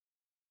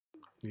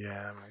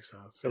Yeah, that makes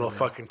sense. It'll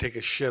fucking take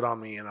a shit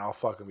on me and I'll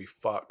fucking be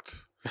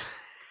fucked.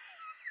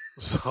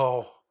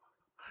 So.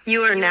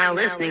 You are now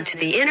listening to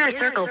the Inner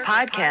Circle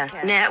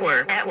Podcast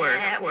Network.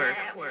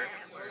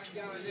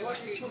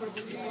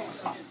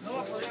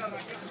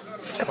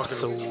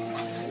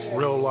 Fucking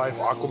real life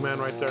Aquaman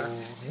right there.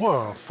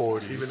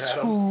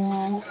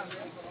 142.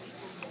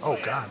 Oh,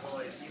 God.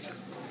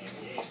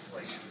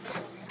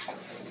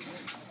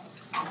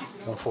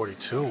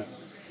 142.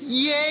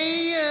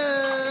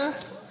 Yeah.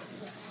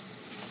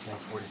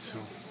 142.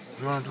 What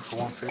do you want to do for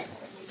 150?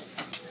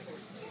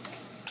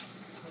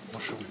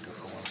 What should we do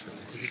for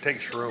 150? You should take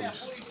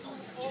shrooms.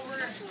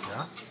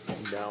 Yeah?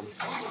 I'm down.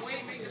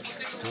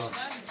 Let's do it.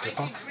 This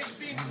one?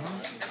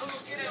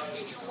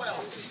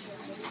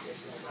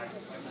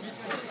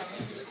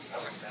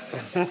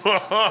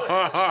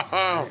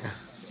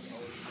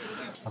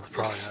 That's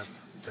probably,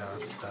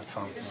 that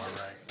sounds more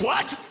right.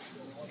 What?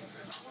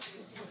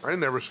 I ain't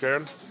never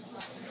scared.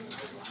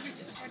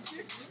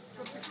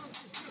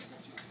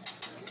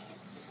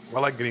 I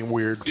like getting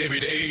weird.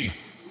 DVD.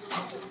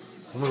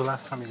 When was the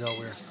last time you got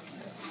weird?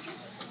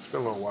 It's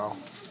been a little while.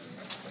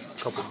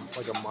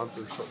 Like a month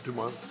or so, 2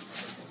 months.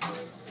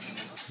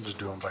 Just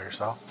do them by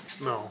yourself?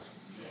 No.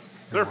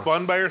 They're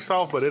fun by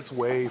yourself, but it's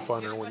way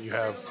funner when you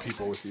have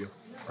people with you.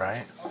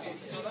 Right?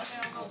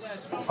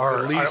 Or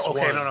at least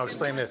okay, one. no,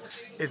 explain this.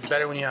 It's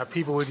better when you have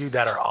people with you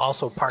that are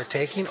also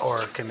partaking, or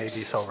can they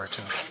be sober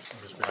too?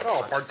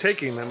 Oh,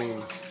 partaking, I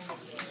mean,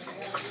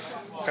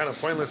 kind of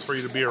pointless for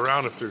you to be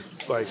around if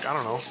there's, like, I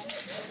don't know.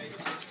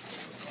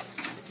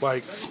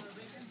 Like,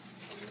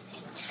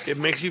 it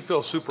makes you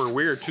feel super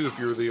weird, too, if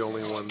you're the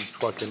only one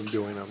fucking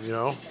doing them, you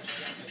know?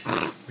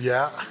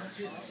 Yeah.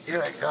 You're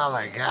like, oh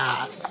my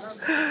God.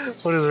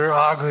 What is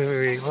wrong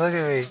with me? Look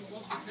at me.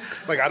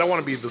 Like, I don't want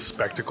to be the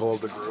spectacle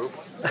of the group.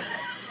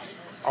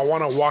 I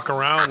want to walk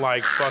around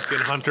like fucking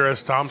Hunter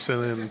S.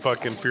 Thompson in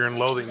fucking Fear and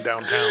Loathing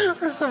downtown.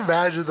 Just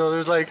imagine, though,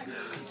 there's like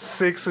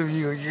 6 of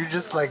you, and you're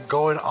just like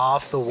going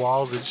off the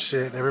walls and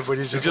shit, and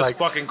everybody's just like,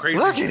 fucking crazy.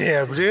 Look at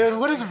him, dude.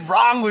 What is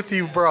wrong with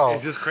you, bro?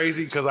 It's just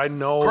crazy because I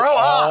know Grow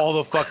all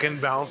the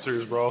fucking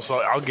bouncers, bro.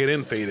 So I'll get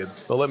in faded.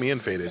 They'll let me in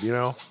faded, you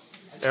know?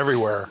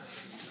 Everywhere.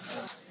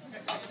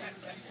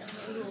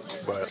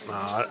 But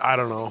nah, I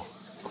don't know.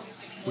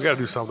 We got to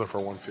do something for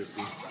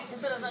 150.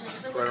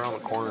 Right around the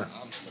corner.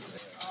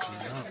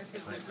 Coming up.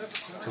 It's like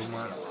 2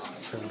 months.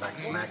 It's been like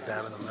smack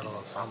dab in the middle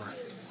of summer.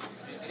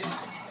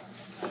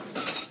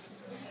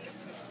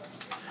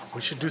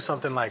 We should do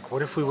something like,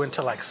 what if we went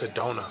to like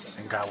Sedona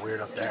and got weird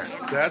up there?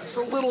 That's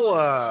a little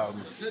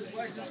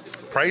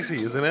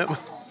pricey, isn't it?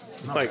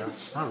 Not Like, really.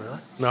 Not really.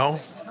 no?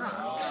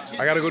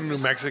 I got to go to New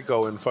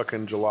Mexico in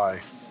fucking July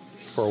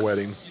for a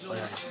wedding. Oh,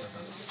 yeah,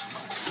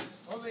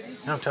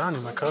 I'm telling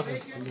you, my cousin,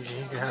 he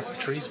can have some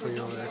trees for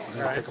you over there. You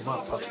can pick them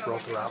up, roll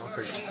through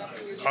Albuquerque.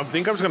 I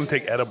think I'm just going to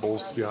take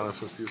edibles, to be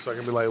honest with you, so I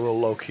can be like a little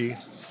low-key.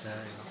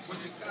 There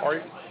you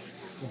Or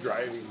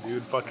driving,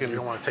 dude. Fucking. You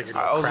don't want to take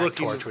your little crack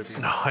torch with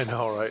you. No, I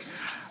know, right?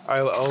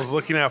 I was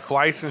looking at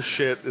flights and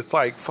shit. It's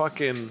like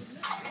fucking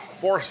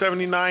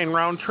 $479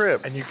 round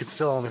trip. And you could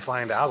still only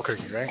fly into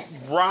Albuquerque, right?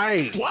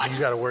 Right. So you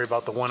got to worry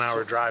about the 1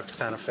 hour drive to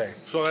Santa Fe.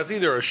 So that's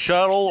either a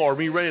shuttle or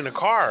me renting a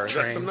car.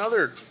 Train. That's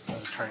another. On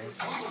the train.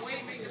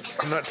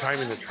 I'm not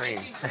timing the train.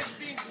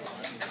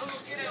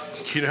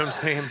 You know what I'm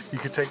saying? You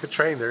could take the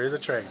train. There is a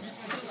train.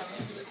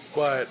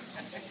 But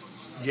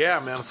yeah,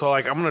 man. So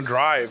like I'm gonna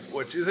drive,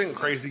 which isn't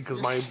crazy because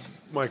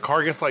my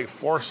car gets like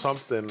 4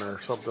 something or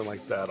something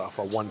like that off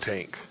of 1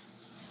 tank.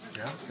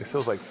 Yeah. It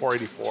says like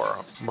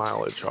 484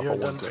 mileage off of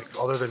 1 tank.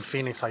 Other than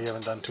Phoenix, you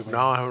haven't done too many.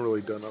 No, I haven't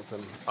really done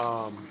nothing.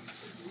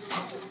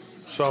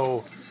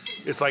 So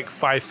it's like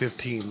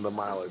 515 the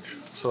mileage.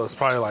 So it's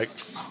probably like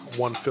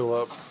 1 fill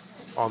up,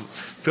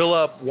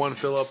 1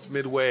 fill up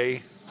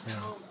midway,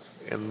 Yeah.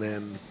 and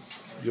then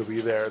you'll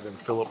be there. Then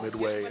fill up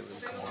midway, and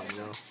then come on, you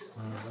know.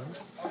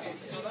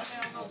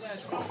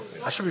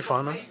 That should be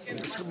fun, man.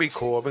 It's gonna be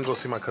cool. I've been going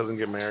to see my cousin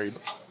get married.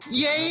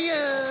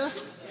 Yeah.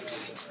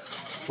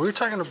 We were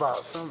talking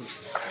about some.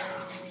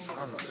 I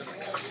don't know.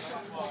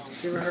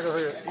 You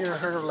ever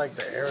heard of like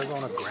the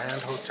Arizona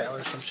Grand Hotel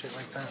or some shit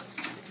like that?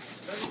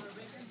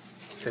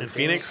 It's In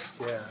Phoenix?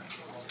 Yeah.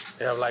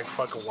 They have like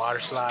fucking water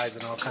slides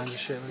and all kinds of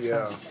shit. Like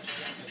Yeah. that.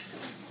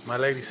 My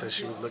lady said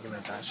she was looking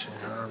at that shit.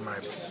 Her and my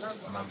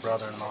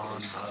brother-in-law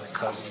and my other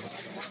cousin,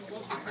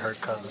 her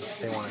cousin,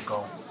 they want to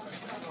go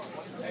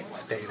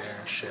stay there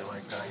and shit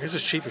like that. It's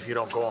just cheap if you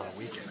don't go on a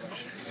weekend and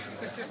shit.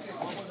 You know?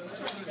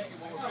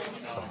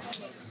 So,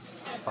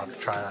 about to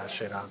try that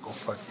shit out. Go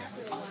fucking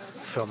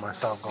film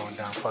myself going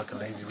down fucking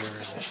lazy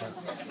rivers and shit.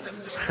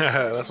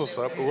 That's what's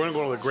up. We're gonna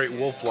go to the Great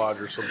Wolf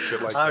Lodge or some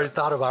shit like I already that.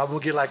 thought about it. I'm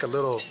gonna get like a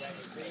little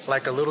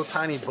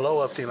tiny blow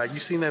up thing. Like you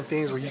seen them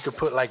things where you could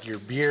put like your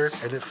beer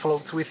and it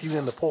floats with you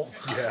in the pool.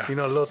 Yeah. You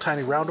know, a little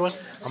tiny round one.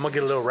 I'm gonna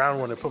get a little round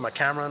one and put my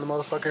camera on the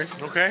motherfucker.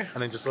 Okay.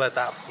 And then just let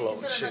that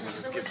float and shit and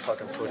just get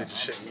fucking footage of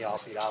shit me all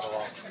feet out of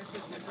all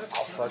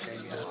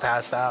fucking just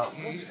passed out,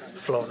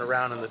 floating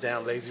around in the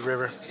damn lazy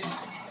river.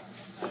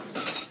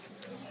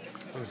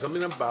 There's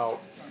something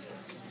about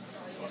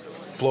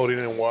floating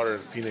in water in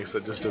Phoenix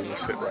that just doesn't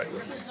sit right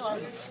with me.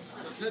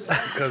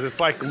 Because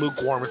it's like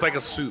lukewarm. It's like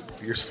a soup.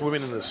 You're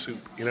swimming in a soup,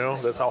 you know?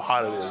 That's how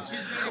hot it is.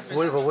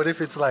 What if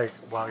it's like,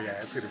 wow, yeah,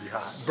 it's going to be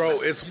hot. Bro,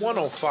 it's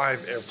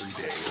 105 every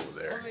day over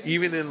there.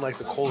 Even in like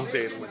the coldest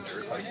day in winter,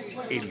 it's like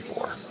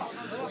 84.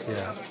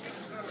 Yeah.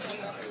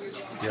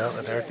 Yeah,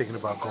 and they're thinking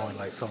about going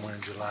like somewhere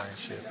in July and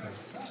shit. So.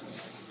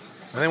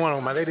 And they want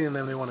to, my lady and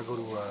them, they want to go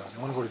to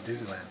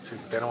Disneyland too.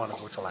 They don't want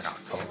to go till like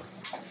October.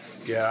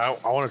 Yeah,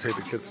 I want to take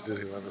the kids to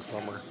Disneyland this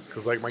summer.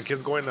 Because, like, my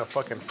kid's going to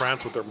fucking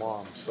France with their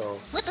mom, so...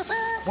 What the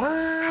fuck?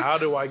 What? How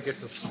do I get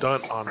to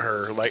stunt on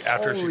her, like,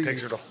 after she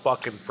takes her to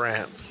fucking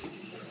France?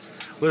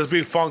 Let's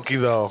be funky,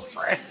 though.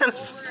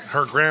 France?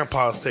 Her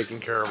grandpa's taking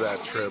care of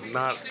that trip,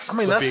 not... I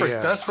mean, that's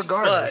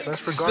regardless.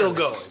 That's regardless. Still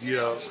going, you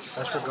know?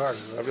 That's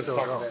regardless. I'm just still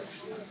talking going.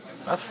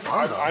 that. That's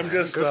fun, though. I'm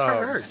just... Good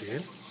for her,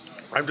 dude.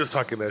 I'm just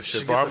talking that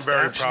shit, She but I'm gets a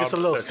very stamp. proud. She gets a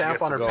little that she stamp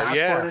gets on her to go.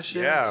 passport and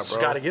shit. Yeah, bro. She's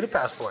got to get a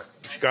passport.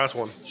 She got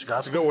one. She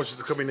got one when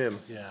she's coming in.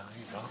 Yeah, there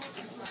you go.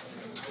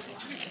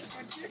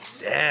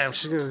 Damn,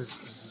 she's going to...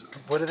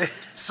 What are they?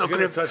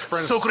 Gonna touch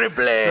French. Sucre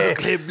bleu.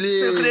 Sucre bleu.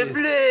 Sucre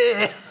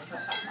bleu.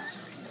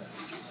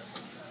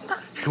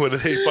 What are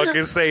they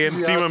fucking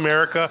saying? Team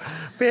America.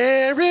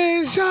 Where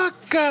is your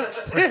cup?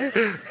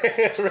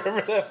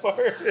 Remember that part?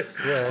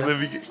 Yeah.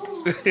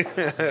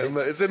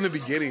 It's in the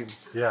beginning.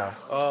 Yeah.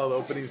 Oh, the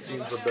opening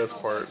scene's the best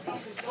part.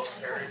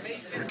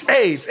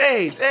 AIDS,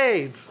 AIDS,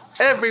 AIDS.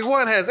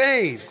 Everyone has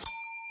AIDS.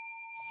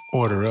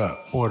 Order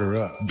up, order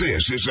up.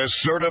 This is a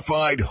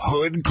certified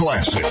hood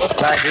classic.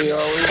 Like we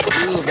always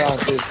do about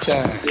this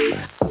time.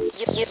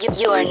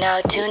 You are now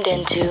tuned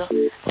into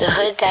the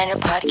Hood Diner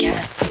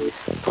Podcast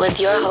with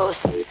your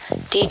hosts,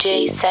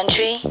 DJ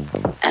Sentry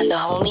and the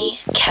homie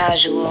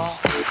Casual.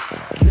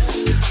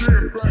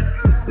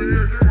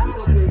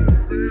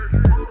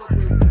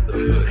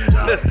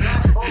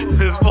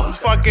 This fool's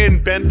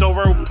fucking bent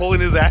over,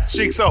 pulling his ass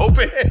cheeks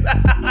open.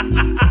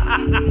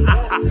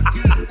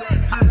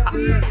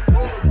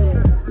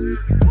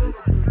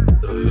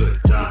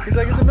 He's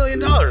like, it's $1 million,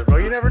 bro.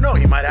 You never know.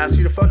 He might ask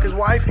you to fuck his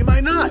wife. He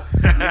might not.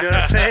 You know what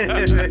I'm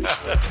saying?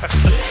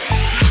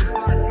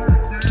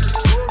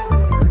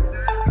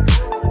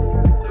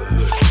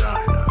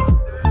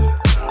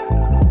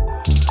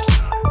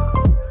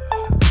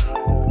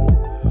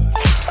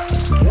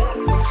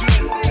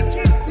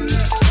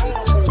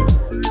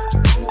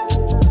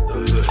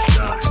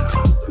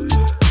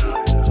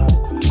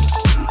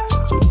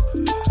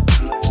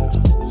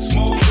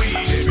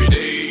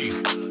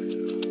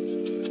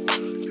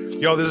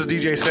 Yo, this is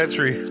DJ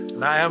Sentry.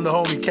 And I am the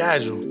homie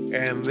Casual.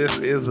 And this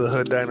is the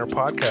Hood Diner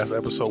Podcast,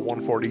 episode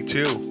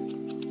 142.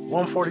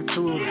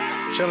 142.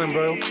 Chilling,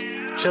 bro.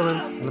 Chilling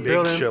in the Big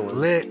building. chillin'.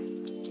 Lit.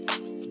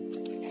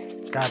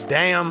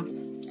 Goddamn.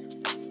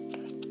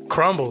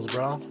 Crumbles,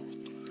 bro.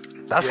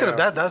 That's Yeah.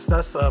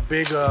 that's a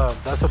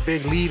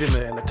big lead in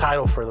the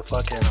title for the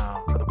fucking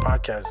for the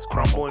podcast. Is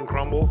Crumble and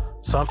crumble.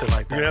 Something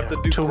like that. You have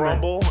to do Two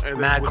crumble and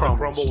then mad with crumbles.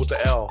 the crumble with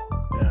the L.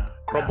 Yeah.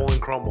 Crumble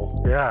and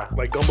crumble. Yeah.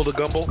 Like Gumble to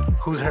Gumble.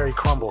 Who's Harry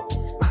Crumble?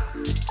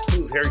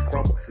 Who's Harry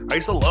Crumble? I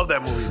used to love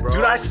that movie, bro.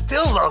 Dude, I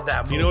still love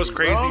that movie. You know what's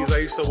crazy bro? is I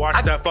used to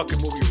watch that fucking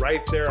movie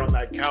right there on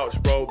that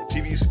couch, bro. The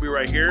TV used to be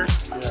right here.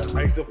 Yeah.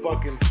 I used to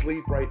fucking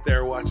sleep right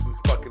there watching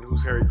fucking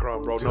Who's Harry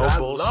Crumb, bro. Dude, No I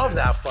bullshit. love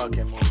that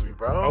fucking movie,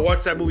 bro. I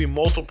watched that movie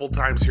multiple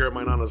times here at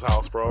my nana's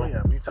house, bro. Oh,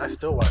 yeah, me too. I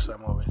still watch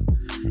that movie.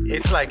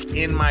 It's like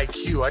in my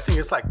queue. I think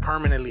it's like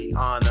permanently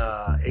on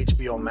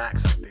HBO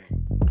Max, I think.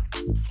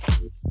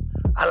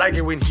 I like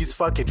it when he's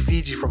fucking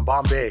Fiji from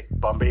Bombay.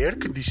 Bombay Air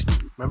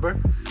Conditioning, remember?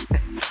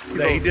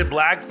 He did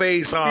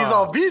blackface, huh? He's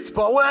all beats,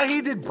 but well,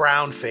 he did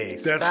brown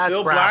face. That's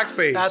still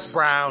blackface. That's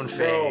brown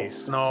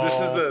face. Bro, No. This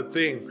is the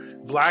thing.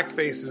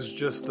 Blackface is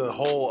just the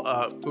whole,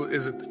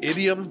 is it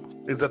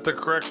idiom? Is that the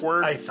correct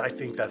word? I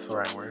think that's the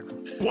right word.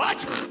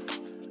 What?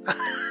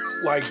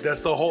 Like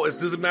that's the whole. It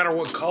doesn't matter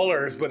what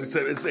color, but it's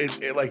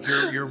like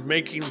you're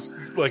making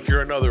like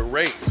you're another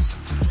race.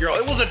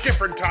 It was a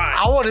different time.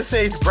 I want to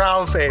say it's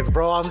brown face,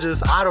 bro. I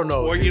don't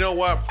know. Or you know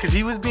what? Because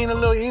he was being a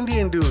little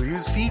Indian dude. He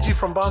was Fiji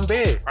from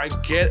Bombay. I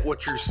get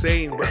what you're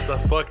saying, but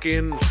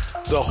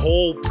the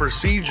whole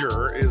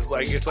procedure is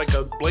like it's like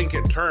a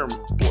blanket term,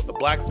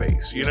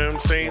 blackface. You know what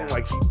I'm saying?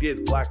 Like he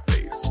did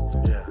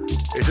blackface. Yeah.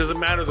 It doesn't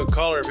matter the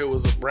color. If it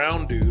was a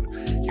brown dude,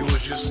 he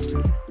was just.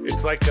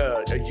 It's like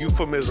a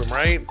euphemism,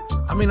 right?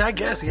 I mean, I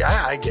guess. You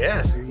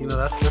know,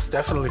 that's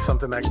definitely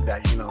something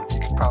that you know you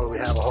could probably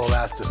have a whole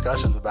ass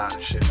discussions about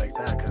and shit like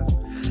that. Because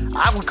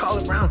I would call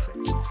it brown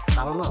face.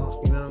 I don't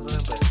know. You know what I'm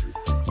saying?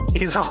 But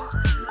he's all.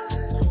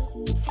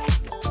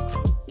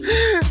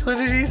 What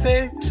did he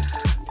say?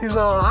 He's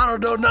all, I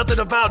don't know nothing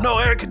about no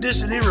air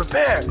conditioning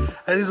repair.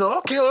 And he's all,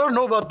 okay, I don't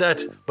know about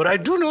that. But I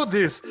do know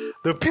this.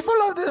 The people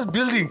of this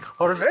building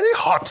are very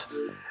hot.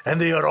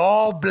 And they are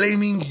all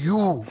blaming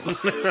you.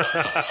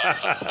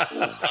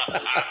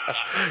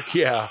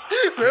 Yeah.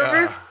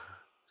 Remember?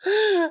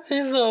 Yeah.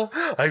 He's all,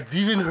 I've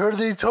even heard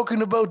they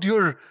talking about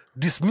your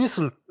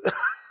dismissal.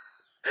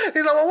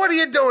 He's like, well, what are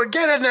you doing?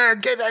 Get in there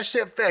and get that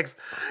shit fixed.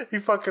 He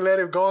fucking let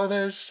him go in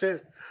there and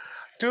shit.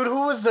 Dude,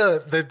 who was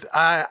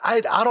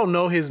I don't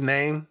know his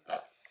name,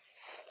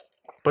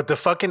 but the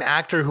fucking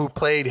actor who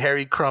played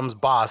Harry Crumb's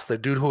boss, the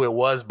dude who it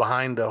was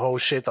behind the whole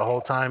shit the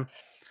whole time,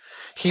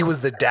 he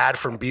was the dad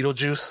from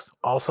Beetlejuice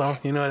also.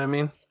 You know what I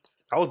mean?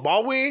 I was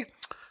Baldwin?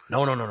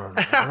 No. No,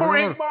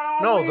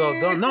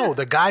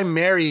 the guy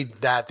married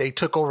that. They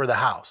took over the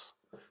house.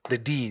 The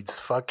deeds.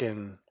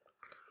 Fucking.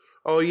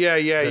 Oh, yeah.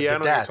 I know what you're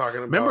dad. talking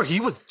about. Remember, do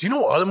you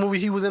know what other movie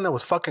he was in that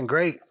was fucking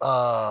great?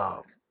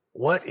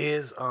 What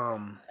is,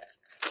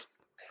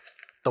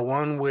 the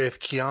one with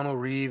Keanu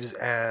Reeves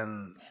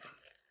and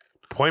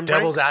Point Break?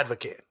 Devil's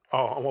Advocate.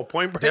 Oh, well,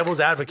 Point Break. Devil's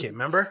Advocate,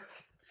 remember?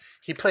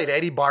 He played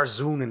Eddie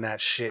Barzoon in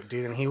that shit,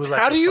 dude, and he was like,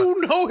 how do you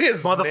know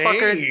his name?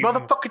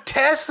 Motherfucker,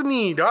 test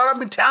me, dog. I've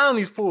been telling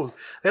these fools.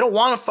 They don't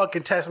want to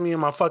fucking test me in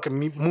my fucking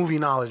movie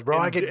knowledge, bro.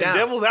 I get down.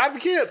 Devil's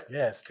Advocate?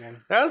 Yes, dude.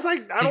 That was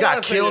like, He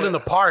got killed in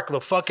the park.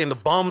 The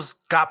bums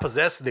got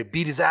possessed. They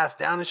beat his ass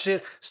down and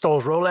shit. Stole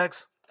his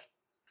Rolex.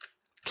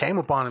 Came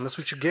upon him. That's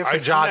what you get for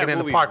jogging in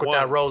the park with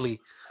that Rollie.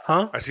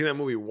 Huh? I seen that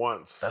movie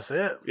once. That's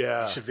it.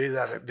 Yeah. You should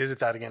visit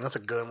that again. That's a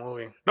good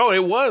movie. No,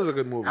 it was a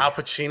good movie. Al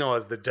Pacino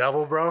as the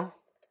devil, bro.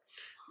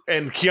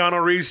 And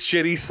Keanu Reeves'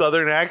 shitty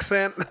southern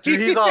accent.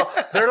 Dude,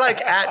 they're like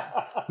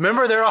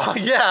remember they're all,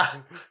 yeah.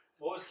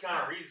 What was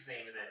Keanu Reeves'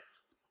 name in it?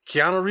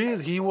 Keanu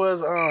Reeves, he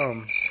was,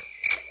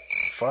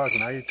 fuck,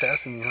 now you're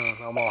testing me, huh?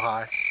 I'm all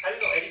high. How do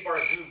you know Eddie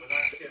Barzoon, but not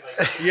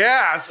like...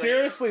 Yeah,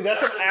 seriously,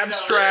 that's an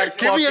abstract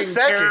Give me a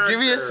second. character. Give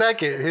me a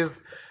second.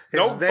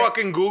 Don't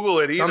fucking Google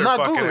it either. I'm not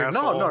fucking Googling.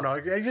 asshole. No.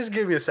 Just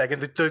give me a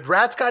second. The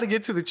rat's got to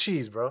get to the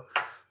cheese, bro.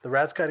 The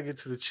rat's got to get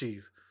to the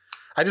cheese.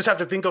 I just have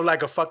to think of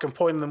like a fucking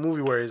point in the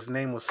movie where his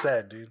name was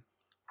said, dude.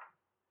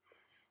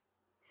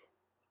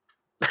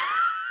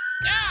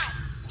 God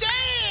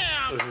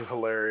damn! This is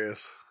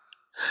hilarious.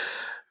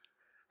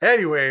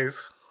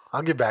 Anyways,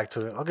 I'll get back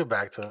to it.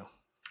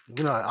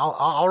 You know,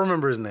 I'll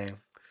remember his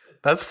name.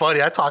 That's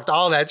funny. I talked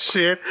all that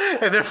shit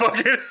and then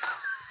fucking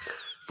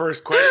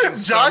first question,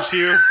 Josh,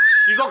 you.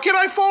 He's like, can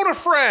I phone a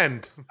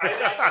friend?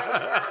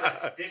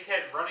 I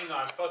dickhead running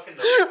on fucking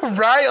the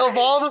right of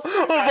all the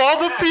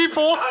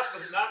people.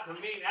 Not the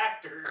main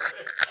actor.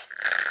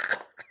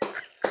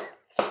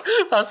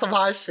 That's some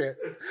high shit.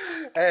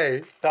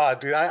 Hey, nah,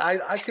 dude,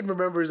 I can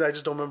remember his. I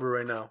just don't remember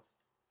right now.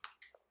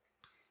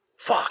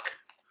 Fuck.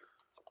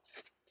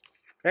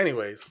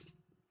 Anyways.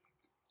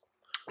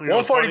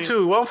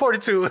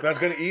 142. That's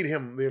gonna eat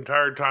him the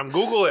entire time.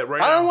 Google it right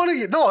now. I don't want to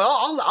get. No,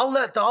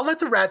 I'll let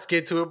the rats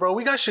get to it, bro.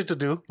 We got shit to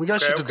do.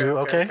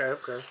 Okay.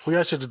 We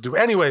got shit to do.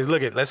 Anyways,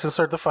 look it. Let's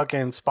insert the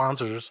fucking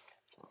sponsors.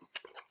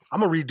 I'm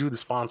gonna redo the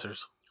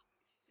sponsors.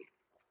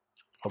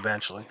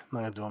 Eventually, I'm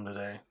not gonna do them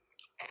today.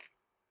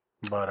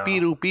 But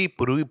beep.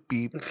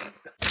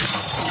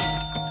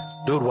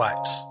 Dude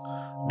Wipes.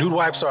 Dude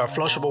Wipes are a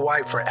flushable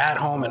wipe for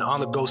at-home and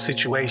on-the-go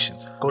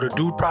situations. Go to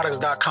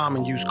dudeproducts.com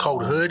and use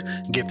code HOOD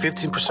and get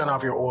 15%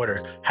 off your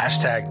order.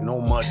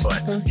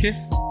 #NoMudButt.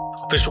 Okay.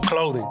 Official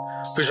Clothing.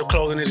 Official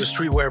Clothing is a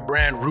streetwear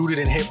brand rooted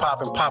in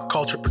hip-hop and pop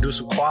culture,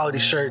 producing quality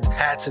shirts,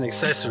 hats, and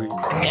accessories.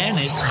 And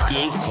it's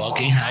good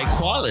fucking high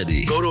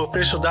quality. Go to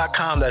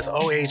official.com, that's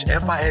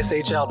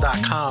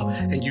OHFISHL.com,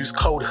 and use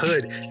code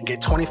HOOD and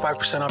get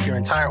 25% off your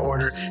entire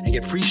order and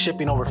get free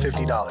shipping over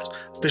 $50.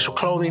 Official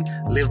Clothing,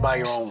 live by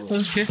your own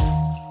rules. Okay.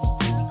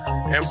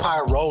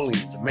 Empire Rolling,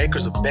 the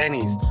makers of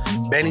Bennies.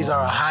 Bennies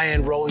are a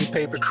high-end rolling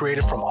paper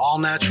created from all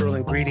natural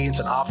ingredients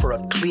and offer a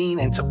clean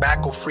and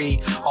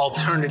tobacco-free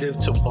alternative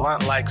to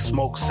blunt-like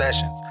smoke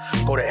sessions.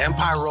 Go to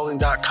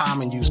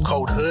EmpireRolling.com and use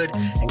code HOOD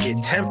and get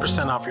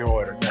 10% off your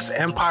order. That's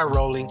Empire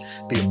Rolling,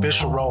 the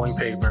official rolling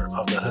paper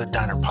of the Hood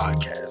Diner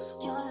Podcast.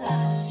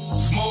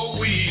 Smoke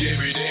weed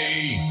every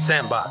day.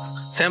 Scentbox.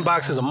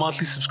 Scentbox is a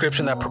monthly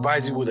subscription that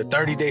provides you with a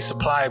 30-day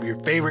supply of your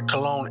favorite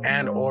cologne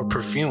and or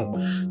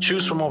perfume.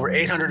 Choose from over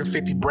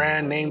 850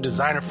 brand name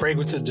designer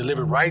fragrances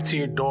delivered right to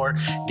your door.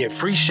 Get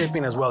free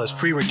shipping as well as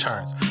free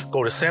returns.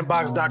 Go to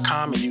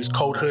scentbox.com and use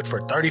code HOOD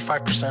for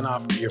 35%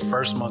 off your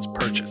first month's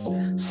purchase.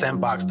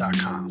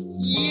 Scentbox.com.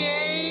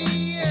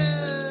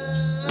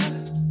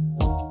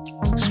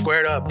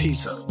 Squared Up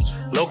Pizza.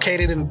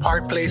 Located in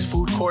Park Place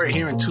Food Court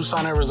here in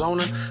Tucson,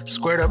 Arizona,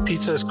 Squared Up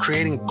Pizza is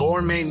creating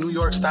gourmet New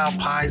York-style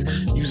pies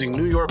using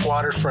New York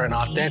water for an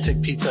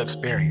authentic pizza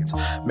experience.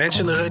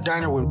 Mention the Hood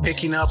Diner when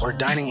picking up or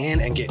dining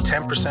in and get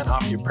 10%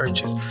 off your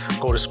purchase.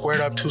 Go to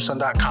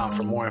squareduptucson.com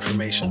for more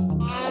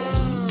information.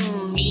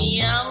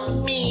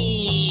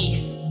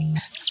 Yummy.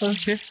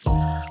 Okay.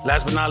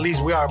 Last but not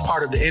least, we are a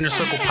part of the Inner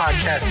Circle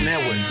Podcast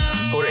Network.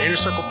 Go to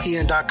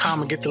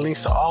InnerCirclePN.com and get the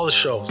links to all the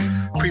shows.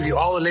 Preview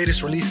all the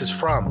latest releases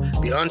from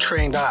The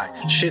Untrained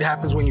Eye, Shit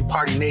Happens When You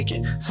Party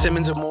Naked,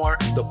 Simmons and More,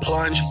 The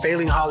Plunge,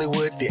 Failing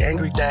Hollywood, The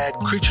Angry Dad,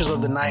 Creatures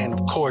of the Night, and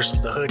of course,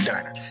 The Hood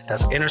Diner.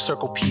 That's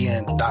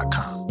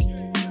InnerCirclePN.com.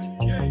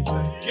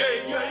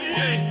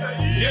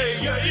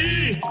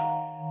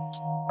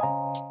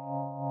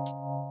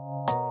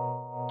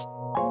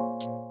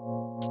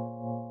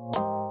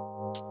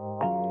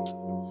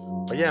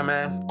 But yeah,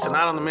 man,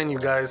 tonight on the menu,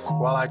 guys,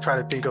 while I try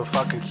to think of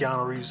fucking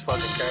Keanu Reeves'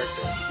 fucking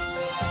character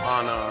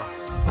on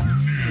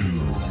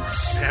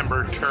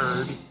September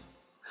turd. Did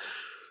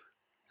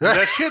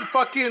that shit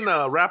fucking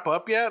wrap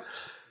up yet?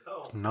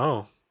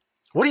 No.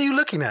 What are you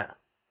looking at?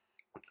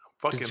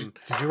 Fucking.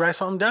 Did you write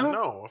something down?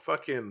 No, I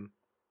fucking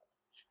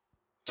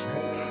took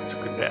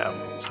a dab.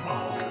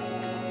 Oh, okay.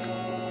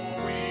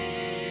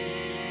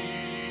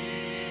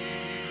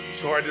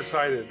 So I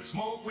decided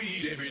Smoke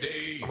weed every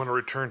day. I'm gonna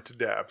return to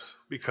dabs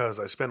because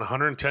I spent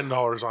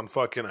 $110 on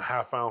fucking a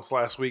half ounce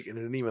last week and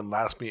it didn't even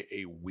last me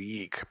a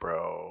week,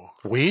 bro.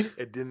 Weed?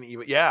 It didn't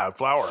even. Yeah,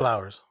 flour.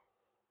 Flowers.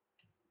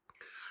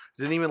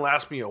 It didn't even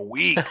last me a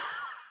week.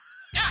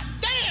 God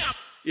damn!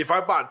 If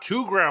I bought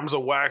 2 grams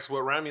of wax,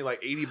 what ran me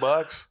like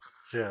 $80?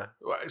 Yeah.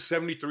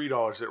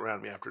 $73 it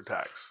ran me after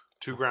tax.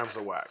 2 grams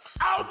of wax.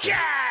 Okay.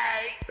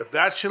 If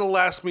that shit'll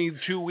last me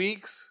 2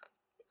 weeks,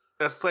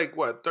 that's like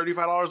what,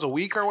 $35 a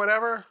week or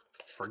whatever?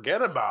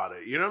 Forget about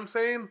it. You know what I'm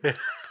saying?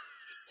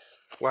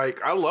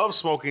 Like, I love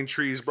smoking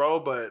trees, bro,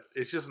 but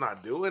it's just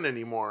not doing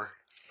anymore.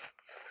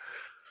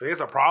 I think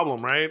it's a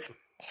problem, right?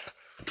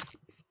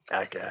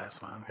 I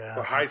guess, man. Yeah.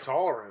 The high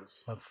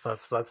tolerance.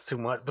 That's too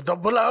much. But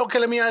okay,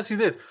 let me ask you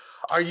this: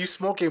 are you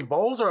smoking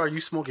bowls or are you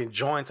smoking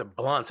joints and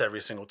blunts every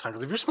single time?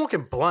 Because if you're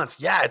smoking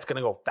blunts, yeah, it's gonna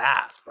go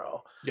fast,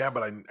 bro. Yeah,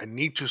 but I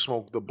need to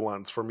smoke the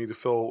blunts for me to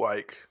feel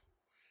like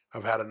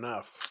I've had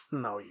enough.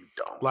 No, you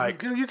don't.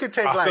 Like you could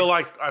take. I feel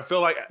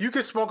like you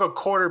could smoke a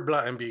quarter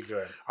blunt and be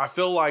good. I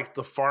feel like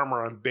the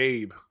farmer on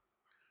Babe.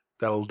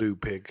 That'll do,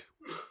 pig.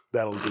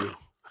 That'll do.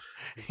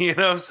 You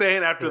know what I'm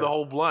saying? After the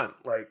whole blunt,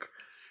 like.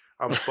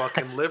 I'm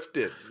fucking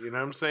lifted. You know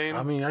what I'm saying?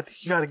 I mean, I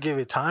think you got to give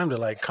it time to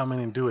like come in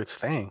and do its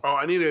thing. Oh,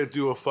 I need to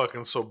do a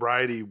fucking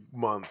sobriety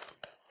month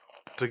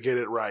to get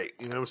it right.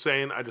 You know what I'm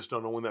saying? I just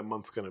don't know when that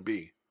month's going to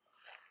be.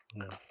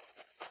 Yeah.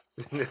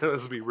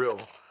 Let's be real.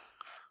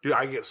 Dude,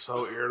 I get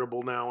so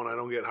irritable now when I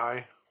don't get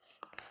high.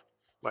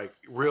 Like,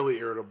 really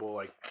irritable.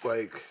 Like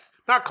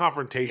not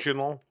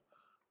confrontational,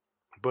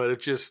 but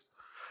it just,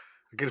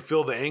 I can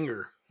feel the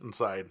anger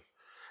inside.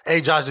 Hey,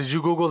 Josh, did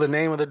you Google the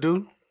name of the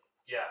dude?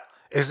 Yeah.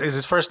 Is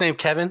his first name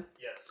Kevin?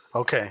 Yes.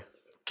 Okay.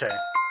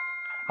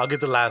 I'll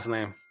get the last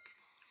name.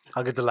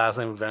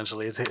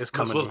 Eventually. It's I'm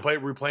coming. supposed to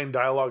replaying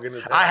dialogue in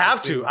his head. I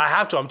have to.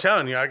 I'm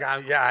telling you. His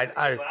last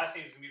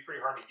name's gonna be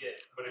pretty hard to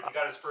get, but if you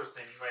got his first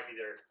name, you might be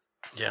there.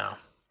 Yeah.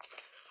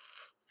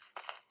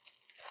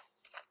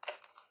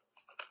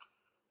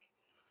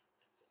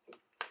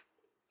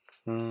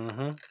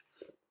 Mm-hmm.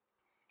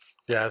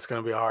 Yeah, it's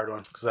gonna be a hard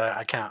one because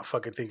I can't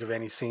fucking think of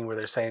any scene where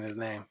they're saying his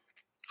name.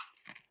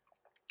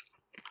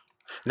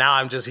 Now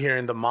I'm just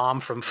hearing the mom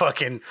from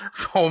fucking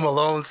Home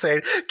Alone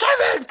saying,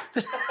 Kevin!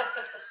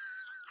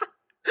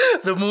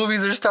 The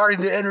movies are starting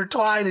to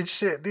intertwine and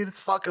shit. Dude,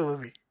 it's fucking with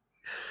me.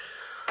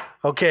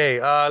 Okay,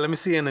 let me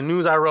see. In the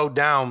news I wrote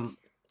down,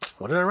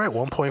 what did I write?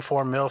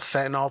 1.4 mil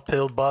fentanyl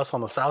pill bust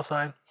on the south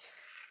side?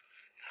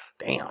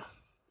 Damn.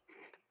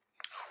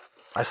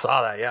 I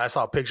saw that. Yeah, I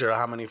saw a picture of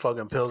how many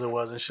fucking pills it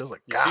was and shit. I was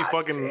like, God see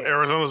fucking damn.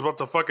 Arizona's about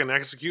to fucking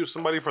execute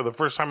somebody for the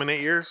first time in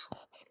 8 years?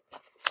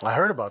 I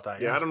heard about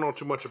that. Yeah, I don't know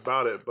too much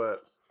about it,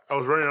 but I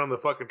was running on the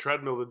fucking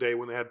treadmill today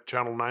when they had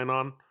Channel 9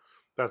 on.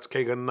 That's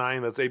KGUN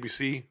 9, that's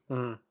ABC.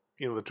 Mm-hmm.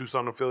 You know, the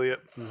Tucson affiliate.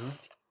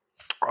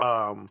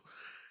 Mm-hmm.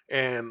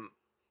 And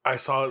I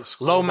saw it.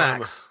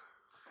 Lomax.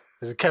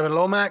 Is it Kevin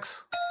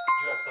Lomax?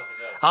 You have something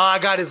else. Oh, I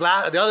got his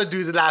last. The other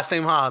dude's last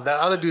name, huh? The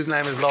other dude's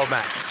name is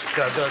Lomax.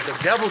 The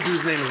devil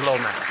dude's name is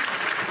Lomax.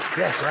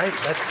 Yes, right?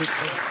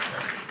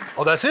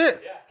 That's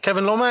it? Yeah.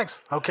 Kevin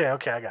Lomax? Okay, I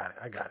got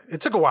it.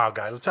 It took a while,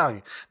 guys. I'm telling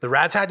you. The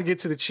rats had to get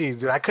to the cheese,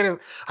 dude. I couldn't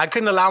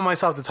allow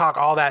myself to talk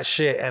all that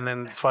shit and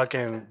then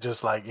fucking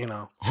just like, you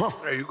know.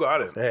 Hey, you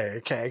got it.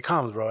 Hey, it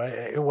comes, bro.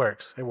 It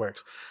works.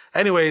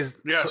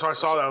 Anyways. Yeah, so I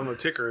saw that on the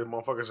ticker. The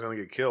motherfucker's going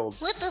to get killed.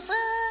 What the fuck?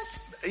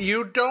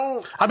 You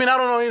don't. I mean, I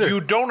don't know either. You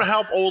don't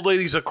help old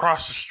ladies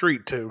across the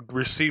street to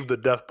receive the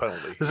death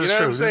penalty. This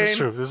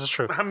is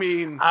true. I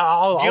mean,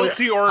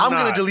 guilty or not. I'm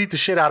going to delete the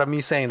shit out of me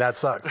saying that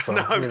sucks. So,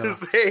 no, I'm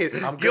just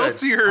saying. I'm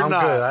guilty good. or I'm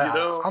not. Good. You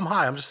know? I'm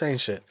high. I'm just saying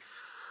shit.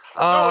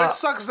 No, it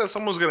sucks that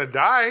someone's going to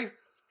die.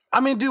 I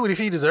mean, dude, if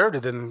he deserved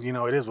it, then, you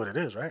know, it is what it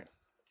is, right?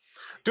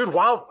 Dude,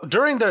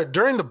 during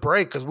the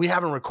break, because we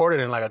haven't recorded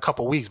in like a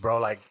couple weeks, bro,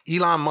 like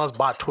Elon Musk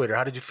bought Twitter.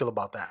 How did you feel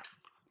about that?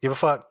 Give a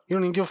fuck? You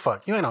don't even give a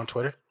fuck. You ain't on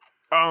Twitter.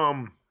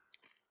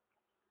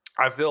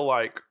 I feel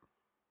like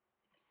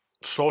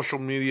social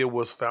media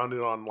was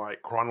founded on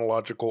like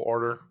chronological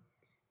order.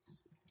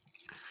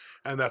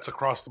 And that's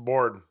across the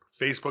board.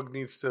 Facebook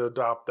needs to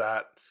adopt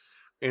that.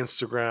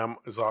 Instagram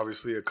is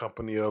obviously a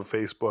company of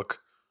Facebook,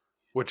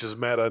 which is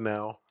Meta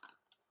now.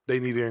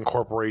 They need to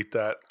incorporate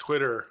that.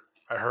 Twitter,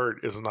 I heard,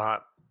 is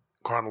not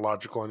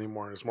chronological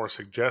anymore. It's more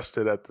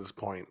suggested at this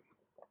point.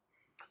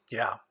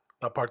 Yeah,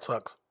 that part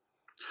sucks.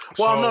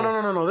 Well,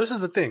 no. This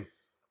is the thing.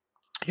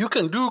 You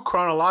can do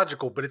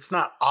chronological, but it's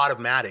not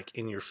automatic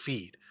in your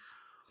feed.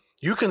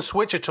 You can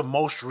switch it to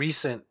most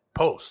recent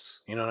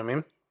posts. You know what I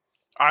mean?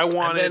 I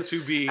want it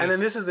to be... And then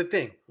this is the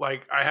thing.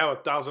 Like, I have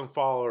 1,000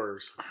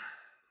 followers.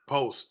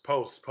 Post.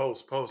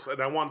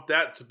 And I want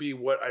that to be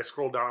what I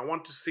scroll down. I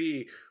want to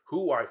see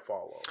who I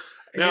follow.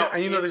 Now,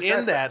 and you know,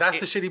 that's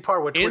the shitty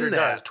part. What Twitter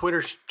does,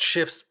 Twitter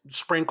shifts,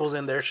 sprinkles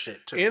in their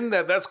shit too. In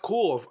that's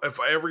cool. If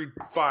every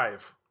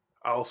 5,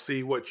 I'll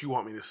see what you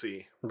want me to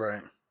see.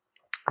 Right.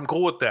 I'm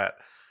cool with that.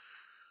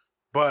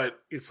 But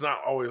it's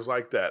not always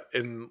like that.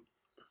 And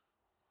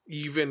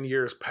even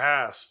years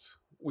past,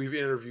 we've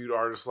interviewed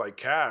artists like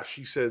Cash.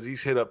 He says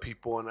he's hit up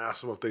people and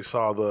asked them if they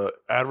saw the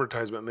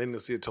advertisement and they didn't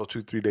see it till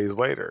 2-3 days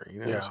later. You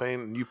know what I'm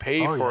saying? And you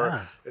pay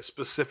for a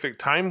specific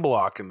time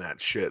block in that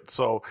shit.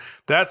 So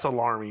that's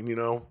alarming, you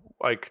know?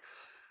 Like,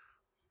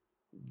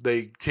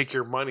 they take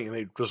your money and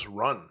they just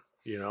run,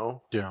 you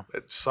know? Yeah.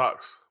 It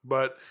sucks.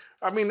 But,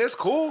 I mean, it's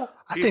cool.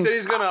 He said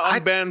he's going to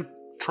unban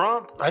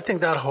Trump. I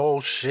think that whole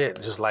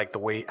shit, just like the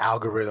way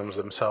algorithms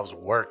themselves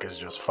work, is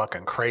just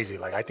fucking crazy.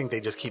 Like, I think they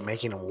just keep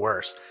making them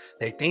worse.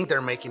 They think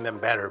they're making them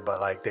better,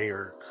 but like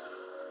I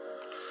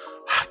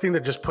think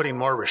they're just putting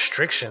more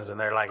restrictions, and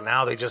they're like,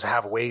 now they just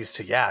have ways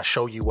to,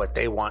 show you what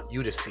they want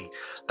you to see.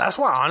 That's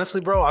why, honestly,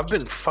 bro, I've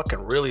been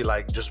fucking really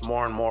like just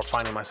more and more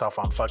finding myself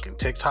on fucking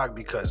TikTok,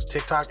 because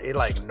TikTok, it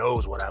like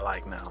knows what I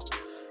like now.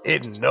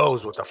 It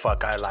knows what the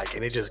fuck I like,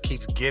 and it just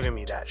keeps giving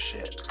me that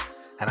shit.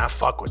 And I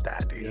fuck with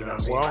that, dude. You know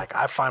what I mean? Like,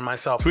 I find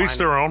myself to each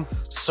their own.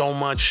 So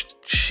much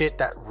shit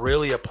that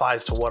really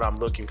applies to what I'm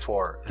looking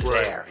for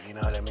there. You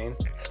know what I mean?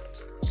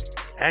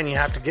 And you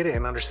have to get it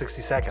in under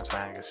 60 seconds,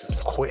 man. It's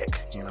just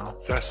quick, you know?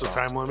 That's the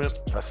time limit?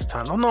 That's the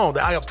time. No,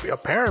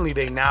 apparently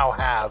they now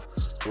have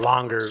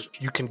longer.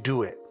 You can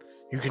do it.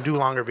 You can do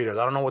longer videos.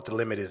 I don't know what the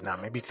limit is now.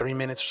 Maybe 3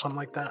 minutes or something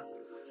like that.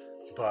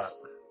 But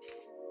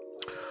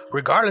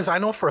regardless, I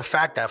know for a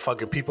fact that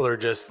fucking people are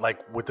just like,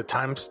 with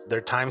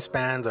their time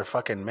spans, their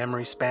fucking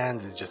memory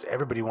spans, is just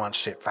everybody wants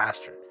shit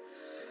faster.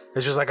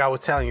 It's just like I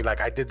was telling you,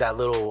 like I did that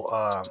little,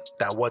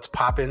 that What's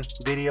Poppin'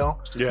 video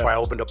where I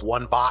opened up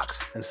one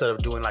box instead of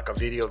doing like a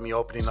video of me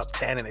opening up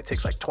 10 and it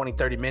takes like 20,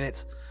 30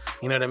 minutes.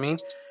 You know what I mean?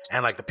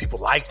 And like the people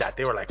liked that.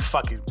 They were like,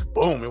 fucking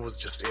boom. It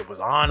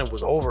was on, it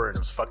was over, and it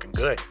was fucking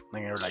good.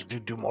 And they were like,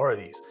 dude, do more of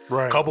these.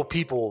 Right. A couple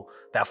people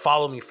that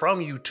follow me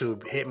from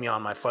YouTube hit me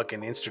on my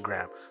fucking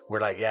Instagram.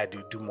 We're like, yeah,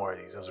 dude, do more of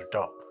these. Those are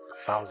dope.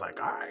 So I was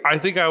like, all right. I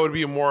think I would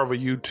be more of a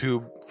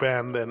YouTube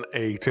fan than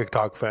a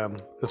TikTok fan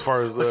as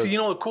far as But see, you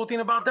know the cool thing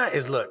about that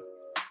is, look,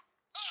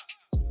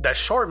 that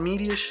short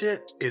media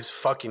shit is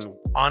fucking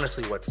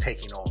honestly what's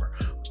taking over.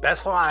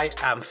 That's why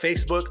on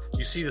Facebook,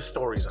 you see the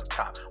stories up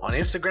top. On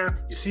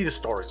Instagram, you see the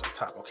stories up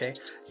top, okay?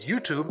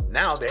 YouTube,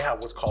 now they have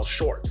what's called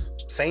shorts.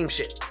 Same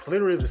shit.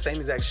 Literally the same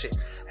exact shit.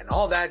 And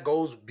all that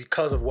goes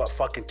because of what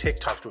fucking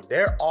TikTok's doing.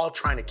 They're all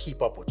trying to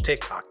keep up with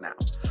TikTok now.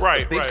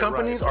 Right, the big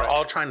companies are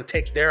all trying to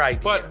take their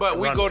idea. But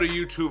we go to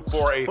YouTube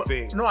for a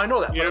thing. No, I know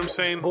that. You know what I'm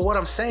saying? But what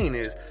I'm saying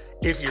is,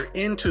 if you're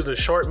into the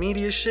short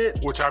media shit...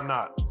 Which I'm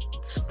not.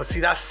 But see,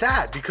 that's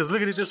sad, because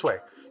look at it this way.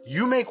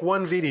 You make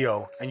one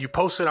video and you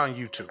post it on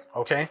YouTube,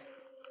 okay?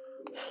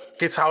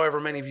 Gets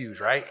however many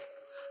views, right?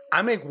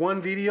 I make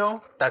one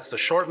video that's the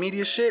short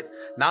media shit.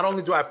 Not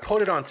only do I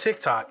put it on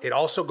TikTok, it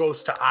also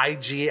goes to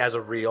IG as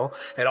a reel.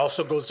 It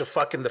also goes to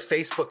fucking the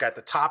Facebook at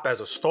the top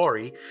as a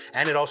story.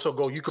 And it also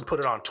you can put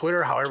it on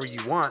Twitter however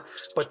you want.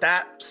 But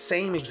that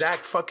same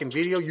exact fucking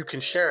video, you can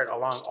share it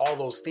along all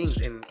those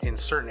things in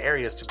certain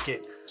areas to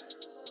get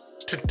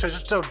to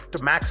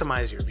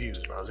maximize your views,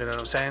 bro. You know what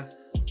I'm saying?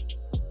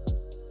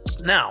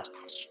 Now,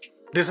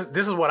 this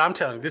is what I'm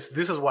telling you.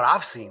 This is what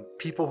I've seen.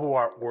 People who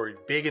were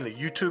big in the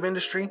YouTube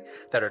industry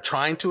that are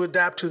trying to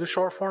adapt to the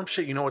short form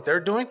shit. You know what they're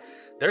doing?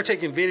 They're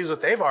taking videos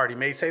that they've already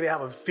made. Say they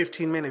have a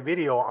 15-minute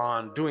video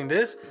on doing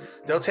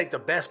this. They'll take the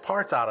best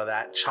parts out of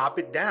that, chop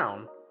it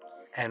down,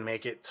 and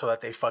make it so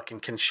that they fucking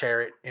can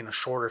share it in a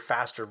shorter,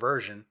 faster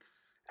version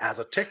as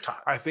a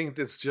TikTok. I think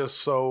that's just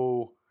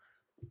so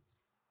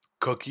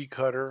cookie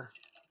cutter,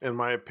 in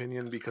my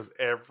opinion, because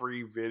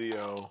every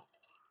video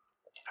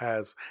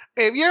has,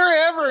 if you're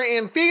ever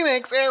in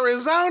Phoenix,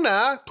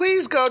 Arizona,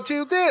 please go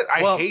to this.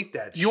 I hate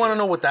that. You want to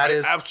know what that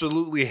is? I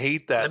absolutely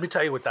hate that. Let me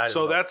tell you what that is.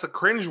 So that's a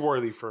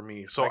cringeworthy for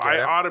me. So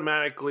I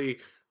automatically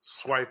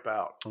swipe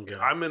out.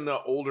 I'm in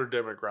the older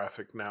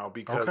demographic now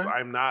because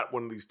I'm not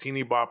one of these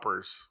teeny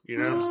boppers. You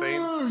know what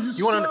I'm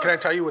saying? Can I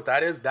tell you what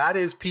that is? That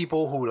is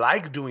people who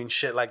like doing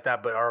shit like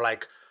that, but are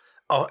like,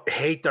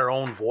 hate their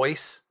own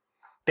voice.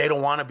 They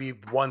don't want to be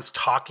ones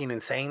talking and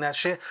saying that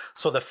shit.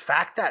 So the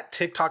fact that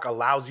TikTok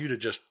allows you to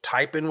just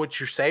type in what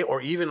you say,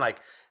 or even like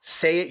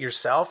say it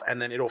yourself,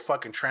 and then it'll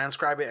fucking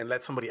transcribe it and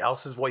let somebody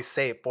else's voice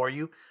say it for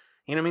you.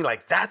 You know what I mean?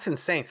 Like, that's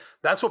insane.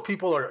 That's what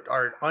people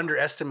are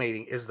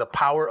underestimating, is the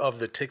power of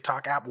the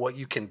TikTok app, what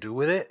you can do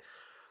with it.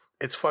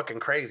 It's fucking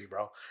crazy,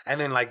 bro.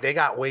 And then like they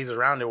got ways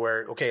around it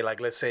where, okay,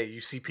 like let's say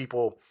you see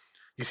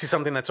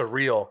something that's a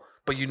reel,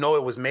 but you know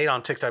it was made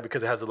on TikTok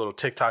because it has a little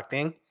TikTok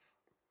thing.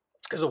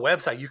 There's a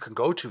website you can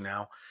go to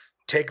now.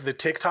 Take the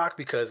TikTok,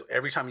 because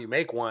every time you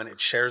make one,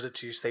 it shares it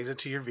to you, saves it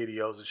to your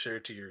videos, and share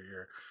it to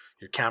your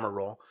camera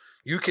roll.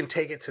 You can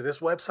take it to this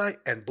website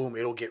and boom,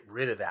 it'll get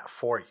rid of that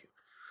for you.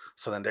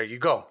 So then there you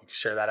go. You can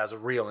share that as a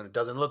reel, and it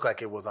doesn't look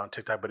like it was on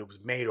TikTok, but it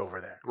was made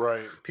over there.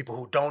 Right. People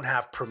who don't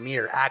have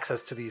Premiere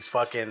access to these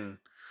fucking,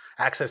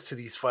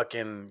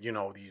 you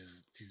know,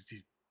 these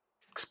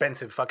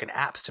expensive fucking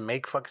apps to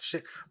make fucking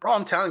shit. Bro,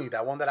 I'm telling you,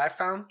 that one that I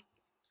found,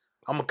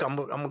 I'm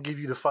gonna give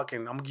you the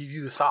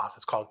sauce.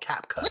 It's called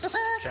CapCut.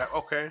 Yeah,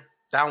 okay.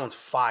 That one's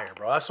fire,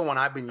 bro. That's the one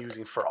I've been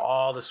using for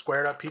all the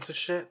squared up pizza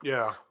shit.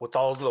 Yeah. With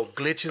all those little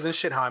glitches and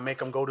shit, how I make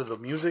them go to the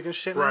music and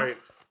shit. Right.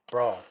 Now.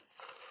 Bro.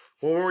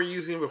 What were you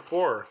using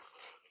before?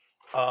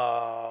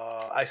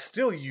 I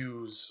still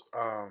use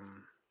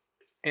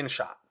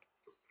InShot.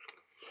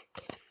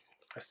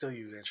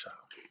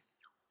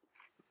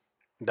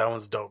 That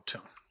one's dope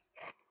too.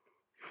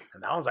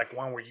 And that one's like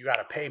one where you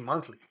gotta pay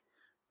monthly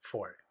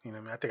for it. You know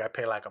what I mean? I think I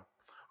pay like a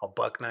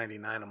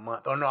 $1.99 a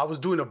month. Oh no, I was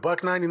doing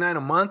 $1.99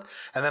 a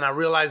month, and then I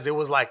realized it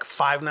was like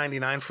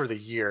 $5.99 for the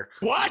year.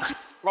 What?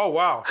 Oh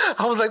wow!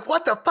 I was like,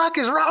 what the fuck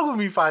is wrong with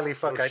me? Finally,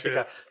 fuck! Oh, I think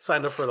I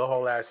signed up for the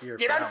whole last year.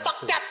 You done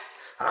fucked up.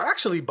 I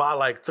actually bought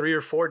like 3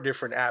 or 4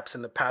 different apps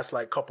in the past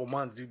like couple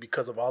months, dude,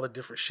 because of all the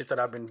different shit that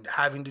I've been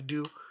having to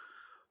do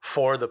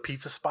for the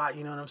pizza spot.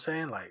 You know what I'm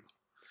saying? Like,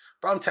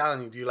 bro, I'm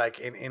telling you, dude, like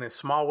in a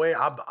small way,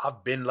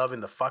 I've been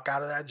loving the fuck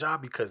out of that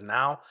job because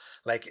now,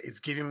 like, it's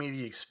giving me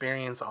the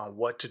experience on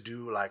what to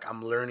do. Like,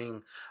 I'm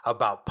learning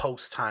about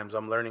post times.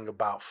 I'm learning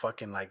about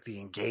fucking like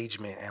the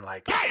engagement and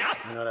like,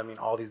 you know what I mean?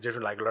 All these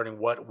different, like, learning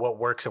what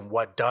works and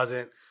what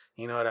doesn't.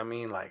 You know what I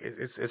mean? Like,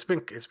 it's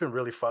been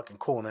really fucking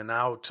cool. And then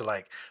now to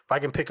like, if I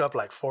can pick up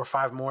like 4 or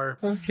 5 more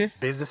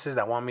businesses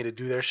that want me to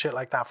do their shit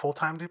like that full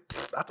time, dude,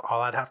 that's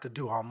all I'd have to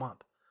do all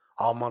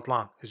month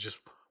long is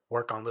just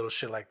work on little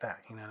shit like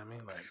that. You know what I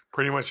mean? Like,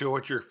 pretty much you'll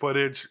watch your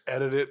footage,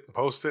 edit it, and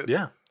post it.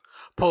 Yeah.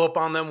 Pull up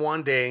on them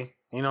one day,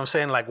 you know what I'm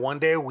saying? Like one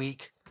day a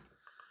week,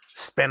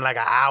 spend like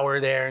an hour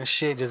there and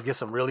shit, just get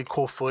some really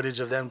cool footage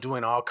of them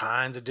doing all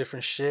kinds of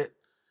different shit.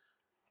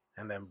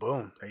 And then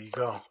boom, there you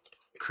go.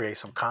 Create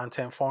some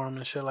content for them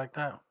and shit like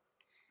that.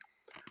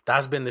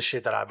 That's been the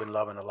shit that I've been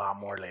loving a lot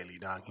more lately,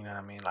 dog. You know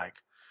what I mean? Like,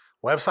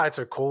 websites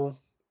are cool.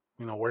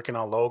 You know, working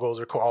on logos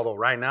are cool. Although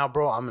right now,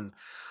 bro,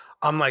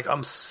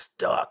 I'm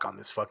stuck on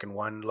this fucking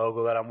one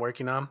logo that I'm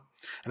working on.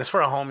 And it's for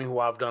a homie who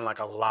I've done like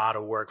a lot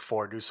of work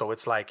for, dude. So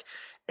it's like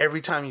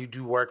every time you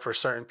do work for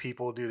certain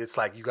people, dude, it's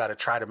like you got to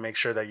try to make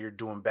sure that you're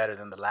doing better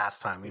than the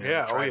last time. You know,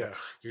 yeah,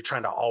 you're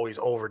trying to always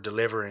over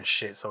deliver and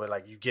shit. So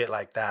like you get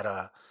like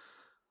that,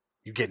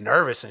 you get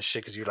nervous and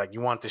shit because you're like,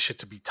 you want this shit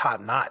to be top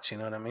notch. You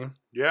know what I mean?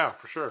 Yeah,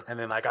 for sure. And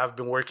then like I've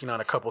been working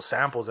on a couple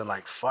samples and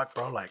like, fuck,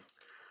 bro, like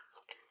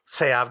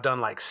say I've done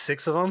like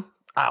 6 of them.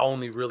 I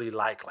only really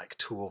like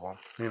 2 of them.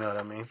 You know what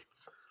I mean?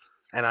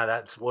 And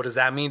that's what does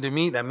that mean to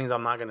me? That means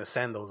I'm not gonna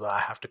send those. I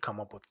have to come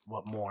up with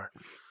what more.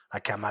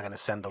 I'm not gonna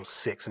send those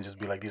 6 and just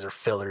be like, these are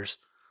fillers.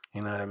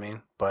 You know what I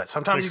mean? But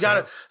sometimes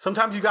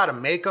you gotta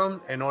make them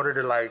in order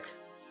to like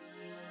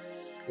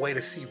wait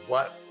to see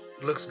what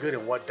looks good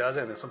and what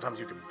doesn't. And then sometimes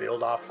you can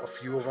build off a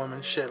few of them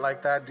and shit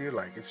like that, dude.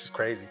 Like it's just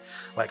crazy.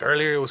 Like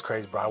earlier it was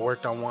crazy, bro. I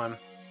worked on one.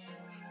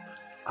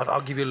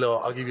 I'll give you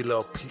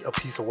a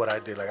piece of what I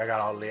did. Like I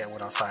got all lit,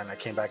 went outside, and I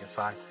came back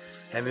inside.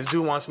 And this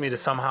dude wants me to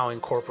somehow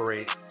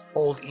incorporate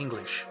Old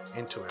English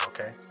into it.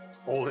 Okay,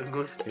 Old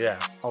English. Yeah,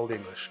 Old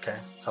English. Okay,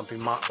 something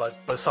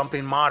but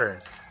something modern.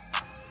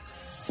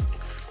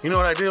 You know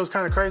what I did? It was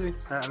kind of crazy.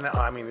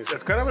 I mean, it's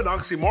kind of an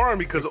oxymoron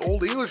because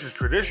Old English is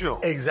traditional.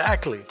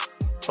 Exactly,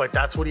 but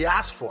that's what he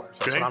asked for.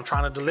 That's what I'm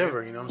trying to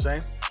deliver. You know what I'm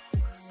saying?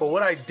 But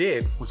what I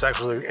did was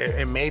actually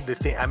it made the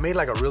thing. I made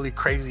like a really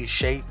crazy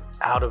shape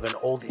out of an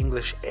Old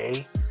English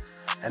A,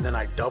 and then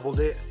I doubled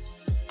it,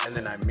 and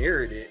then I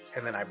mirrored it,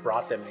 and then I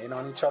brought them in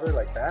on each other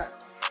like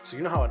that. So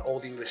you know how an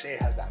Old English A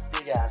has that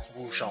big ass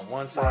whoosh on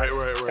one side,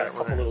 it's got a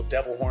couple little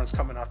devil horns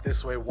coming off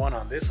this way, one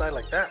on this side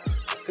like that.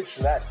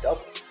 Picture that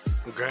double.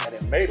 Okay. And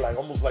it made like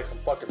almost like some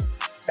fucking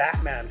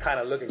Batman kind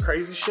of looking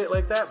crazy shit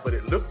like that, but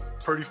it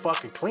looked pretty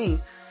fucking clean.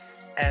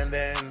 And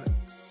then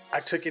I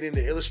took it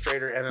into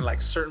Illustrator, and then like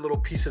certain little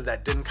pieces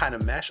that didn't kind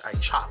of mesh, I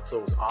chopped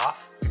those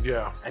off.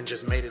 Yeah. And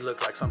just made it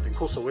look like something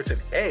cool. So it's an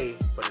A,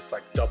 but it's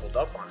like doubled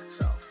up on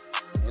itself.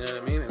 You know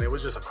what I mean? And it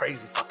was just a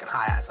crazy fucking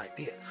high-ass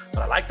idea.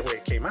 But I liked the way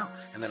it came out.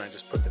 And then I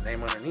just put the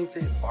name underneath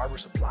it, Barber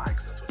Supply,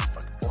 because that's what it's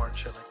fucking for and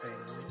shit like that. You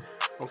know what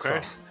I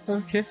mean? Okay. So,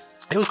 okay.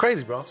 It was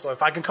crazy, bro. So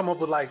if I can come up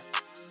with like,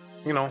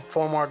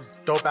 4 more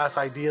dope-ass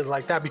ideas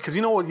like that. Because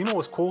you know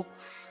what's cool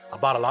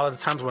about a lot of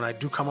the times when I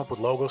do come up with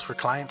logos for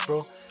clients,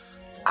 bro?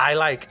 I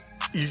like...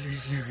 You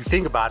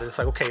think about it, it's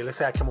like, okay, let's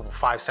say I come up with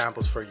 5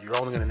 samples for you. You're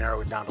only going to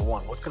narrow it down to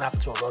 1. What's going to happen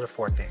to those other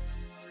 4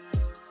 things?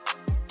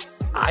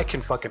 I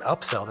can fucking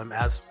upsell them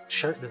as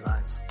shirt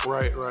designs.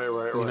 Right. You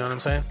know what I'm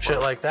saying?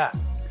 Shit like that.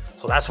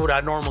 So that's what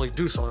I normally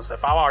do. So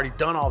if I've already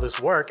done all this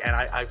work and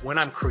I when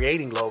I'm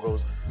creating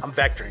logos, I'm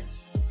vectoring.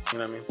 You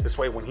know what I mean? This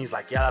way when he's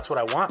like, yeah, that's what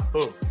I want,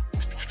 boom.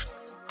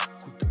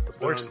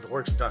 The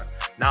work's done.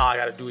 Now all I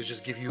got to do is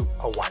just give you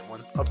a white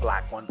one, a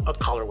black one, a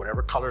color,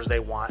 whatever colors they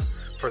want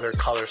for their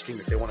color scheme.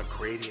 If they want a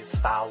gradient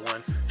style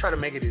one, try to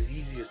make it as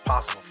easy as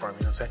possible for them.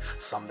 You know what I'm saying?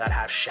 Some that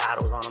have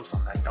shadows on them,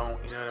 some that don't.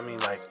 You know what I mean?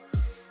 Like,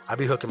 I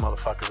be hooking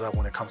motherfuckers up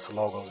when it comes to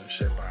logos and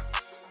shit, bro.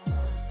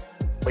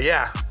 But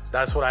yeah,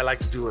 that's what I like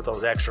to do with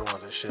those extra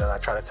ones and shit. I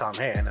try to tell them,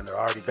 hey, and then they're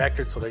already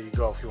vectored. So there you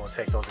go. If you want to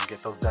take those and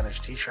get those done as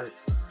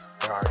t-shirts,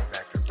 they're already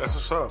vectored. That's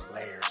what's up.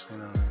 Layers. You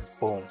know,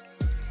 boom.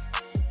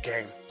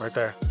 Game right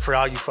there. For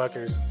all you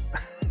fuckers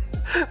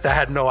that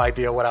had no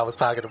idea what I was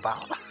talking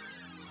about.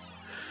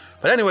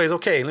 But anyways,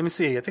 okay, let me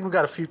see. I think we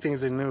got a few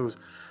things in news.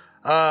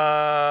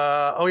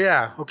 Oh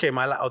yeah. Okay,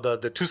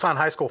 the Tucson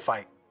high school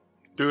fight.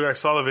 Dude, I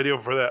saw the video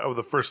for that of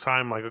the first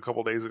time like a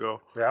couple days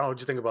ago. Yeah, what'd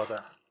you think about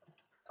that?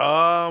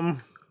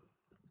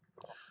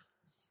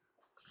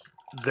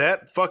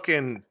 That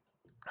fucking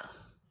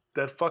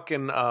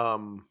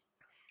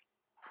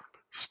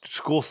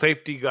school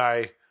safety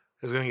guy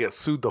is gonna get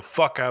sued the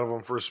fuck out of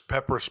him for his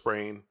pepper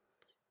spraying.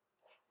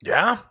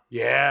 Yeah?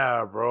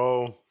 Yeah,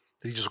 bro.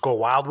 Did he just go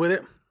wild with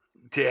it?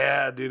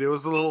 Yeah, dude, it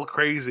was a little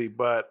crazy,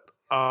 but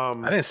I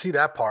didn't see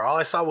that part. All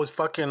I saw was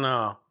fucking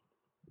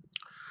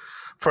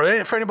for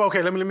anybody.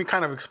 Okay, let me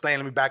kind of explain.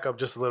 Let me back up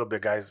just a little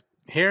bit, guys.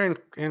 Here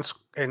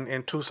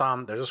in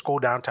Tucson, there's a school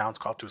downtown. It's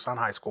called Tucson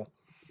High School.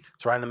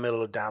 It's right in the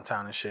middle of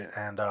downtown and shit.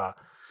 And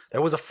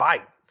there was a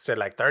fight. It said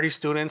like 30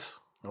 students.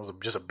 It was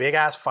just a big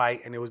ass fight,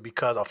 and it was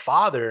because a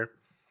father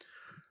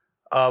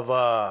of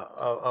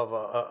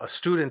a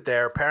student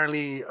there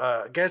apparently,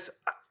 I guess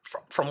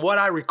from what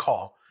I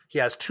recall, he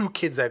has 2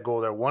 kids that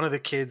go there. One of the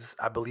kids,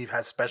 I believe,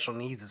 has special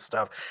needs and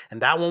stuff,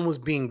 and that one was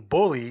being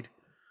bullied.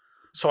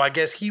 So I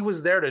guess he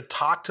was there to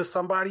talk to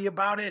somebody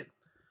about it,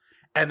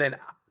 and then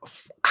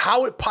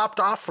how it popped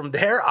off from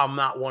there, I'm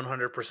not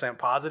 100%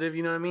 positive.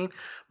 You know what I mean?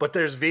 But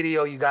there's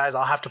video, you guys.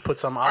 I'll have to put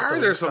some out there. I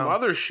heard there's some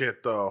other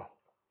shit though.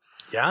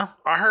 Yeah,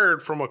 I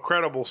heard from a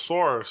credible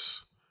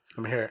source.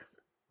 Let me hear it.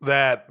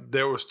 That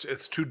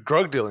it's 2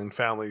 drug dealing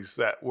families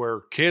where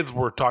kids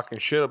were talking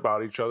shit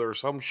about each other or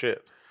some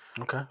shit.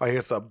 Okay, like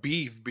it's a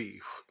beef.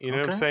 You know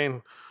what I'm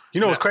saying?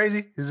 You know what's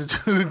crazy? Is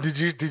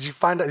it, did you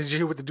find out? Did you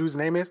hear what the dude's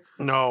name is?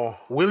 No,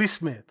 Willie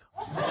Smith.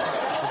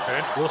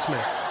 Okay, Will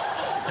Smith.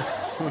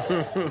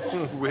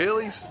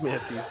 Willie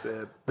Smith, he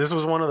said. This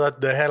was one of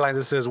the headlines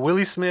that says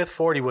Willie Smith,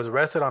 40, was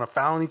arrested on a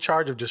felony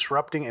charge of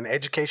disrupting an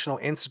educational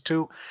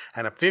institute,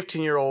 and a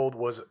 15-year-old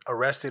was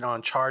arrested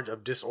on charge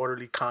of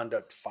disorderly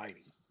conduct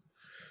fighting.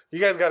 You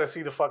guys got to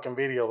see the fucking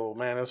video, though,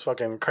 man. It's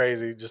fucking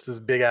crazy. Just this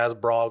big ass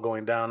brawl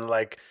going down,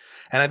 like,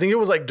 and I think it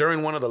was like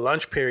during one of the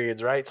lunch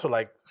periods, right? So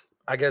like,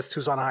 I guess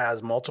Tucson High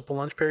has multiple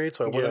lunch periods,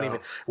 so it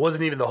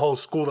wasn't even the whole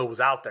school that was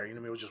out there. You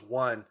know what I mean? It was just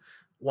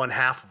one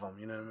half of them.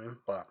 You know what I mean?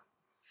 But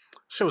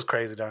shit was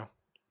crazy, though.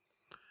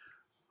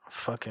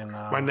 Fucking.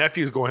 My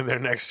nephew's going there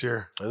next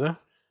year. Is it?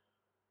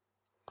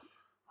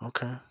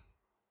 Okay.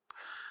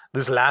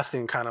 This last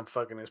thing kind of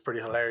fucking is pretty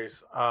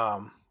hilarious.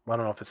 I don't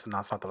know if it's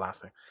not the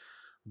last thing.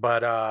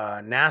 But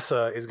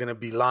NASA is going to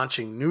be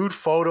launching nude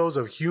photos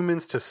of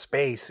humans to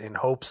space in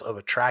hopes of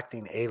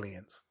attracting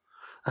aliens.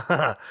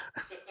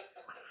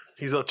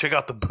 He's like, check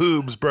out the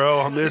boobs, bro,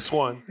 on this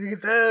one. Look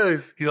at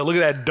those. He's like, look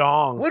at that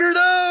dong. What are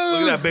those?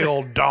 Look at that big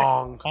old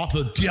dong. Off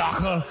the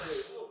diaka.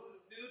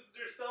 Nudes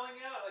they're selling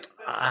out? Like,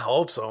 I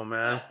hope so,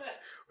 man.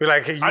 We're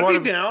like, hey,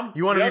 I'd be down.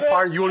 You want to be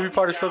part? You want to be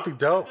part of something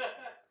dope?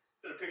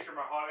 Send a picture of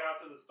my hog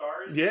out to the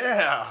stars?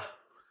 Yeah.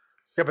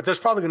 Yeah, but there's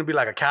probably going to be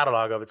like a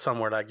catalog of it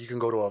somewhere. Like you can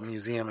go to a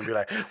museum and be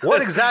like,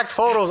 what exact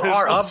photos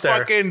are up there?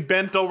 Fucking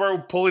bent over,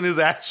 pulling his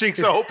ass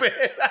cheeks open.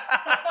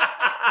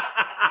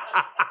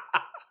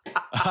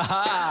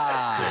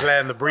 Just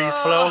letting the breeze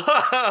flow.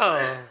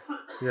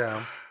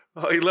 Yeah.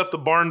 Oh, he left the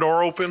barn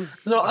door open.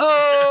 So,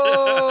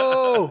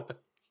 oh!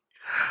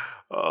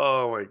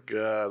 Oh, my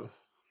God.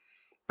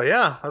 But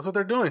yeah, that's what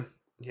they're doing.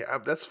 Yeah,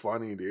 that's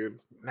funny, dude.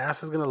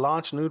 NASA's going to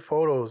launch nude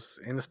photos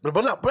in this. But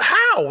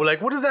how?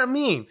 Like, what does that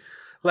mean?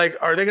 Like,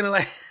 are they going to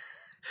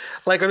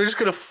are they just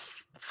going to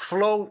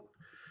float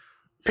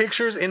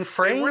pictures in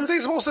frames? Hey, weren't they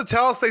supposed to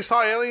tell us they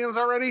saw aliens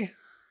already?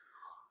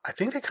 I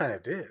think they kind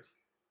of did.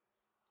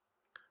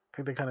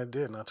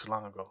 Not too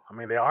long ago. I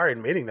mean, they are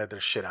admitting that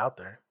there's shit out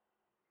there.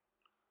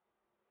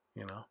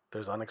 You know,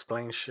 there's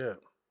unexplained shit.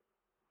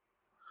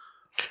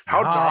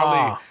 How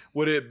gnarly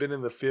would it have been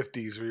in the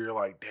 50s where you're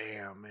like,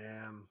 damn,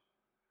 man,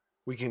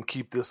 we can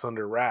keep this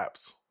under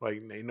wraps.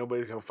 Like, ain't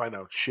nobody can find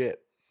out shit.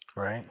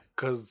 Right.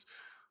 Because,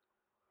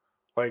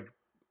 like,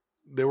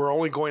 they were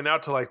only going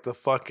out to, like, the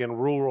fucking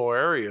rural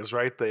areas,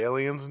 right? The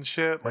aliens and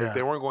shit. Like,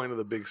 they weren't going to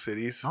the big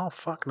cities. Oh,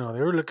 fuck no. They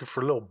were looking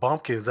for little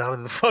bumpkins out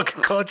in the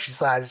fucking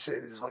countryside and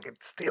shit. These fucking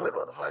stealing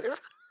motherfuckers.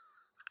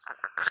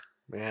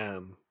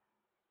 Man.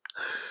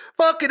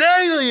 Fucking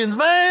aliens,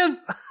 man.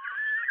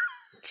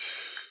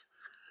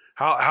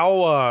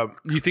 How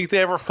you think they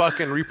ever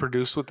fucking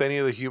reproduce with any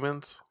of the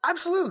humans?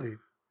 Absolutely.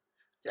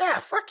 Yeah,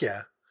 fuck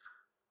yeah.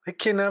 They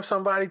kidnapped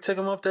somebody, took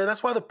them up there.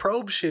 That's why the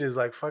probe shit is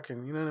like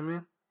fucking, you know what I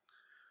mean?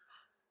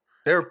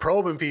 They were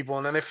probing people,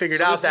 and then they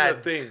figured out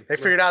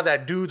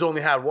that dudes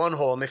only had one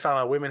hole, and they found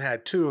out women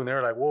had two, and they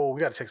were like, "Whoa,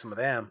 we got to take some of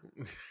them."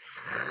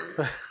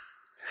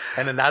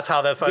 And then that's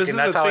how it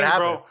happened.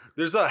 Bro.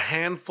 There's a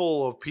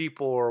handful of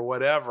people or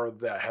whatever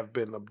that have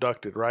been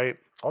abducted, right?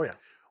 Oh yeah.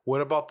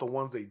 What about the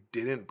ones they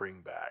didn't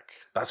bring back?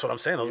 That's what I'm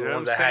saying. Those are the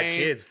ones that had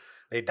kids.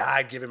 They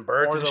died giving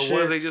birth, or and the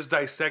ones they just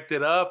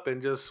dissected up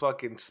and just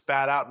fucking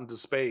spat out into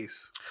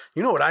space.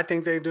 You know what I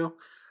think they do?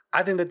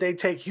 I think that they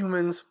take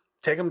humans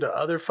take them to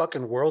other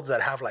fucking worlds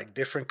that have like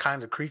different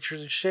kinds of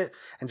creatures and shit,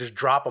 and just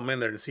drop them in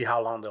there to see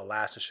how long they'll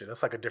last and shit.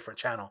 That's like a different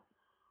channel.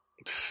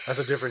 That's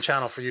a different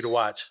channel for you to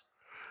watch.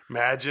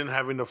 Imagine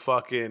having to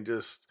fucking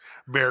just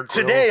Bear Grylls.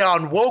 Today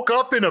on Woke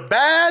Up in a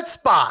Bad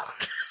Spot.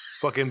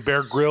 Fucking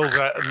Bear Grylls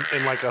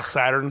in like a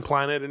Saturn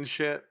planet and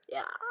shit.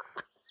 Yeah.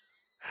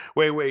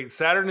 Wait.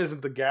 Saturn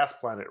isn't the gas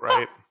planet,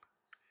 right?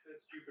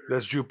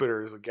 That's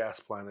Jupiter is a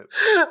gas planet.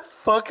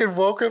 Fucking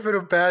woke up in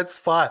a bad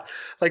spot.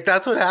 Like,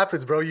 that's what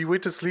happens, bro. You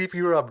went to sleep,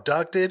 you were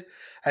abducted,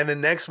 and the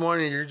next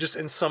morning you're just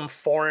in some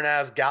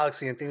foreign-ass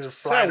galaxy and things are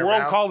flying Is that around.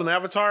 world called an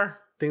Avatar?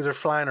 Things are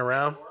flying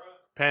around.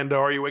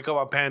 Pandora. You wake up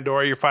on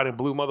Pandora, you're fighting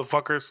blue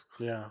motherfuckers.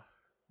 Yeah.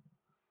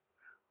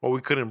 Well,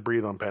 we couldn't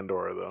breathe on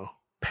Pandora, though.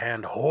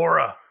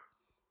 Pandora.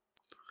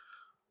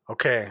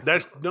 Okay.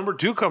 That's number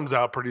 2 comes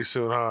out pretty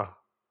soon, huh?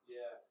 Yeah.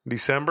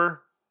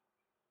 December?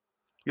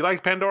 You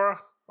like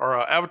Pandora? Or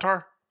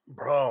Avatar?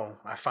 Bro,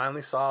 I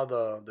finally saw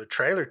the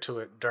trailer to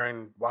it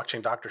during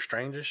watching Doctor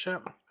Strange and shit.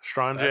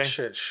 Strange?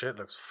 That shit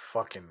looks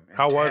fucking intense.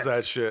 How was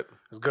that shit?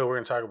 It's good. We're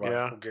going to talk about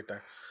Yeah. it. We'll get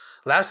there.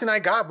 Last thing I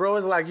got, bro,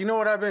 is like, you know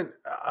what I've been...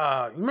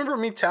 you remember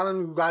me telling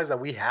you guys that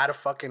we had a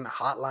fucking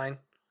hotline?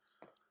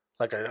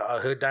 Like a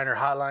Hood Diner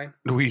hotline?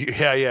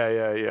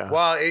 Yeah.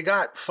 Well, it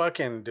got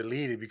fucking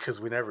deleted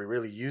because we never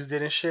really used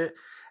it and shit.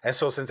 And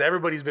so since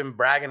everybody's been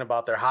bragging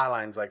about their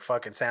hotlines, like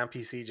fucking Sam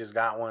PC just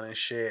got one and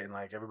shit, and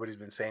like everybody's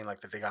been saying like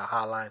that they got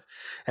hotlines,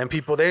 and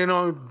people, they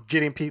know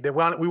getting people,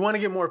 we want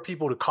to get more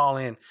people to call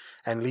in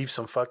and leave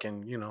some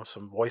fucking, you know,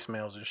 some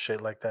voicemails and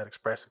shit like that,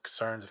 expressing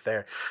concerns if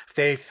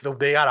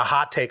they got a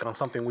hot take on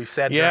something we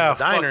said during the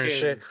diner and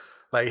shit.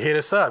 Like, hit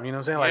us up, you know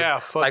what I'm saying?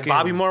 Like, like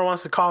Bobby Moore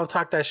wants to call and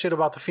talk that shit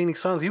about the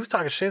Phoenix Suns. He was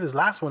talking shit this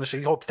last one and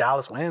shit. He hopes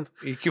Dallas wins.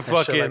 You can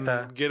fucking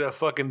get a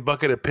fucking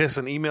bucket of piss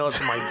and email it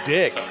to my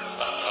dick.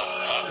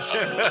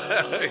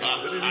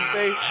 What did he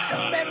say?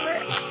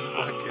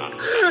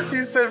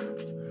 He said,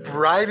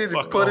 write it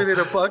and put it in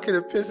a bucket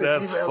of piss.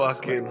 That's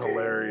fucking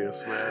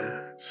hilarious,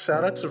 man.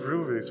 Shout out to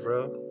Rubies,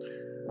 bro.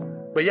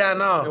 But yeah,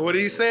 no. And what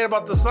did he say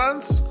about the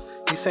Suns?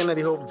 He's saying that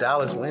he hopes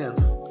Dallas wins.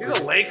 He's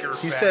a Laker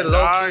fan. He said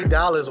low-key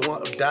Dallas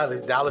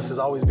has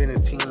always been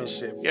his team and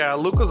shit. Yeah,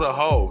 Luka's a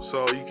hoe,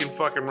 so you can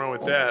fucking run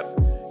with that.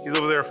 He's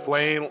over there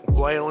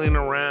flailing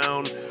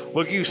around.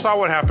 Look, you saw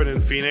what happened in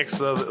Phoenix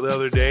the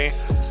other day.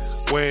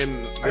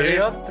 When Are they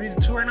up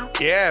 3-2 right now?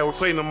 Yeah, we're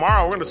playing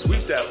tomorrow. We're gonna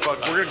sweep that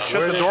fuck. We're gonna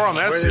shut the door on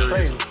that series. Where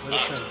are they playing?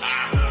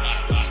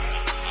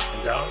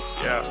 In Dallas?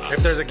 Yeah.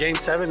 If there's a game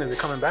 7, is it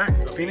coming back?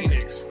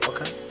 Phoenix?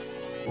 Okay.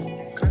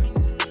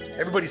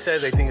 Everybody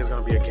says they think it's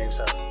gonna be a game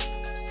 7.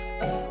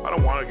 I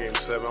don't want a game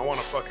 7. I want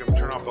to fucking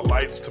turn off the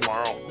lights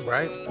tomorrow.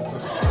 Right?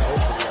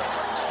 Hopefully that's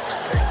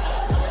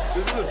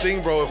This is the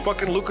thing, bro. If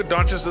fucking Luka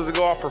Doncic doesn't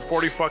go off for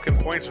 40 fucking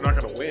points, they're not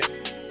gonna win.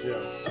 Yeah.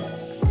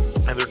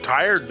 And they're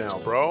tired now,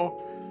 bro.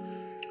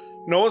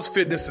 No one's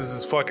fitness is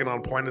as fucking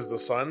on point as the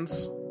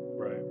Suns.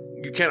 Right.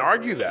 You can't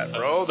argue that,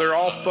 bro. They're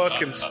all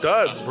fucking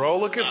studs, bro.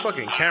 Look at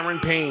fucking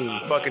Cameron Payne,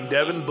 fucking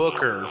Devin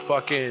Booker,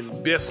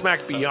 fucking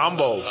Bismack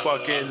Biyombo,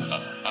 fucking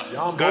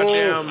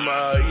goddamn,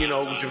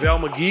 JaVale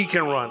McGee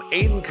can run,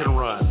 Aiden can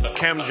run,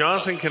 Cam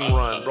Johnson can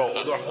run,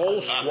 bro. The whole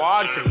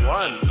squad can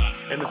run.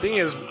 And the thing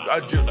is,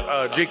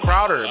 Jay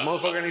Crowder,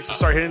 motherfucker needs to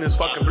start hitting his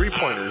fucking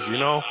 3-pointers, you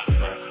know?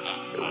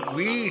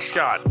 We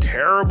shot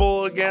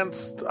terrible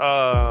against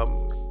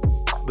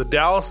the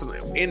Dallas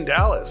in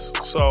Dallas.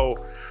 So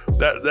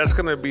that's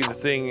gonna be the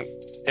thing.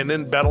 And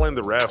then battling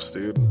the refs,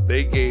 dude.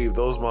 They gave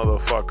those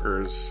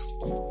motherfuckers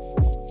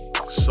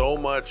so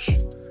much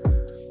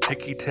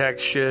ticky-tack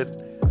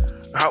shit.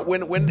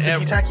 When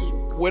Tiki-taki?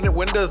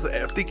 When does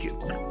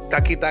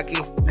taki-taki?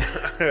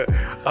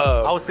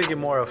 I was thinking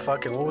more of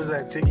fucking, what was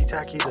that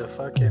tiki-taki? The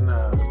fucking,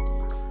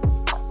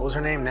 what was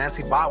her name?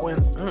 Nancy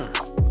Botwin?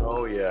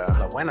 Oh, yeah.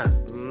 La Buena.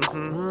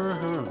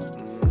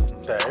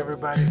 That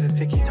everybody's a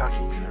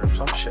tiki-taki or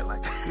some shit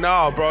like that.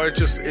 No, bro, it's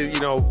just, they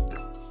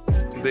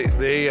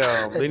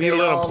need to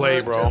let them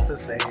play, bro. Just the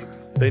same.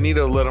 They need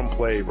to let them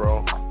play,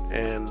 bro.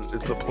 And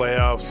it's the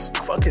playoffs.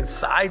 Fucking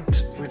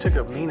we took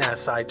a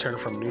mean-ass side turn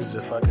from news to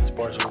fucking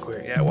sports real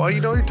quick. Yeah, well,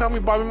 you telling me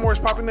Bobby Moore's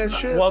popping that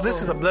shit? Well,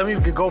 let me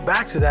go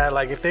back to that.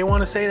 Like, if they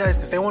want to say that,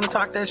 if they want to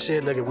talk that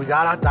shit, look, if we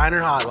got our diner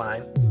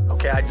hotline,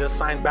 okay, I just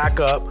signed back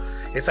up.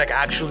 It's like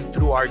actually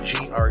through our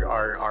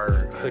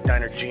Hood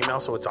Diner Gmail,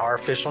 so it's our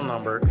official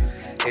number.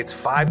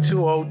 It's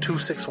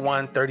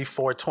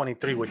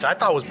 520-261-3423, which I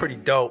thought was pretty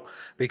dope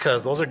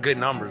because those are good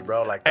numbers,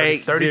 bro. Like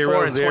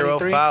 34 and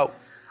 23.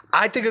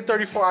 I think of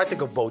 34. I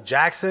think of Bo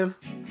Jackson.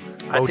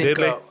 I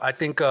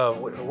think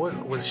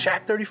was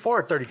Shaq 34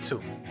 or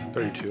 32?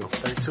 32.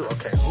 32.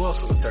 Okay. Who else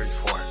was a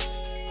 34?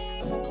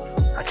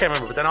 I can't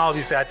remember. But then all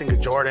these say I think of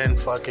Jordan,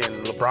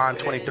 fucking LeBron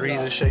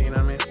 23s and shit. You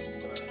know what I mean?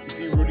 You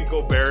see, Rudy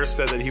Gobert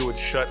said that he would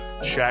shut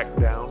Shaq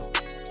down.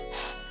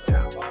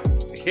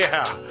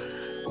 Yeah.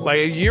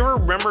 Like, you ever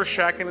remember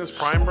Shaq in his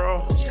prime,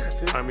 bro? Yeah,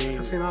 dude. I mean,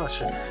 I've seen all that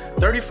shit.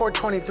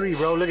 34-23,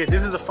 bro. Look at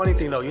this. Is the funny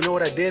thing though. You know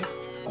what I did?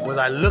 was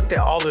I looked at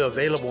all the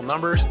available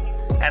numbers,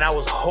 and I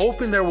was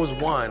hoping there was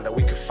one that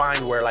we could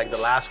find where like the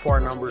last four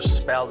numbers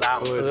spelled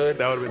out hood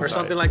That would've been or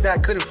something like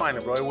that. Couldn't find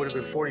it, bro. It would have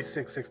been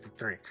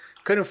 4663.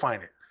 Couldn't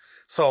find it.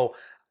 So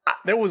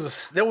there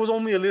was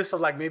only a list of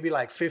like maybe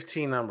like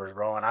 15 numbers,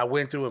 bro, and I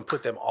went through and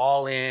put them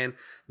all in.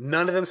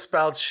 None of them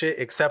spelled shit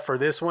except for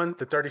this one,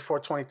 the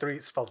 3423.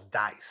 It spells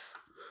dice.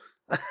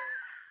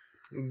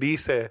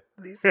 Dice.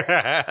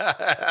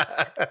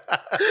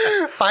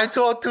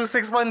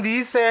 520261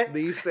 dice.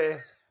 Dice.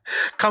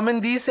 Come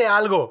and dice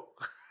algo.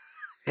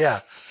 Yeah.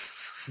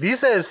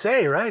 Dice is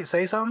say, right?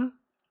 Say something.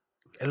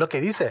 Es lo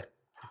que dice.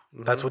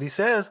 That's what he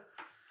says.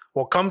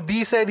 Well, come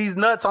dice these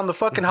nuts on the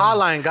fucking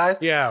hotline, guys.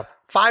 Yeah.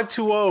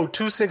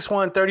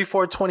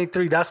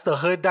 520-261-3423. That's the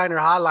Hood Diner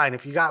hotline.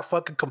 If you got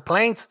fucking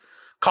complaints,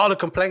 call the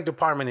complaint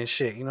department and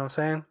shit. You know what I'm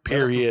saying?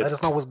 Period. Let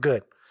us know what's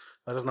good.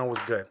 Let us know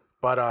what's good.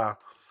 But,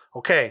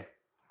 okay.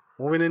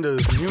 Moving into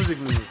music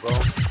news, bro.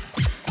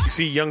 You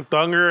see Young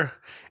Thunder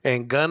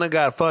and Gunna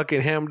got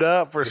fucking hemmed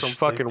up for some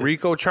fucking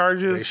RICO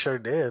charges. They sure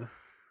did.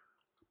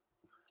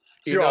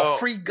 You You're know, all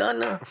free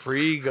Gunna.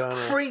 Free Gunna.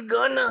 Free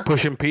Gunna.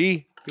 Pushing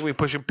P. You be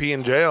pushing P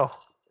in jail.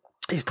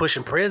 He's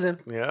pushing prison.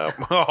 Yeah.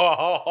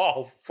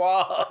 Oh,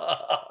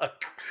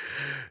 fuck.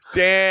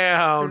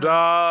 Damn,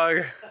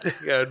 dog. You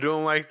gotta do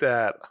him like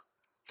that.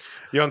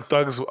 Young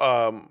Thug's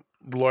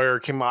lawyer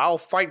came out. I'll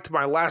fight to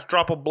my last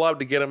drop of blood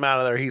to get him out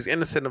of there. He's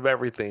innocent of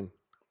everything.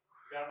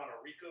 Got him on a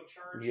RICO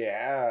charge?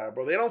 Yeah,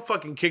 bro. They don't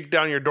fucking kick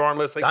down your door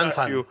unless they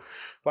got you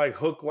like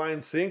hook,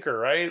 line, sinker,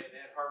 right? And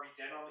had Harvey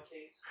Dent on the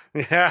case?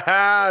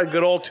 Yeah,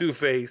 good old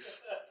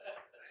Two-Face.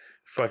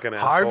 Fucking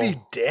asshole. Harvey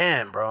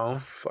Dent, bro.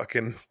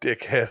 Fucking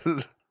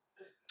dickhead.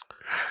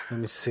 Let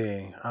me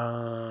see.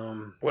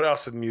 What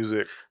else in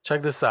music?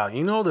 Check this out.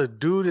 You know the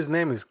dude, his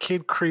name is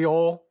Kid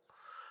Creole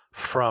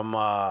from,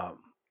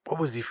 what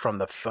was he from?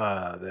 The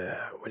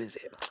what is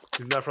it?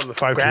 He's not from the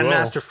 520.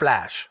 Grandmaster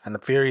Flash and the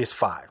Furious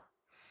 5.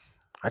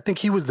 I think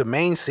he was the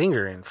main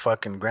singer in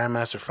fucking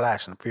Grandmaster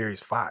Flash and the Furious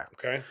 5.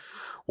 Okay.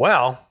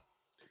 Well,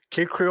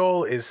 Kid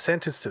Creole is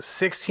sentenced to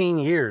 16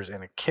 years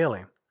and a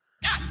killing.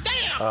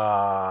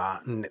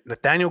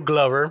 Nathaniel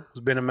Glover,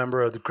 who's been a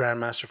member of the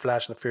Grandmaster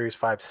Flash and the Furious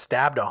 5,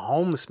 stabbed a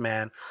homeless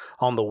man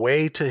on the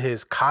way to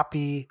his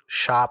copy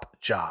shop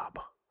job.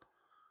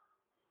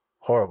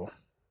 Horrible.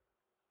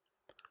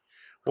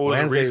 What was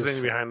Wednesday the reasoning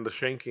was- behind the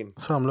shanking?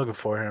 That's what I'm looking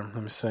for here.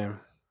 Let me see.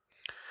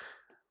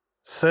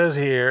 Says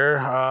here,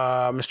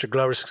 Mr.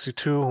 Glover,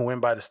 62, who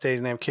went by the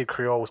stage name Kid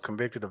Creole, was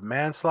convicted of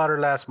manslaughter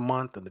last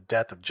month and the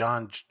death of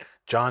John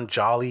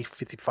Jolly,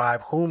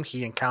 55, whom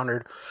he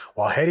encountered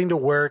while heading to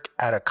work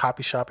at a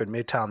copy shop in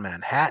Midtown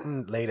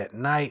Manhattan late at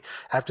night.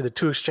 After the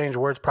two exchanged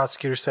words,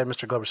 prosecutors said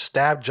Mr. Glover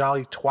stabbed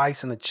Jolly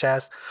twice in the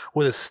chest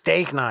with a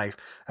steak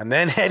knife and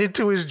then headed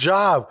to his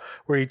job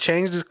where he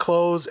changed his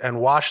clothes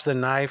and washed the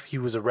knife. He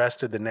was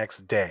arrested the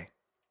next day.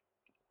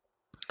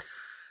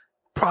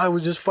 Probably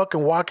was just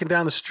fucking walking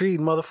down the street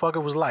and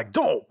motherfucker was like,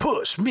 don't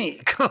push me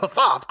because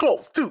I'm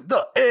close to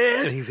the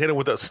edge. And he's hitting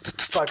with a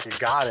Fucking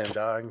got him,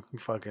 dog. You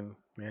fucking,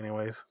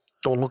 anyways.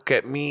 Don't look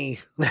at me.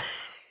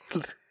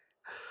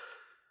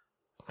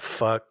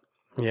 Fuck.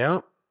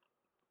 Yep.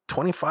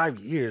 25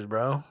 years,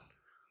 bro.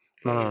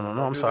 No.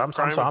 I'm sorry.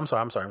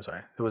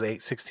 It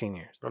was 16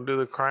 years. Don't do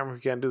the crime if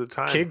you can't do the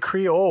time. Kid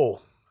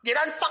Creole. You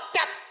done fucked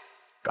up.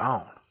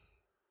 Gone.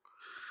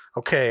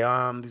 Okay,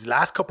 these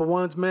last couple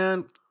ones,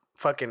 man.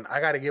 Fucking, I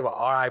gotta give a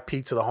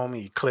RIP to the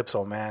homie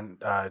Eclipso, man.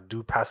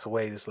 Dude passed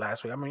away this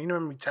last week. I mean, you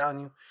remember me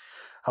telling you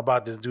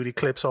about this dude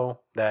Eclipso,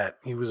 that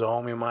he was a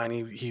homie of mine.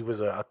 He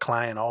was a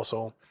client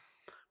also,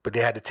 but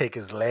they had to take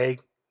his leg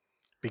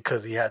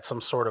because he had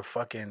some sort of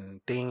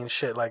fucking thing and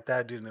shit like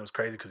that, dude. And it was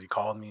crazy because he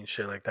called me and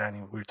shit like that,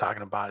 and we were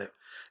talking about it.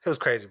 It was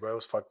crazy, bro. It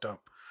was fucked up.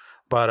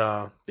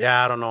 But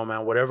yeah, I don't know,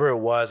 man. Whatever it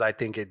was, I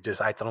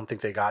don't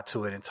think they got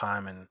to it in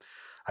time, and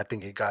I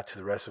think it got to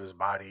the rest of his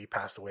body. He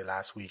passed away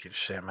last week and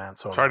shit, man.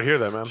 So sorry to hear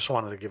that, man. Just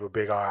wanted to give a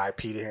big RIP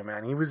to him,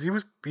 man. He was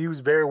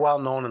very well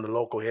known in the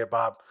local hip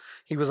hop.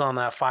 He was on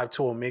that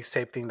 520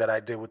 mixtape thing that I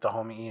did with the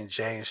homie Ian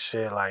J and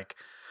shit. Like,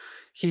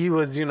 he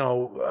was,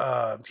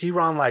 he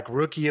won like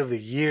Rookie of the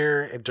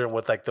Year and during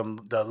with like the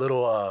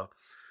little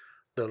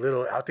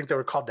I think they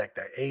were called like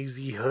the AZ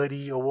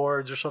Hoodie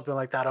Awards or something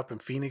like that up in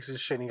Phoenix and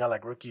shit. And he got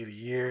like Rookie of the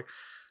Year.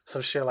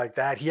 Some shit like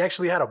that. He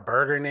actually had a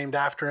burger named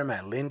after him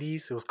at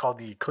Lindy's. It was called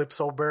the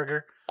Eclipso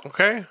Burger.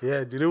 Okay.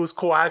 Yeah, dude, it was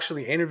cool. I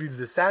actually interviewed.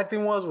 The sad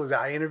thing was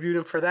I interviewed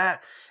him for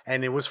that,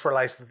 and it was for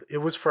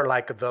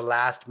like the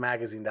last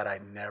magazine that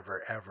I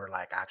never ever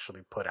like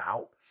actually put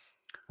out.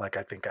 Like,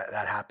 I think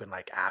that happened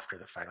like after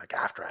the fact, like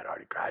after I'd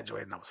already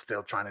graduated and I was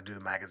still trying to do the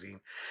magazine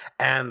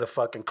and the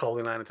fucking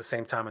clothing line at the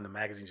same time, and the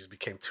magazine just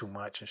became too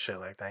much and shit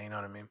like that. You know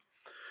what I mean?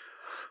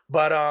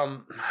 But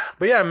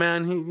yeah,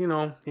 man,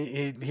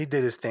 he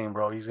did his thing,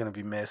 bro. He's gonna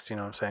be missed, you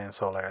know what I'm saying?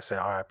 So like I said,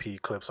 R.I.P.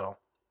 Eclipso.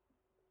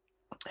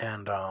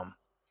 And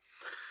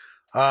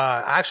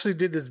actually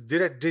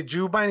did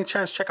you by any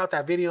chance check out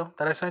that video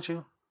that I sent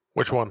you?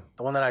 Which one?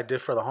 The one that I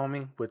did for the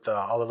homie with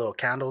all the little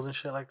candles and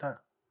shit like that.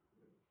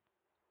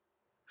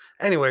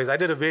 Anyways, I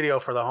did a video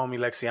for the homie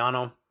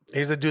Lexiano.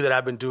 He's the dude that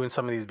I've been doing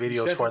some of these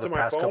videos sent for it the to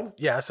my past phone? couple.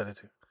 Yeah, I sent it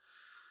to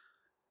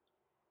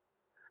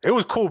you. It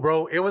was cool,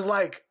 bro. It was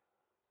like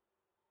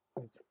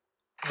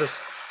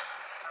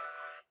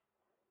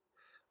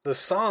the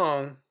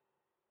song,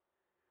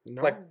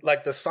 No.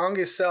 like the song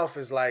itself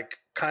is like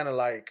kind of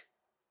like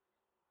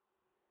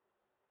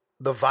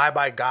the vibe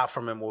I got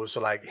from him was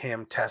like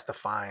him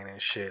testifying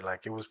and shit.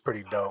 Like it was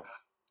pretty dope.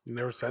 You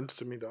never sent it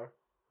to me, dog.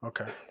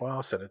 Okay, well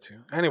I'll send it to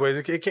you.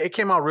 Anyways, it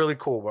came out really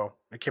cool, bro.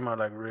 It came out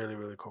like really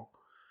really cool.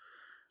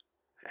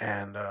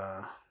 And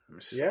let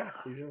me see. Yeah,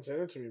 you didn't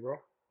send it to me, bro.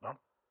 I'm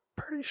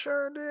pretty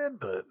sure I did,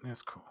 but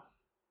it's cool.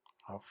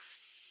 I'll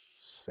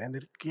send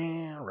it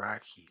again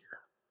right here.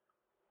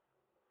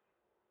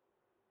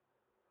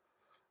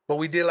 But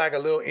we did like a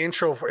little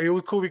intro for it.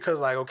 Was cool because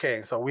like,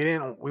 okay, so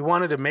we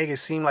wanted to make it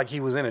seem like he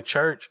was in a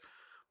church,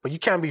 but you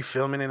can't be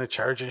filming in a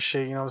church and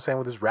shit, you know what I'm saying,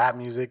 with his rap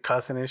music,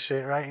 cussing and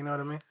shit, right? You know what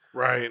I mean?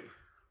 Right.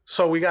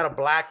 So we got a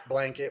black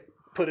blanket,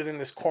 put it in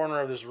this corner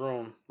of this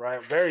room,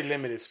 right? Very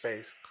limited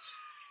space.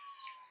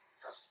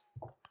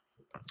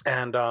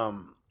 And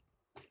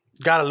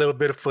got a little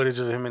bit of footage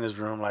of him in his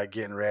room, like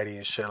getting ready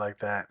and shit like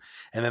that.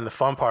 And then the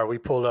fun part, we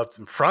pulled up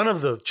in front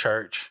of the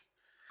church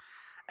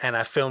and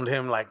I filmed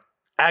him like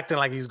acting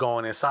like he's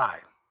going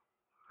inside,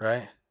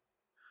 right?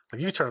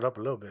 Like you turn it up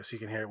a little bit so you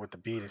can hear it with the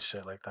beat and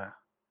shit like that.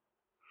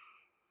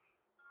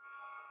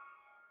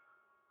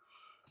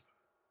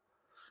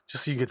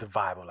 Just so you get the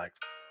vibe of like,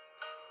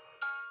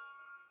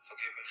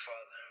 Forgive me,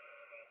 Father,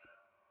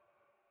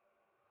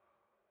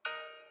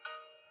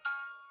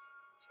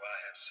 for I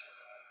have sinned.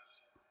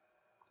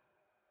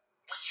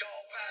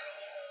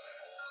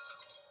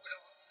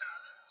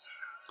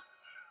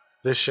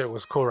 this shit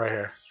was cool right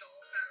here.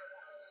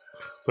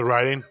 The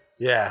writing?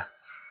 Yeah.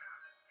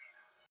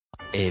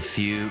 A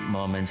few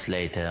moments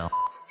later.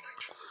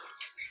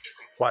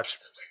 Watch.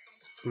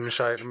 Let me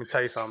show you. Let me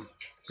tell you something.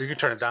 You can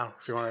turn it down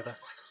if you want right there.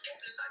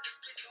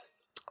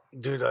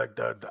 Dude,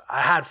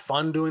 I had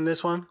fun doing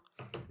this one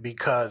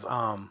because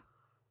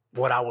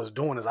what I was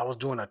doing is I was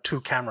doing a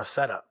 2-camera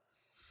setup.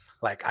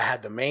 Like I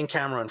had the main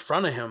camera in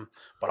front of him,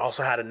 but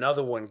also had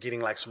another one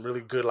getting like some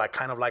really good, like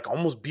kind of like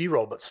almost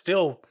B-roll, but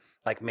still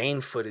like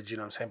main footage, you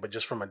know what I'm saying? But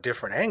just from a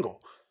different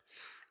angle.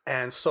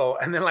 And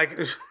then like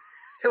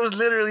it was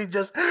literally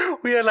just,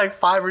 we had like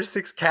 5 or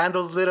 6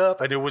 candles lit up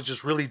and it was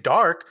just really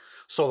dark.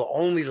 So the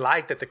only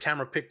light that the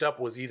camera picked up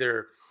was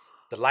either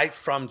the light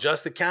from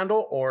just the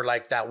candle or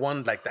like that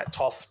one, like that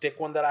tall stick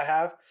one that I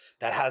have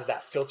that has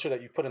that filter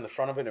that you put in the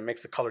front of it and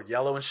makes the color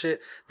yellow and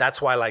shit.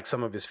 That's why like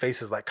some of his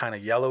face is like kind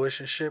of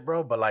yellowish and shit,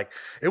 bro. But like,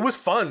 it was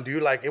fun,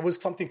 dude. Like it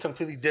was something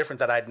completely different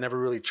that I'd never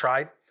really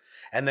tried.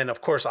 And then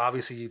of course,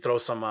 obviously you throw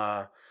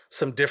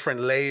some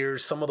different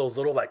layers, some of those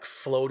little like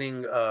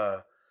floating,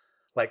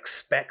 like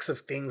specks of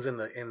things in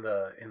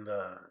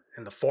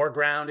the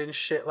foreground and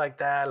shit like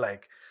that.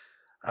 Like,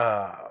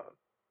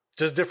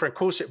 just different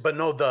cool shit. But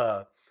no,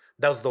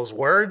 those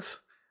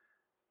words,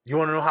 you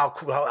want to know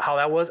how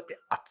that was?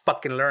 I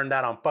fucking learned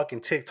that on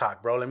fucking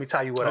TikTok, bro. Let me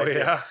tell you what I did.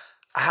 Yeah.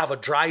 I have a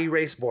dry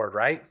erase board,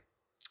 right?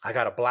 I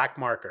got a black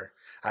marker.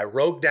 I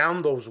wrote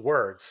down those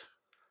words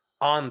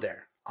on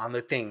there, on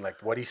the thing,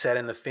 like what he said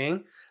in the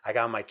thing. I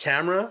got my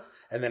camera,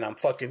 and then I'm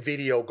fucking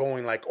video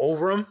going like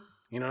over him.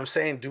 You know what I'm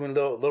saying? Doing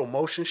little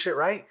motion shit,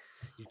 right?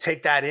 You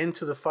take that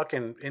into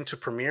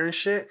Premiere and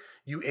shit.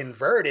 You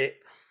invert it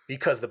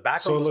because the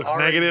background so it looks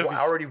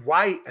already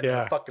white, and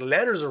the fucking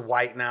letters are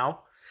white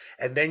now.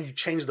 And then you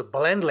change the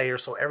blend layer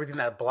so everything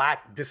that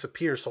black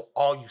disappears, so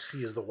all you see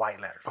is the white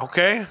letters.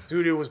 Okay.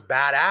 Dude, it was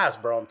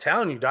badass, bro. I'm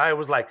telling you, dog. It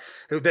was like,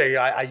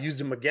 I used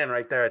them again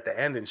right there at the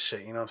end and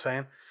shit, you know what I'm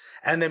saying?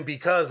 And then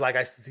because, like,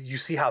 you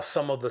see how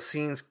some of the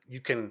scenes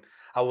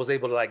I was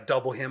able to, like,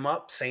 double him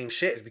up, same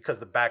shit. It's because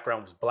the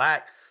background was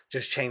black,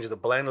 just change the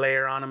blend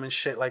layer on him and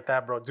shit like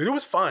that, bro. Dude, it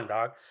was fun,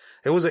 dog.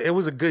 It was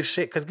a good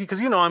shit.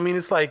 Because you know, I mean,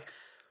 it's like,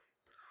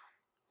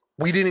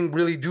 we didn't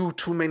really do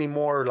too many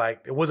more,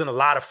 like, it wasn't a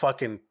lot of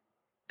fucking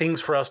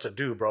things for us to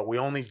do, bro. We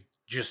only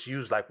just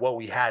used like what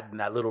we had in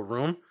that little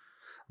room,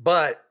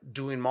 but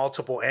doing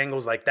multiple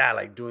angles like that,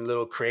 like doing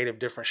little creative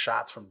different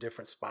shots from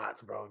different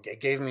spots, bro. It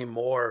gave me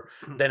more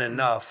than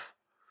enough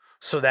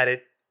so that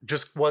it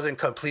just wasn't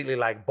completely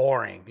like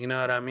boring. You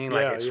know what I mean?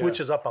 Like it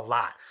switches up a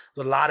lot.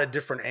 There's a lot of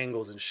different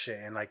angles and shit.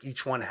 And like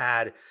each one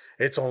had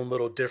its own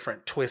little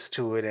different twist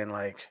to it and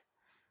like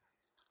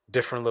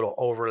different little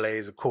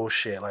overlays of cool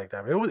shit like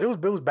that. It was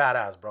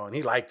badass, bro. And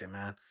he liked it,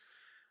 man.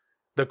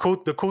 The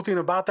cool thing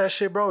about that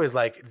shit, bro, is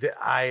like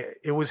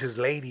it was his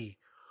lady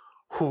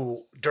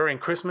who during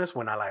Christmas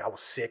when I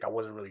was sick, I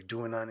wasn't really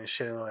doing nothing and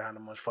shit, I didn't really have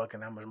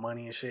that much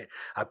money and shit.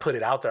 I put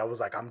it out there. I was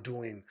like, I'm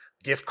doing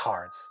gift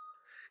cards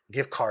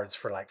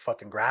for like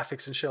fucking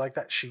graphics and shit like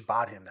that. She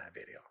bought him that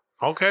video.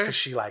 Okay. Cause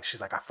she's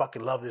like, I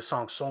fucking love this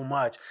song so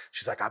much.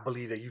 She's like, I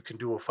believe that you can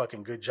do a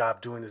fucking good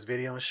job doing this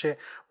video and shit.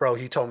 Bro,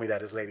 he told me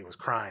that his lady was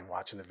crying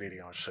watching the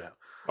video and shit.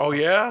 Oh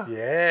yeah?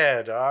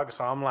 Yeah, dog.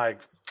 So I'm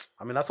like,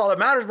 I mean, that's all that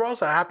matters, bro.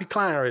 It's a happy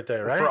client right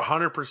there, right? For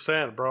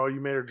 100%, bro.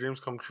 You made her dreams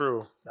come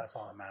true. That's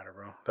all that matters,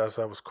 bro.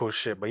 That was cool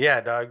shit. But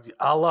yeah, dog,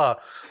 I'll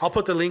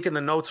put the link in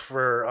the notes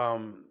for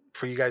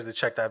you guys to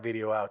check that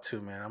video out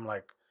too, man.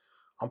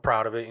 I'm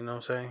proud of it. You know what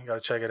I'm saying? You gotta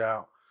check it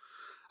out.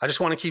 I just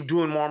want to keep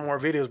doing more and more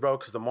videos, bro.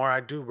 Because the more I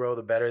do, bro,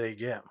 the better they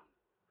get.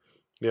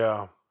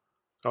 Yeah.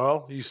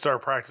 Well, you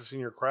start practicing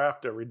your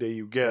craft every day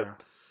you get. Yeah.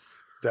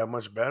 That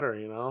much better,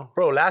 you know?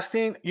 Bro, last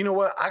thing, you know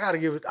what? I gotta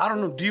give it. I don't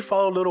know. Do you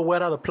follow Little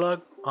Wet Out of the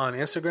Plug on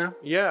Instagram?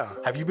 Yeah.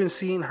 Have you been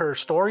seeing her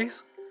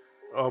stories?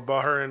 Oh,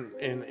 about her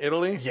in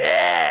Italy?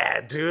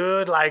 Yeah,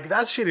 dude. Like,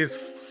 that shit is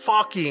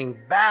fucking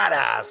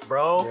badass,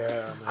 bro. Yeah,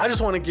 man. I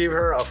just want to give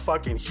her a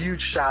fucking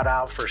huge shout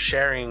out for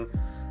sharing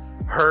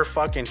her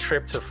fucking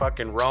trip to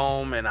fucking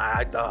Rome and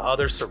the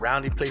other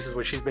surrounding places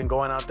where she's been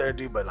going out there,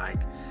 dude. But like,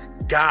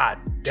 god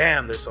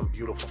damn, there's some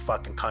beautiful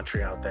fucking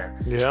country out there.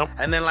 Yeah.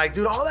 And then like,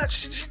 dude, all that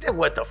shit, she did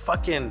what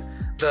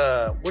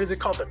what is it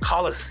called? The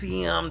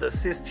Colosseum, the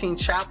Sistine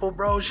Chapel,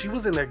 bro. She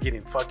was in there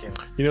getting fucking.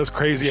 You know, it's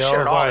crazy. I shared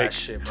was all like, that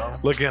shit, bro.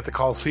 looking at the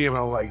Coliseum,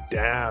 and I'm like,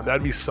 damn,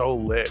 that'd be so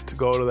lit to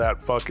go to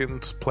that fucking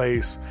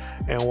place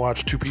and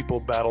watch two people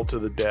battle to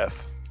the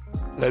death.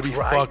 That'd be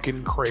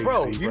fucking crazy,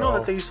 bro. You know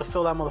that they used to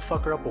fill that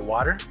motherfucker up with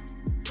water?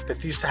 That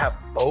they used to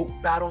have boat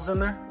battles in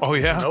there? Oh,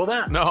 yeah? You know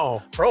that?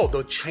 No. Bro,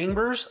 the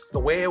chambers, the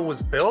way it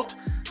was built,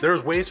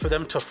 there's ways for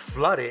them to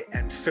flood it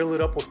and fill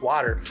it up with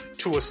water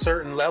to a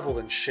certain level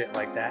and shit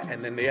like that.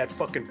 And then they had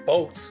fucking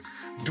boats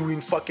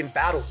doing fucking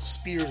battles with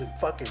spears and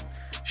fucking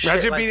shit.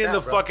 Imagine like being in that,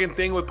 the bro. fucking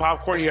thing with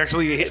popcorn, you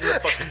actually hitting the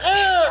fucking...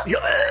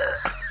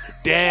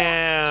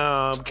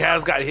 Damn,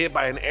 Kaz got hit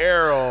by an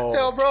arrow.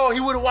 Yo, bro,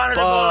 he would have wanted to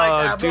go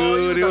like that, bro.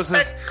 Dude,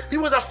 he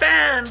was a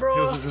fan, bro.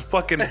 It was his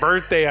fucking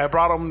birthday. I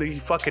brought him to he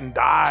fucking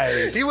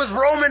died. He was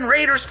Roman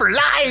Raiders for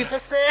life. I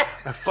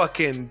said. I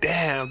fucking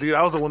damn, dude.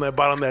 I was the one that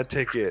bought him that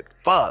ticket.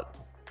 Fuck.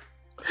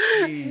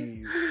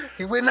 Jeez.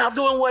 He went out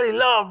doing what he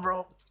loved,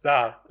 bro.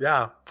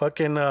 Yeah.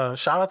 Fucking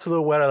shout out to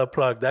the Wet of the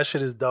Plug. That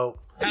shit is dope.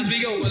 As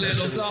we go a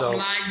little something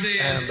like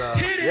this.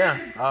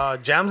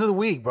 And jams of the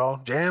week,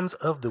 bro. Jams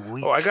of the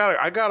week. Oh, I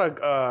got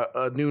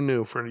a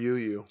new for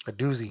you. A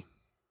doozy.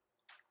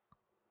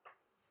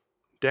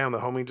 Damn, the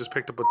homie just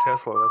picked up a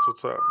Tesla. That's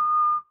what's up.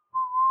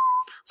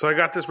 So I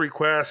got this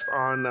request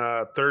on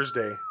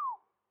Sunday.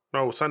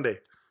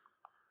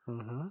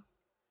 Mm-hmm.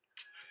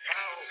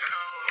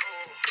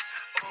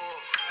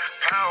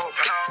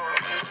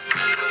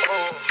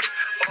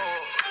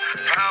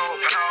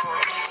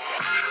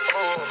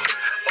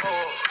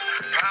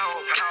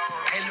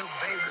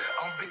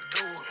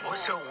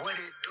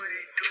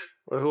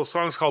 The whole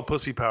song's called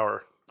Pussy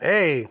Power.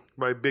 Hey.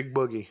 By Big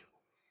Boogie.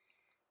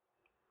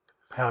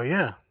 Hell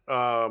yeah.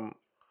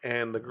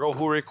 And the girl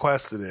who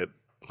requested it,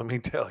 let me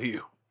tell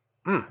you.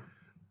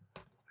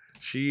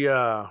 She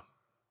knew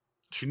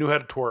how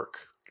to twerk.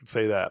 I can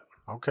say that.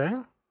 Okay.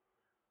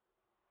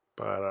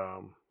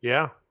 But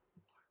yeah.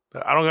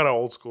 I don't got an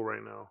old school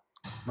right now.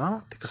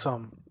 No? Think of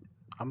something.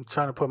 I'm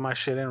trying to put my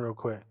shit in real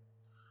quick.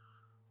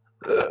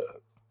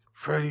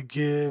 Freddie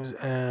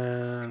Gibbs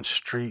and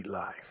Street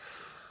Life.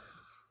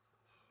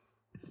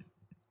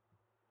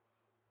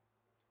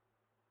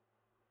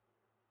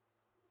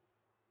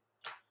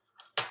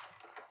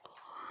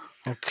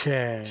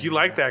 Okay. You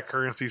like that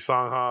Currency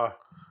song, huh?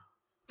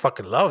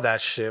 Fucking love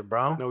that shit,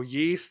 bro. No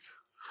Yeast?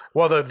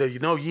 Well, the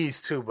No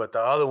Yeast too, but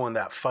the other one,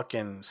 that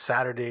fucking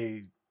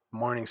Saturday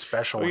morning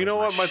special. Well, you know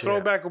what? My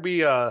throwback will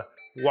be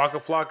Waka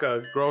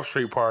Flocka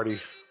Grocery Party.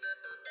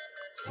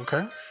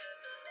 Okay.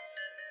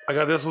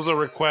 This was a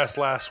request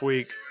last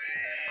week.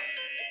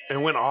 It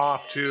went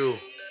off too.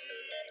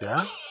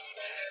 Yeah?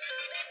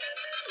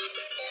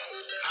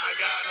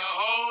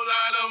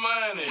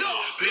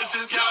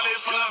 Bitches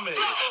counting for me.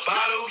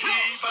 Bottle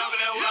keep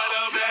popping that white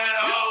up that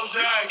whole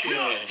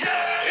jacket.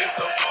 It's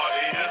a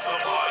party, it's a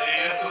party,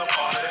 it's a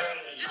party.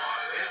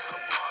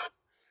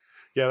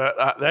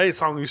 Yeah, that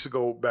song used to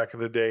go back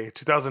in the day.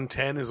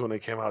 2010 is when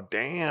it came out.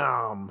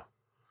 Damn.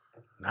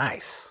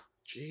 Nice.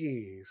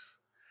 Jeez.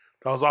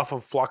 That was off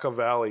of Flocka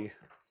Valley.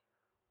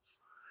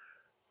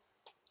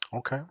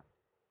 Okay.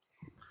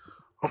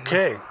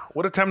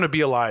 What a time to be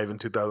alive in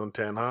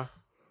 2010, huh?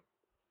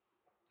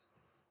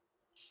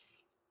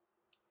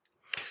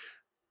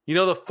 You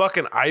know the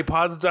fucking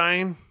iPod's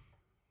dying?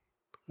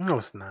 No,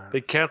 it's not. They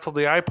canceled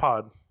the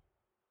iPod.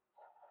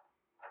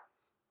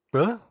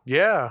 Really?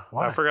 Yeah.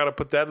 Why? I forgot to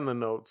put that in the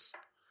notes.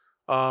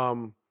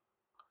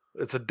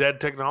 It's a dead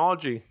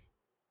technology.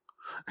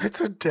 It's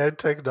a dead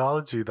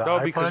technology. The No,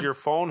 iPod? because your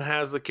phone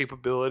has the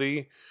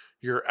capability.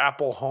 Your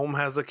Apple Home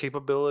has the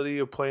capability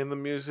of playing the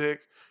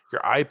music.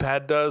 Your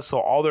iPad does. So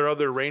all their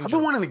other ranges. I've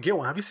been wanting to get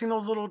one. Have you seen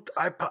those little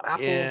Apple Home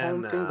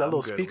things? That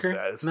little speaker?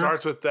 It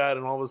starts with that,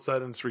 and all of a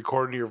sudden it's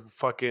recording your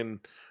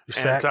fucking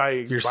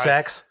Your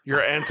sex.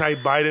 Your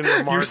anti-Biden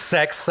remarks. Your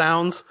sex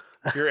sounds.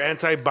 Your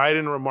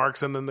anti-Biden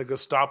remarks, and then the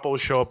Gestapo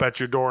show up at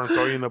your door and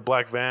throw you in the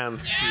black van.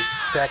 Your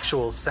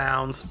sexual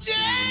sounds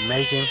you're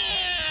making.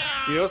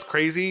 You know what's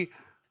crazy?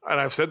 And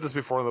I've said this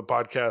before on the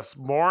podcast.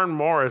 More and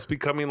more, it's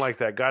becoming like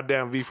that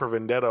goddamn V for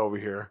Vendetta over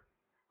here.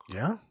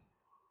 Yeah?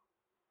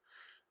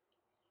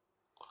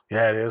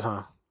 Yeah, it is,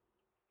 huh?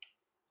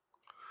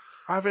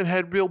 I haven't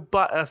had real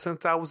butter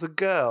since I was a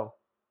girl.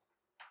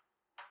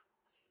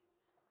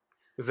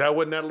 Is that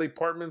what Natalie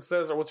Portman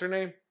says? Or what's her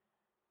name?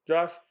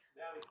 Josh?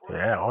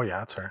 Yeah, oh yeah,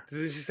 that's her.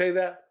 Did she say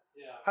that?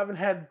 Yeah. I haven't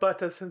had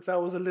butter since I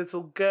was a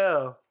little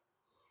girl.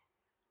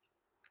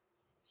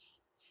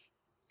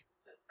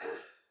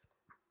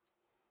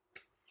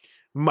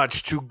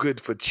 Much too good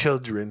for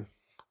children.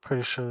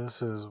 Pretty sure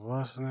this is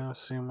what's the name?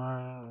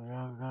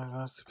 Seymour,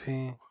 Master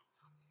P.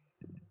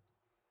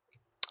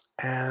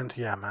 And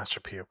yeah, Master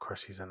P, of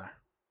course, he's in there.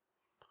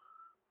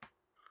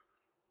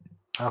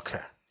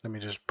 Okay, let me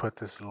just put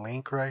this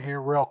link right here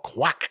real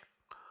quick.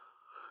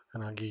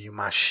 And I'll give you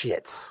my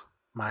shits.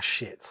 My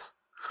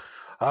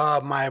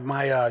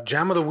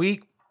jam of the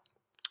week.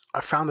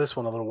 I found this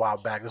one a little while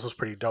back. This was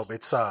pretty dope.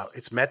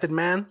 It's Method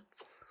Man,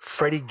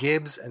 Freddie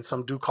Gibbs, and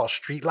some dude called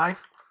Street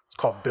Life. It's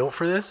called Built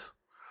for This.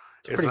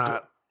 It's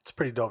not. It's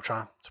pretty dope,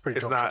 Tron. It's pretty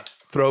dope. It's not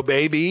Throw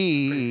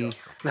Baby.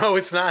 No,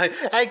 it's not.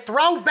 Hey,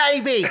 Throw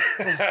Baby.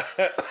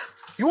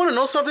 You want to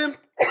know something?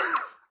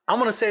 I'm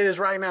going to say this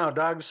right now,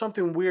 dog. There's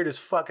something weird as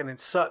fuck, and it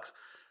sucks.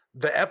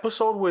 The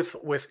episode with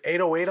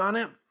 808 on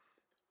it,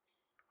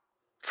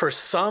 for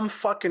some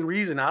fucking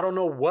reason, I don't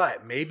know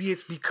what. Maybe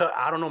it's because,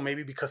 I don't know,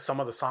 maybe because some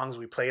of the songs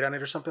we played on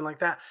it or something like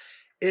that.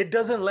 It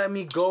doesn't let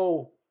me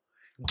go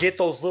get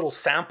those little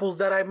samples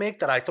that I make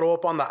that I throw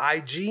up on the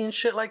IG and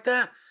shit like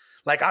that.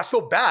 Like, I feel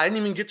bad. I didn't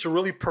even get to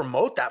really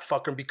promote that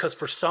fucking because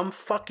for some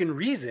fucking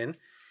reason,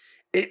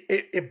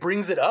 it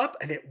brings it up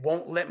and it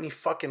won't let me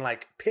fucking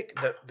like pick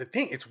the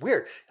thing. It's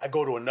weird. I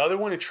go to another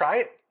one and try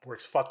it.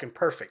 Works fucking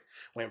perfect.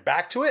 Went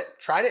back to it,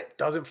 tried it,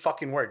 doesn't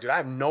fucking work. Dude, I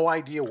have no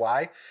idea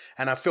why.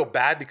 And I feel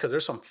bad because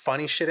there's some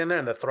funny shit in there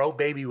and the Throw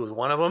Baby was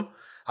one of them.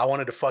 I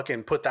wanted to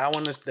fucking put that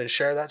one and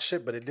share that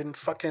shit, but it didn't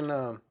fucking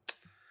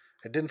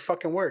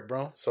work,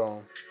 bro.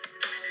 So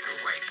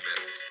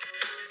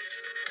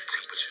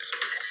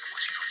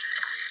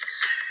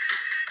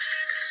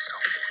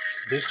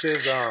this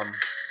is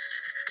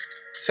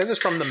says it's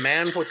from the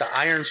Man with the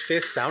Iron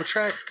Fist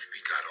soundtrack.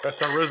 That's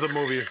the RZA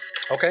movie.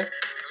 Okay.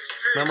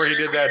 Remember he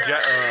did that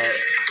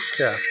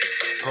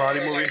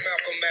karate movie?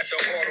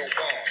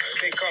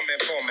 They coming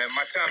for me.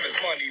 My time is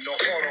money, no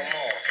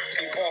Audemars.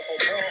 See, ball for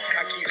ball,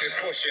 I keep it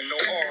pushing, no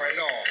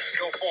R&R.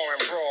 No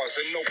foreign bras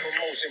and no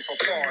promotion for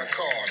foreign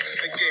cars.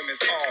 The game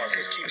is ours,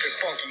 let's keep it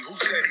funky. Who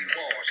said he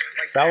was?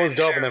 That was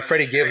dope, and then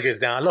Freddie Gibbs gets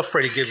down. I love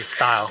Freddie Gibbs'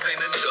 style.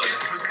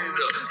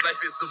 Life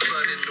is a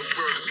blunt in the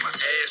world is my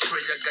ashtray.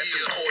 I got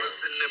them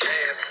quarters in them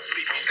halves. Just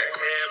meet me at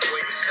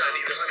halfway. I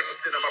need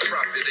 100% of my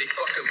profit. Ain't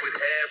fucking with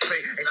half pay.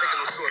 Ain't taking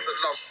no shorts or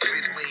losses,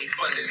 bitch. We ain't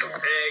funding no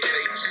tag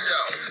day for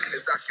show.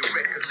 As I can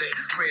recollect,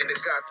 praying to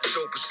God to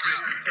dope a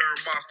street. Turn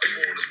monster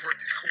corners, work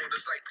these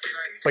corners like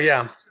P90. But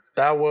yeah,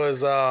 that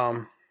was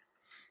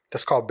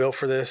that's called Built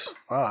for This.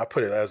 Well, I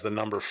put it as the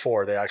number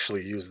 4. They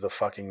actually used the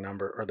fucking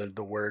number or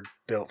the word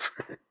built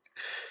for it.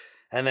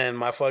 And then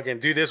my fucking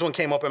dude, this one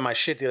came up in my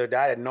shit the other day.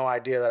 I had no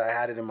idea that I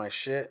had it in my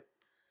shit.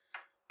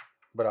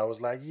 But I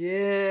was like,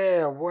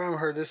 yeah, boy, I haven't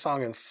heard this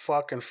song in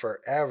fucking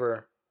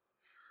forever.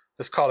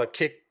 It's called a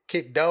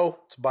Kick Dough.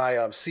 It's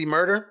by C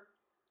Murder.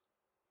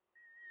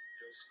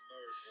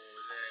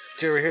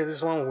 Did you ever hear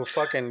this one with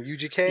fucking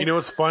UGK? You know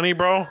what's funny,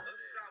 bro?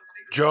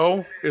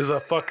 Joe is a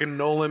fucking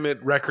No Limit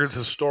Records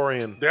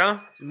historian.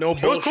 Yeah? No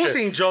bullshit. It was cool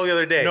seeing Joe the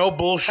other day. No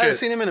bullshit. I haven't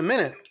seen him in a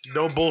minute.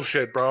 No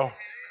bullshit, bro.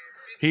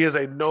 He is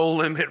a No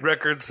Limit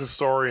Records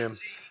historian.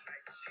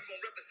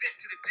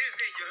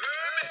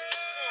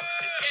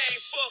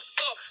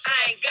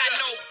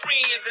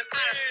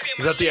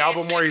 Is that the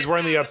album where he's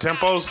wearing the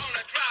up-tempos?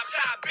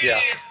 Yeah.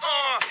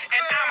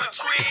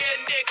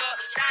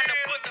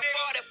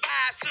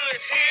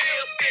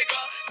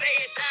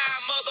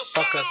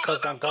 Fucker,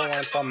 cause I'm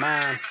going for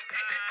mine.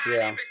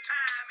 Yeah.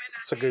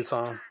 It's a good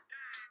song.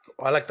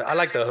 I like the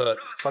hook.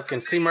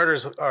 Fucking C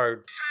Murders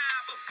are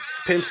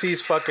Pimp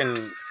C's fucking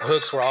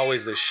hooks were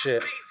always the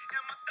shit.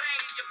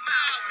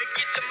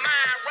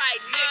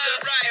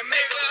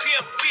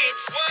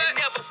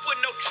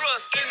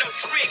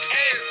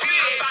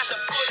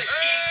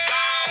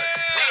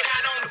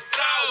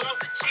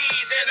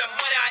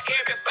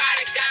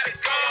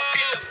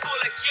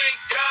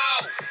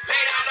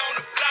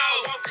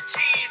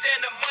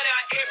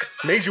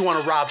 Made you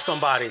want to rob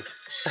somebody.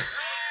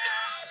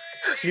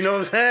 You know what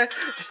I'm saying?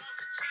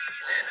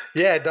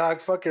 Yeah,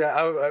 dog, fuck it.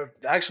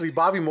 Actually,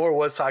 Bobby Moore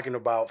was talking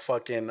about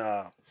fucking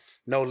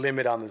No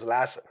Limit on this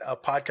last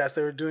podcast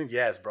they were doing.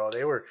 Yes, bro.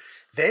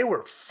 They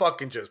were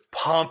fucking just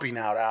pumping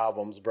out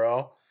albums,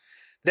 bro.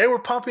 They were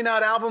pumping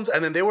out albums,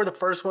 and then they were the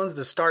first ones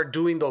to start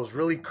doing those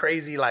really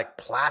crazy, like,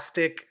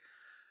 plastic,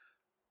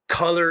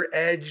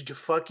 color-edged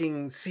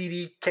fucking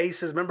CD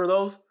cases. Remember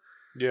those?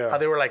 Yeah. How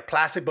they were, like,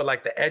 plastic, but,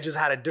 like, the edges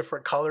had a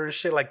different color and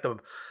shit. Like, the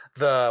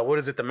what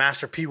is it? The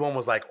Master P one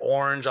was, like,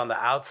 orange on the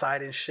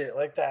outside and shit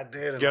like that,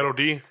 dude. And Ghetto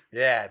D?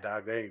 Yeah,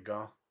 dog. There you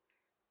go.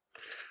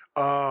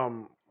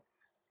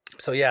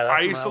 So, yeah.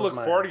 I used to look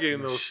forward to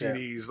getting those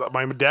CDs.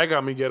 My dad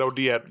got me Ghetto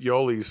D at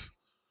Yoli's.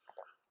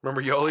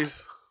 Remember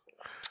Yoli's?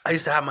 I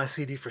used to have my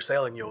CD for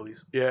sale in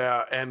Yoli's.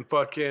 Yeah, and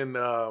fucking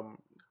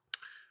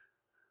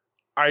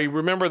I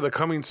remember the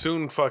coming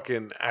soon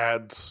fucking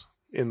ads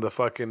in the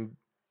fucking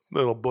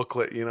little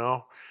booklet, you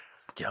know?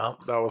 Yeah.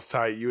 That was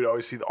tight. You would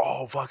always see,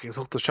 fucking,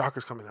 look, the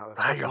Shockers coming out.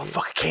 Right,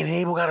 fucking Cain and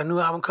Abel got a new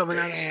album coming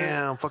out.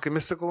 Damn, fucking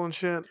Mystical and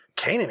shit.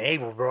 Cain and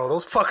Abel, bro.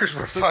 Those fuckers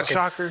were fucking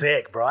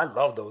sick, bro. I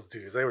love those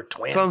dudes. They were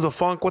twins. Sons of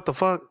Funk, what the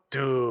fuck?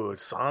 Dude,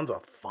 Sons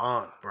of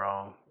Funk,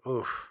 bro.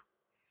 Oof.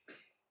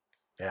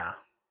 Yeah.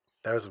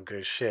 That was some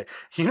good shit.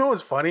 You know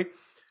what's funny?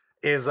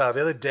 Is the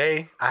other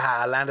day,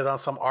 I landed on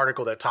some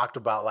article that talked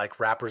about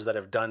like rappers that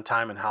have done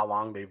time and how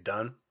long they've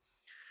done.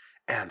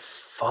 And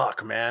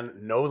fuck, man,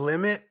 No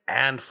Limit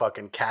and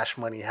fucking Cash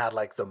Money had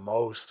like the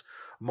most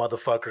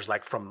motherfuckers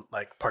like from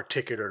like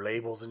particular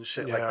labels and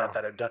shit like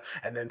that have done.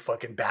 And then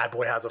fucking Bad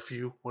Boy has a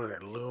few. What is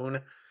it?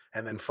 Loon.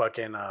 And then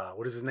fucking,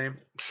 what is his name?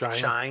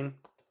 Shine.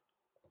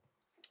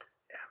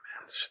 Yeah,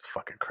 man, it's just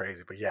fucking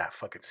crazy. But yeah,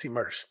 fucking C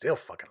Murder's still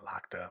fucking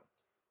locked up.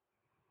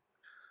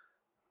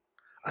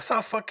 I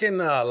saw fucking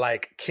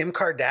like Kim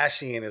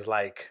Kardashian is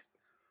like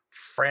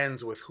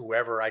friends with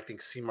whoever I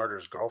think C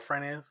Murder's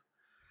girlfriend is.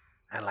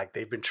 And like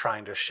they've been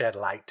trying to shed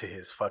light to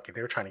his fucking.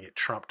 They were trying to get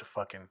Trump to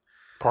fucking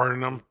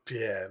pardon him.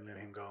 Yeah, and let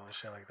him go and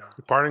shit like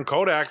that. Pardon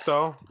Kodak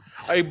though.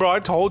 Hey, bro, I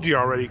told you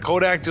already.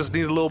 Kodak just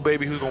needs a little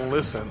baby who's gonna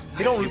listen.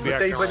 He don't. But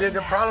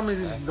the problem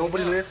is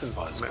nobody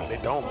listens. Man, they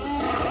don't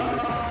listen.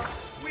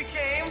 We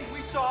came, we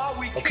saw,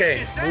 we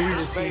okay, movies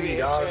and TV,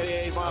 dog.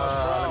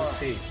 Let me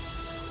see.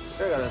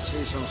 They're gonna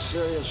see some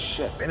serious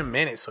shit. It's been a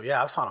minute, so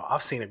yeah,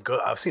 I've seen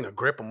a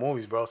grip of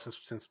movies, bro.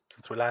 Since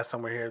we last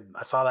time we were here,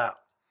 I saw that.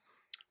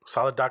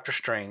 Saw the Doctor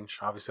Strange.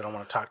 Obviously, I don't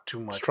want to talk too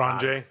much.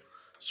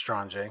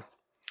 Strange.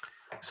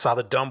 Saw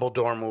the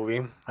Dumbledore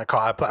movie.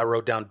 I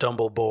wrote down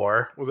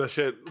Dumbledore. Was that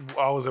shit?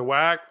 Was it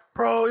whack?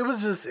 Bro, it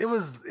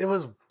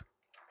was.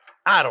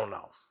 I don't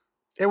know.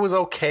 It was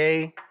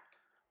okay,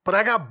 but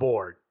I got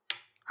bored.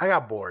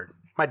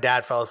 My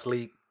dad fell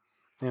asleep.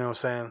 You know what I'm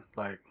saying?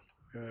 Like,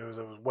 it was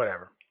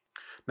whatever.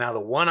 Now,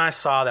 the one I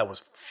saw that was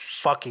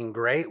fucking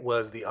great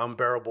was The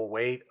Unbearable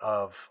Weight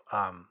of,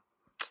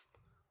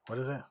 what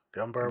is it?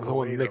 The Unbearable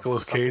Weight of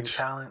Nicolas Cage.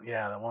 Talent.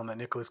 Yeah, the one that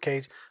Nicolas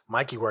Cage.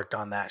 Mikey worked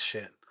on that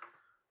shit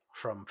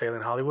from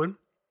Failing Hollywood.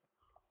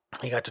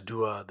 He got to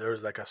do there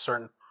was like a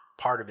certain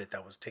part of it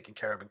that was taken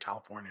care of in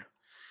California.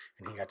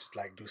 And he got to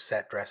like do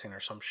set dressing or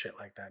some shit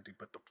like that, dude.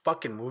 But the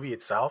fucking movie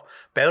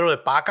itself, Pedro de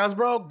Pacas,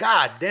 bro,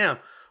 god damn.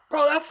 Bro,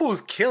 that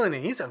fool's killing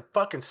it. He's in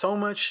fucking so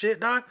much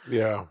shit, dog.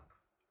 Yeah.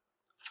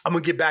 I'm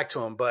gonna get back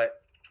to him, but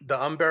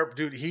the Unbearable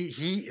dude, he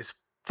is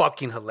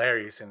fucking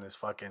hilarious in this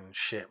fucking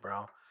shit,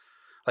 bro.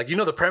 Like, you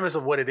know the premise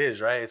of what it is,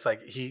 right? It's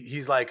like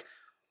he's like,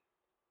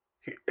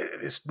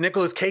 it's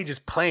Nicolas Cage is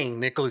playing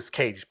Nicolas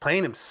Cage. He's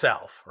playing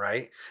himself,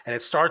 right? And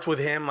it starts with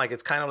him like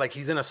it's kind of like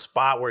he's in a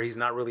spot where he's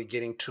not really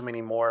getting too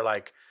many more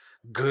like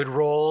good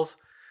roles.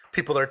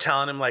 People are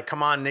telling him like,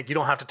 come on, Nick, you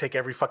don't have to take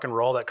every fucking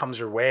role that comes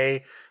your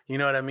way. You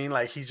know what I mean?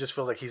 Like, he just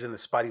feels like he's in the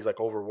spot. He's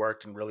like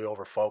overworked and really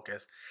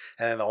overfocused.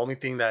 And then the only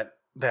thing that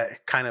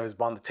kind of is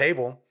on the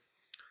table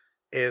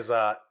is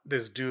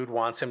this dude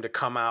wants him to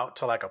come out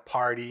to like a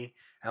party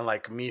and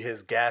like meet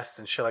his guests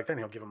and shit like that. And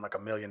he'll give him like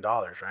 $1 million,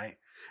 right?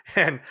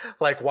 And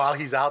like while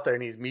he's out there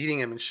and he's meeting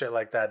him and shit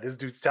like that, this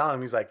dude's telling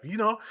him, he's like, it's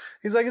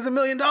 $1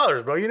 million,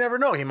 bro. You never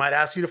know. He might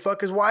ask you to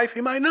fuck his wife. He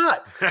might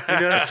not. You know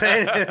what I'm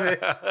saying?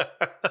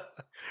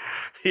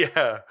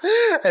 Yeah.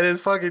 And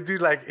it's fucking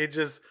dude, like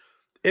it's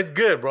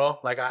good, bro.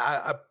 Like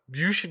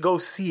you should go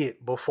see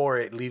it before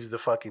it leaves the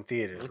fucking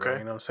theaters, bro. You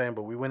know what I'm saying?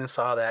 But we went and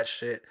saw that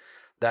shit.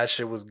 That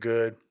shit was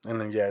good.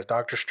 And then yeah,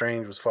 Doctor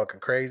Strange was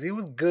fucking crazy. It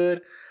was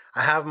good.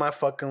 I have my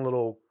fucking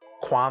little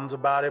qualms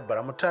about it, but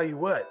I'm gonna tell you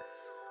what,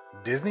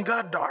 Disney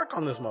got dark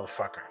on this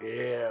motherfucker.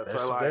 Yeah,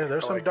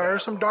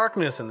 there's some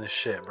darkness in this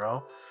shit,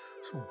 bro.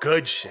 Some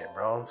good shit,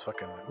 bro. It's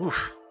fucking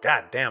oof.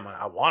 God damn it,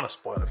 I want to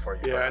spoil it for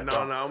you. Yeah, no,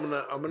 I'm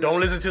gonna.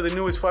 Don't listen to the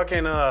newest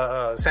fucking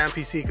Sam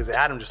PC because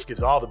Adam just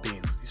gives all the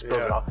beans. He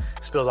spills it all.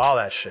 He spills all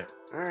that shit.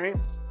 All right.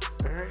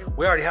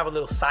 We already have a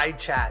little side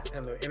chat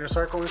in the inner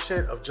circle and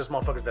shit of just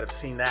motherfuckers that have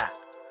seen that.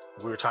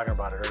 We were talking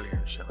about it earlier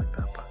and shit like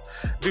that.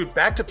 But, dude,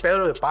 back to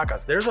Pedro de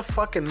Pacas. There's a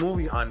fucking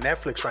movie on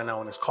Netflix right now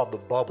and it's called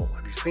The Bubble.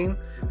 Have you seen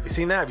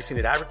that? Have you seen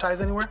it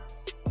advertised anywhere?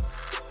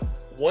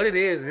 What it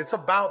is, it's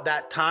about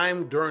that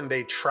time during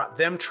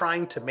them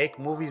trying to make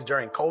movies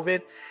during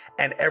COVID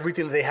and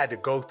everything they had to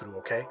go through,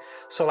 okay?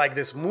 So like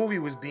this movie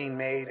was being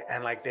made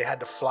and like they had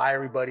to fly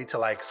everybody to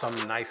like some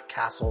nice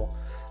castle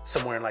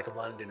somewhere in like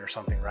London or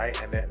something,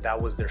 right? And then that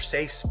was their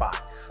safe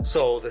spot.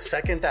 So the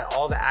second that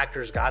all the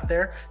actors got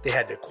there, they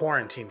had to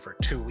quarantine for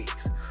 2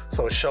 weeks.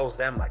 So it shows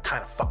them like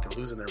kind of fucking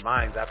losing their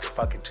minds after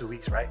fucking 2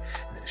 weeks, right?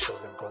 And then it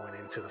shows them going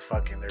into the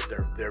fucking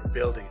their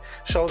building.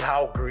 Shows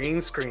how green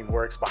screen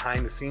works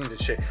behind the scenes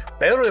and shit.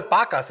 Pedro de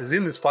Pacas is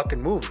in this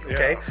fucking movie,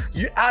 okay?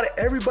 Yeah. You out of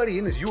everybody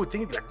in this, you would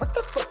think like, what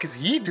the fuck is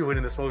he doing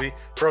in this movie?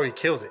 Bro, he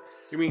kills it.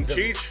 You mean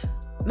Cheech?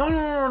 No.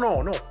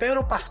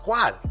 Pedro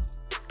Pascual.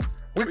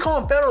 We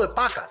call him Pedro de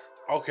Pacas.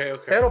 Okay.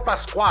 Pedro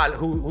Pascual,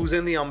 who's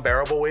in The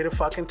Unbearable Weight of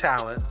Fucking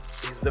Talent.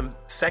 He's the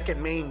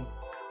second main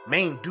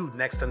main dude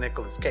next to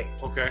Nicolas Cage.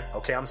 Okay.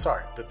 Okay, I'm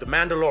sorry. The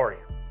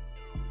Mandalorian.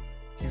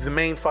 He's the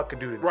main fucking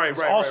dude. Right, he's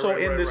right, also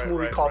right, in right, this right,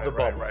 movie right, called right, The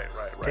Bubble. right.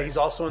 Okay, he's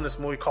also in this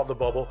movie called The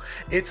Bubble.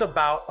 It's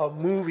about a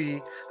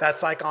movie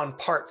that's like on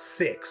part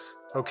 6.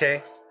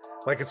 Okay,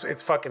 like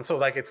it's fucking so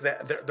like it's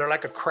they're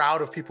like a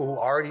crowd of people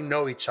who already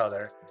know each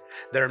other.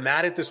 They're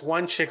mad at this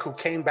one chick who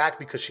came back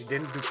because she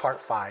didn't do part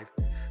 5.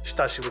 She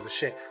thought she was a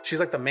shit. She's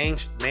like the main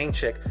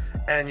chick,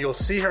 and you'll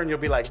see her and you'll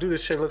be like, dude,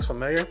 this chick looks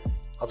familiar.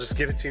 I'll just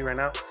give it to you right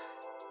now.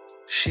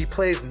 She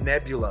plays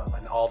Nebula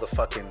and all the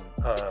fucking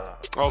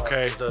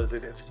okay.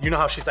 You know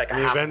how she's like a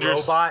The half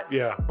Avengers? robot,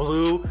 Yeah.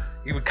 blue.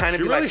 You would kind of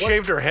She be really like, what?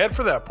 shaved her head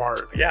for that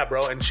part. Yeah,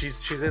 bro, and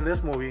she's in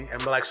this movie,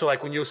 and like so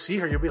like when you'll see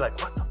her, you'll be like,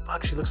 what the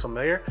fuck? She looks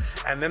familiar.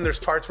 And then there's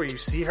parts where you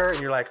see her, and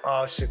you're like,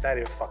 oh shit, that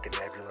is fucking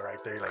Nebula right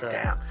there. You're like,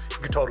 damn, you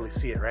can totally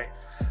see it, right?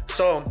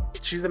 So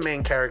she's the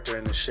main character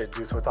in this shit,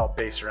 dude. So it's all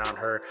based around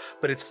her,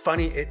 but it's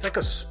funny. It's like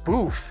a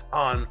spoof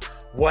on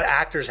what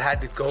actors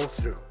had to go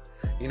through.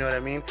 You know what I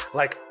mean?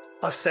 Like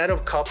a set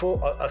of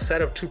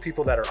 2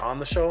 people that are on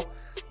the show.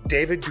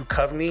 David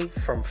Duchovny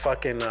from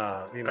fucking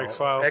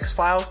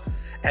X-Files.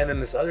 And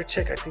then this other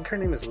chick, I think her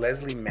name is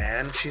Leslie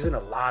Mann. She's in a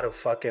lot of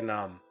fucking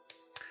porn?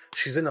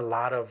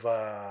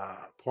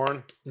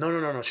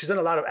 No. She's in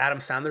a lot of Adam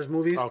Sandler's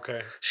movies.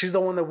 Okay. She's the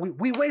one that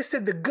we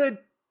wasted the good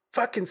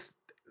fucking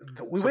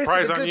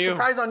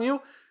surprise on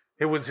you.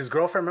 It was his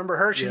girlfriend, remember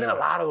her? She's in a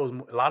lot of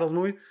those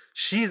movies.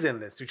 She's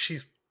in this, dude.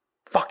 She's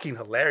fucking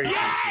hilarious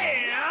in this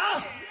movie.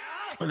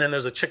 And then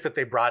there's a chick that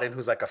they brought in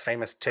who's like a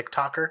famous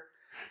TikToker.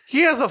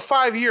 He has a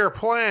 5-year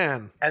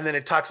plan. And then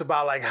it talks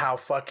about like how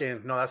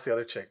fucking... No, that's the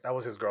other chick. That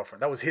was his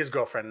girlfriend. That was his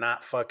girlfriend,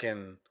 not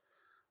fucking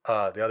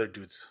the other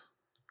dudes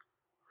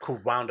who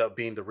wound up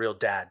being the real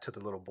dad to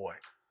the little boy.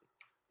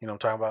 You know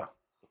what I'm talking about?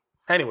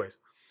 Anyways.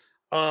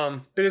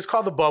 It is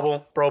called The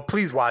Bubble. Bro,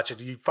 please watch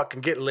it. You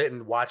fucking get lit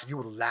and watch it. You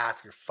will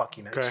laugh your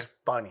fucking... Okay. It's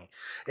funny.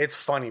 It's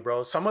funny,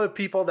 bro. Some of the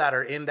people that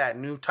are in that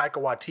new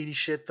Taika Waititi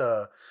shit,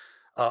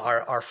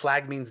 Our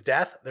Flag Means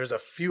Death. There's a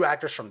few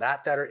actors from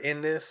that are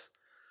in this.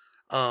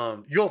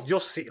 You'll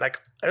see, like,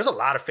 there's a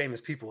lot of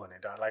famous people in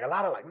it, dog. Like a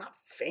lot of like not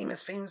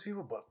famous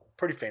people, but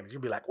pretty famous.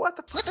 You'll be like, what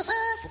the fuck?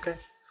 Okay,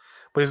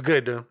 but it's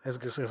good, dude. It's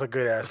a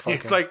good ass fucking.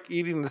 It's like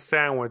eating the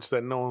sandwich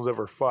that no one's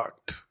ever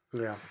fucked.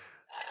 Yeah.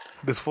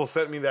 This fool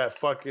sent me that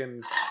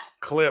fucking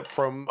clip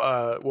from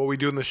What We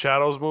Do in the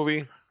Shadows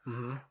movie,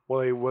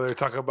 where they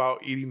talk about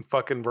eating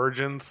fucking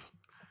virgins.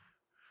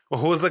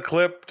 What was the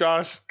clip,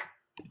 Josh?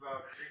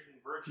 About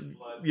drinking virgin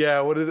blood.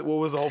 Yeah, what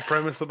was the whole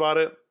premise about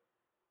it?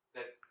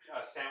 That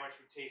a sandwich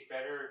would taste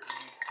better if you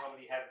knew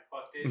somebody hadn't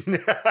fucked it.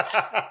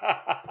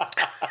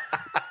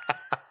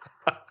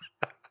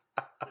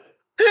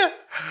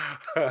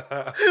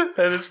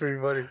 That is pretty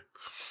funny.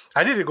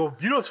 I need to go.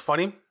 You know what's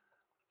funny?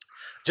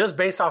 Just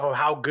based off of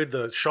how good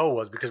the show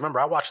was, because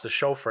remember, I watched the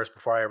show first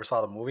before I ever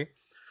saw the movie.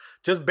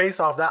 Just based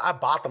off that, I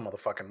bought the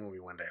motherfucking movie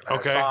one day. Like,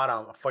 I saw it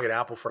on fucking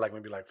Apple for like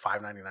maybe like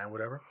 $5.99,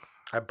 whatever.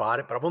 I bought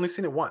it, but I've only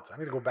seen it once. I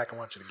need to go back and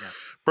watch it again.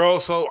 Bro,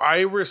 so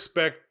I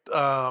respect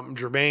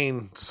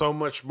Jermaine so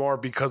much more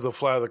because of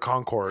Flight of the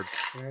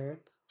Conchords. Mm-hmm.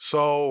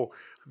 So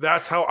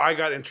that's how I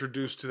got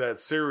introduced to that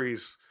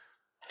series,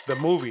 the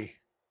movie.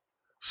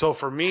 So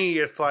for me,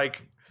 it's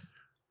like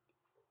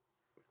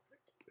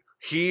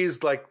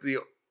he's like the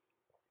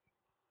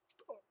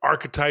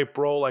archetype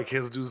role, like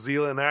his New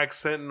Zealand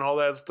accent and all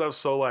that stuff.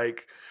 So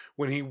like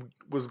when he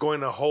was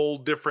going a whole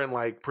different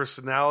like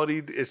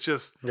personality, it's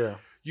just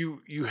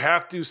you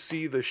have to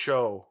see the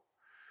show.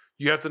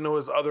 You have to know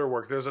his other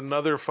work. There's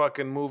another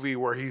fucking movie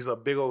where he's a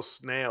big old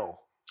snail.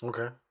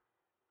 Okay.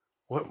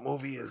 What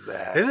movie is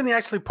that? Isn't he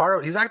actually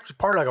he's actually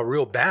part of like a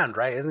real band,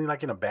 right? Isn't he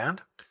like in a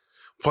band?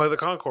 Flight of the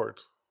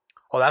Conchords.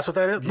 Oh, that's what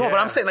that is? Yeah. No, but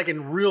I'm saying like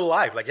in real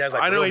life. Like he has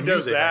like I know he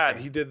does music, that.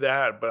 He did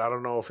that, but I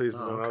don't know if he's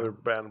in another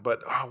okay. band.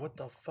 But what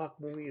the fuck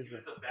movie is that?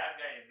 He's the bad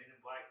guy in Men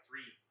in Black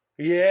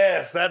 3.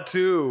 Yes, that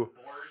too.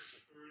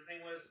 Boris, whatever his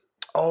name was.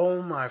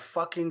 Oh my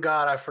fucking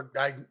God.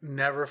 I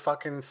never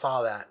fucking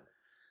saw that.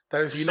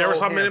 That is You so never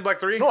saw him. Men in Black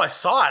 3? No, I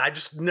saw it. I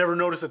just never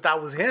noticed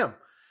that was him.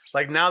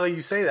 Like now that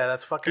you say that,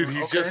 that's fucking Dude,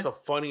 he's just a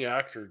funny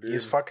actor, dude.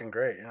 He's fucking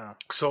great, yeah.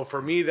 So for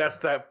me, that's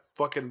that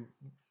fucking...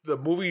 The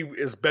movie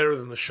is better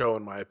than the show,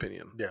 in my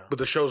opinion. Yeah. But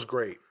the show's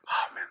great.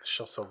 Oh, man, the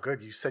show's so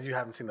good. You said you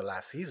haven't seen the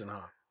last season,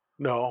 huh?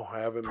 No, I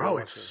haven't. Bro,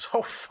 it's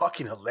so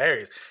fucking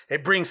hilarious.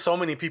 It brings so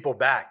many people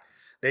back.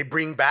 They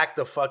bring back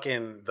the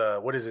fucking,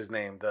 what is his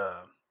name?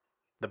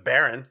 The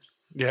Baron.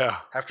 Yeah.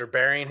 After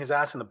burying his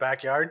ass in the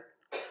backyard.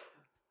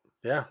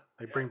 Yeah,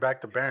 they bring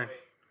back the Baron.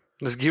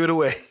 Just give it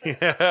away. Hey,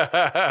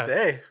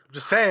 I'm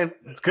just saying.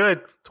 It's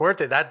good. It's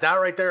worth it. That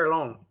right there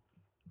alone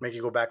make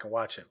you go back and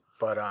watch it.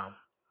 But,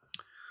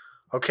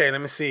 okay, let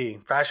me see.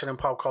 Fashion and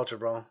pop culture,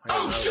 bro.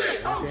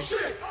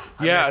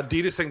 Yeah,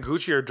 Adidas and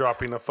Gucci are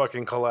dropping a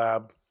fucking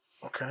collab.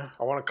 Okay.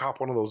 I want to cop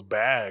one of those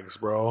bags,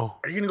 bro.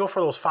 Are you going to go for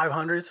those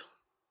 500s?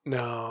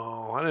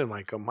 No, I didn't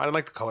like them. I didn't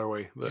like the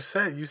colorway.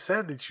 You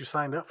said that you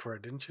signed up for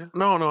it, didn't you?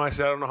 No, I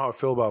said I don't know how I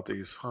feel about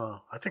these. I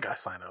think I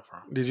signed up for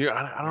them. Did you?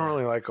 I don't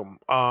really like them.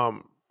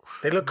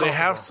 They look They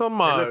have comfortable. some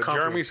They look comfy.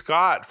 Jeremy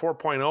Scott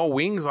 4.0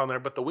 wings on there,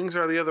 but the wings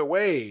are the other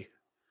way.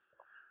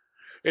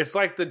 It's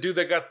like the dude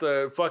that got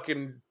the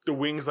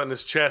wings on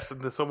his chest,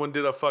 and then someone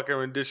did a fucking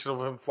rendition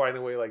of him flying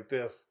away like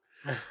this.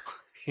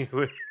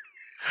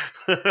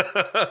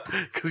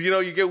 Because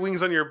you get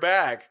wings on your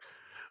back,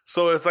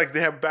 so it's like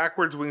they have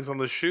backwards wings on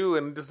the shoe,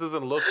 and it just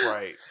doesn't look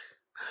right.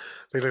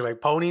 They look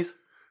like ponies.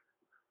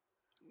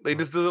 They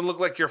just doesn't look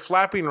like you're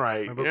flapping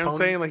right. Remember you know what I'm ponies?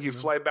 saying? Like you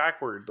fly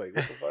backward. Like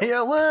what the fuck?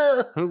 Yeah,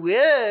 whoa.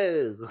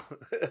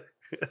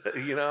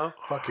 You know,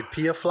 Fucking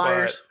Pia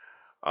Flyers.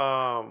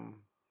 But,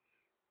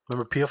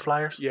 Remember Pia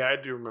Flyers? yeah, I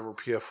do remember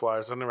PF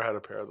Flyers. I never had a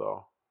pair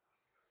though.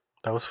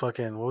 That was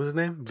fucking, what was his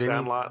name?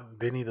 Sandlot.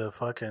 Benny the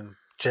fucking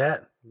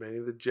Jet. Benny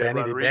the Jet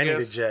Rodriguez. Benny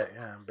the Jet.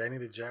 Yeah, Benny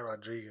the Jet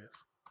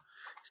Rodriguez.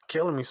 You're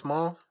killing me,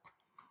 Smalls.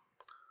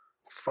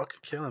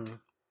 Fucking killing me.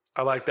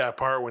 I like that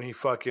part when he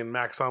fucking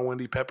Max on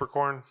Wendy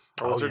Peppercorn.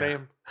 Or what's her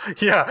name?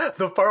 Yeah,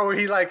 the part where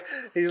he's like,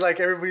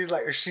 everybody's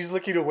like, she's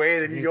looking away,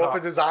 and then he He's opens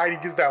all- his eye and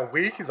he gives that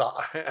wink. He's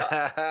all,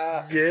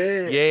 yeah.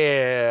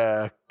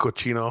 Yeah,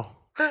 cochino.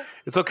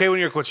 It's okay when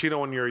you're a cochino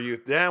when you're a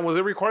youth. Damn, was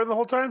it recording the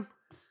whole time?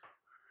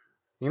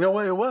 You know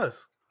what it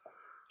was?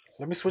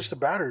 Let me switch the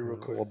battery real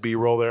quick. Well,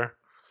 B-roll there.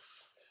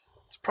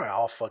 It's probably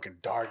all fucking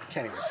dark. You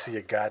can't even see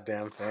a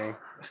goddamn thing.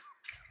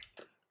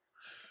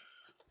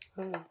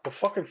 But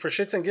fucking for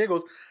shits and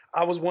giggles,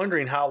 I was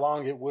wondering how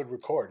long it would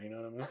record. You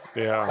know what I mean?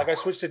 Yeah. Like I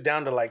switched it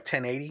down to like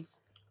 1080.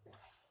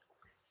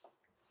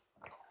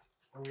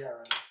 Where we at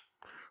right now?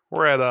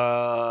 We're at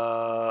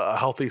a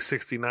healthy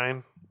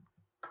 69.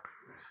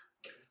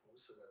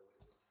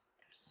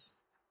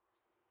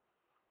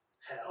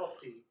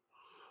 Healthy.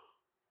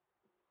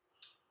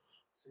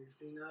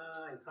 69.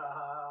 Ha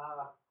ha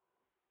ha.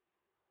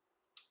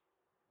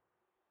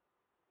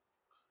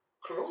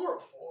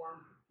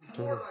 Chloroform.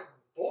 More like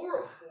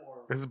boroform.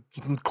 It's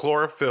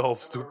chlorophyll,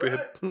 stupid.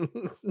 Chlorophyll,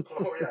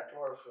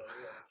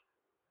 yeah.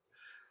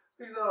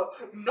 He's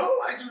no,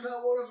 I do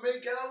not want to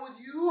make out with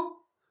you.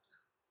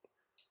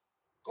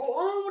 Go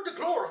on with the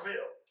chlorophyll.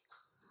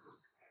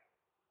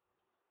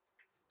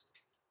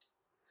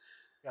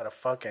 Got a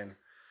fucking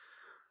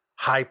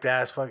hyped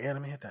ass fucking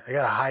enemy. Hit that. I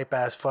got a hype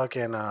ass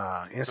fucking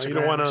Instagram. You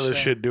don't want none of this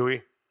shit, do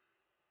we?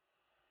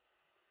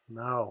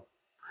 No.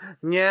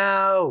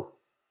 No.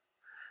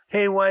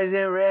 He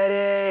wasn't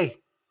ready.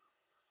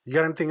 You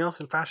got anything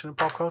else in fashion and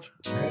pop culture?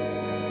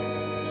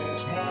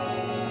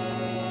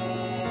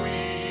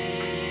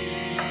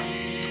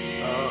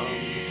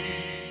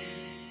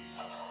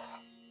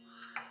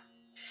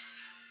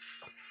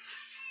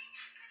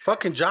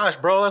 Fucking Josh,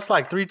 bro. That's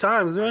like 3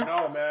 times, dude.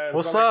 No, man.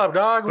 What's up,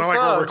 dog? It's What's not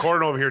like up? we're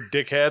recording over here,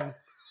 dickhead.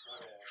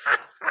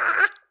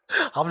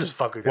 I'm just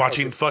fucking with you.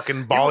 Watching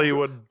fucking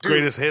Bollywood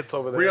greatest hits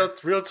over there.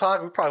 Real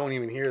talk. We probably won't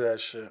even hear that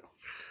shit.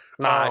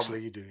 Nah,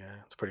 actually, you do.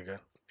 Yeah, it's pretty good.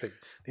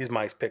 These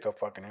mics pick up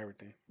fucking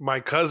everything. My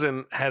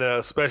cousin had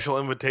a special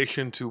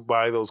invitation to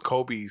buy those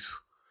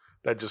Kobe's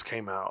that just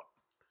came out.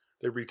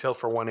 They retail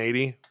for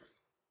 $180.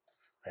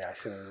 Yeah, I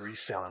seen them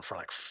reselling for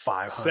like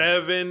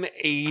 $500.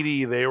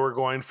 $780 they were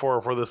going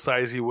for the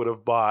size he would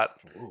have bought.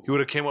 He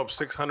would have came up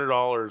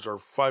 $600 or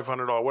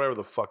 $500, whatever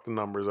the fuck the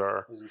numbers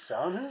are. Was he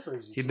selling his or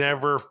is He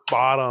never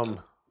bought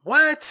them.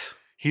 What?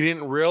 He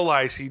didn't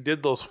realize he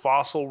did those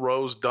Fossil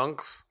Rose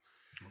dunks.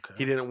 Okay.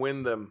 He didn't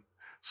win them.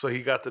 So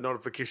he got the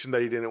notification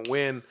that he didn't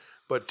win.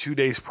 But 2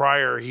 days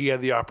prior, he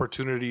had the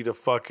opportunity to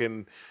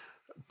fucking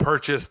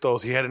purchase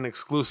those. He had an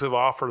exclusive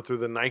offer through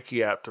the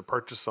Nike app to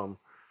purchase them.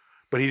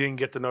 But he didn't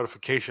get the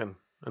notification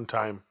in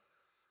time.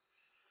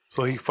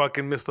 So he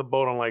fucking missed the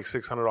boat on like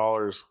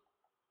 $600.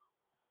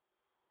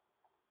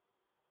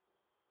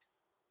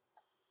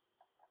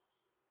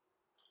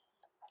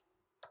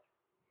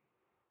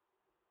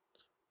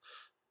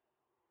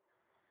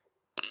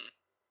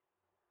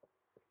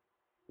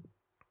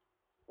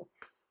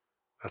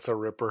 That's a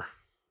ripper.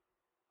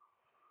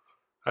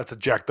 That's a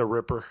Jack the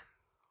Ripper.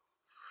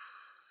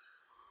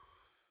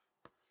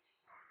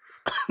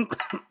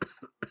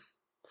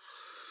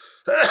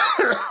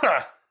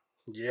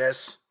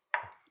 Yes.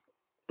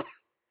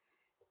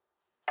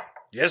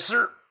 Yes,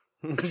 sir.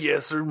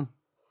 Yes, sir.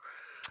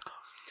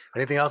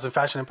 Anything else in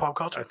fashion and pop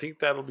culture? I think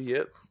that'll be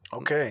it.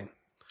 Okay.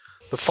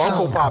 The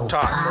Funko Pop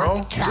Talk,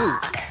 bro. Dude,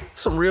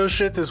 some real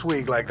shit this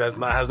week. Like, has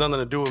nothing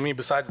to do with me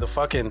besides the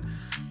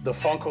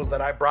Funkos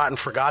that I brought and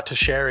forgot to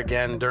share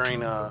again during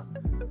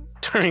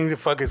the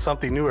fucking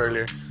something new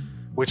earlier.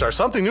 Which our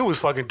something new was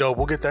fucking dope.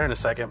 We'll get there in a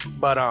second.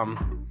 But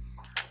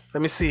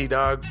let me see,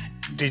 dog.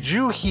 Did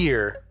you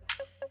hear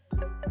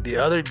the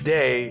other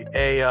day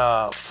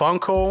a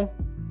Funko?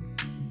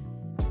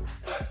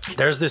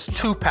 There's this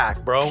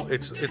 2-pack, bro.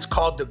 It's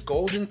called the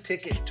Golden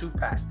Ticket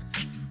 2-pack.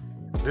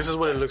 This is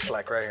what it looks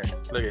like right here.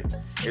 Look at it.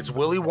 It's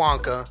Willy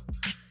Wonka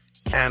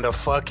and a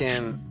Oompa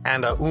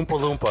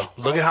Loompa.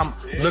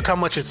 Look how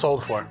much it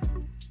sold for.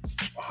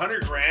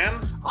 $100 grand?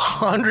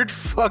 100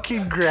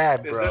 fucking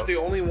grand, bro. Is that the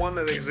only one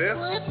that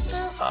exists?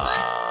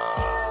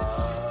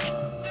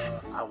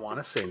 I want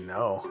to say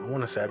no.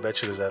 I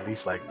bet you there's at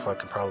least like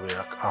fucking probably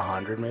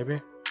 100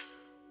 maybe.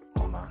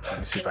 Hold on.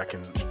 me see if I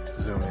can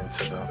zoom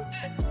into the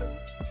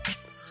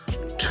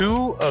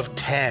 2 of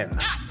 10.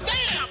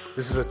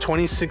 This is a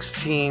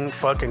 2016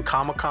 fucking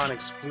Comic-Con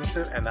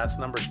exclusive, and that's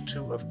number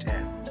 2 of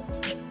 10.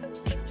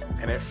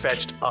 And it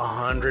fetched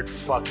 100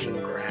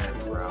 fucking grand,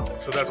 bro.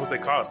 So that's what they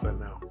cost then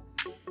now.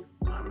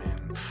 I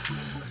mean,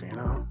 you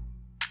know,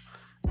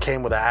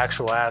 came with an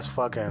actual ass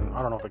fucking,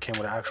 I don't know if it came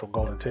with an actual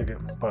golden ticket,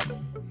 but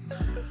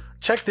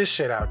check this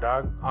shit out,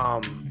 dog.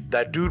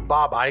 That dude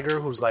Bob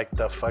Iger, who's like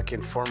the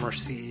fucking former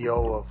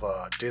CEO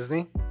of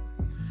Disney,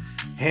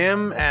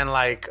 him and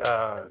like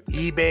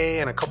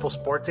eBay and a couple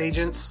sports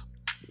agents,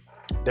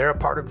 they're a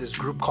part of this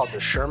group called the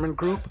Sherman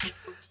Group.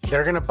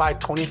 They're gonna buy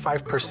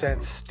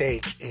 25%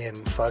 stake in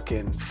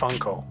fucking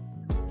Funko.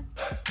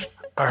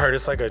 I heard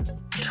it's like a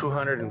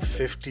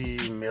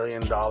 $250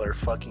 million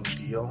fucking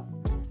deal.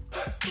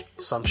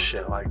 Some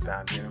shit like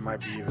that, dude. It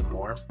might be even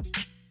more.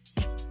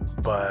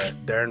 But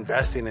they're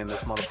investing in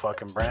this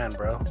motherfucking brand,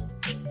 bro.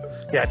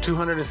 Yeah,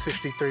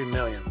 $263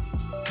 million.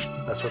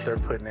 That's what they're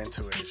putting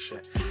into it and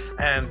shit.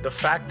 And the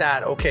fact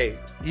that, okay,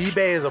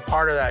 eBay is a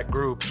part of that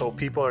group, so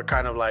people are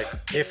kind of like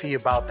iffy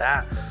about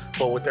that.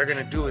 But what they're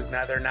gonna do is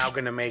now they're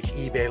gonna make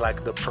eBay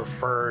like the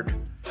preferred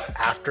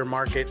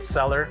aftermarket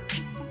seller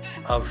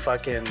of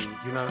fucking,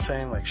 you know what I'm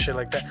saying? Like shit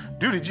like that.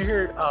 Dude, did you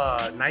hear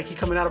Nike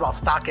coming out about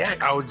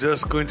StockX? I was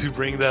just going to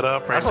bring that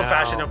up right now. That's some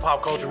fashion and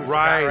pop culture we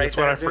right, forgot that's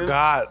what I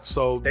forgot.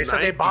 So they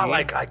said they bought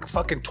like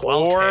fucking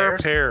 12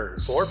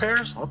 pairs. 4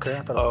 pairs? Okay,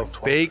 I thought it was of like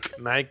 12. fake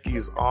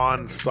Nikes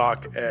on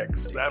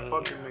StockX. That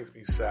fucking makes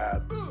me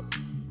sad.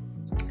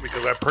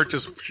 Because I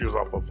purchased shoes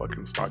off of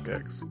fucking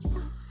StockX.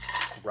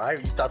 Right?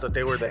 You thought that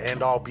they were the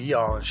end all be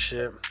all and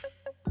shit.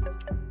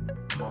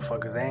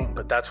 Motherfuckers ain't.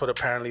 But that's what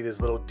apparently this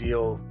little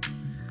deal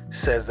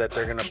says, that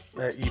they're gonna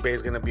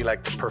eBay's gonna be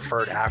like the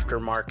preferred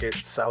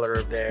aftermarket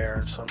seller there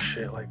and some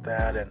shit like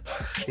that. And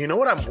you know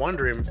what I'm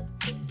wondering?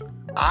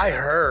 I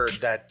heard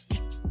that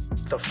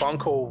the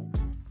Funko,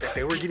 that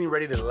they were getting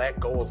ready to let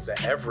go of the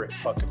Everett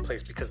fucking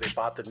place because they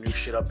bought the new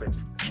shit up in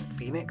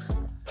Phoenix.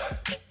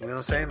 You know what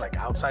I'm saying? Like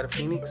outside of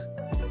Phoenix.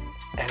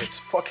 And it's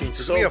fucking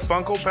Is so... there a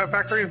Funko Pet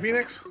Factory in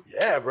Phoenix?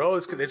 Yeah, bro.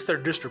 It's their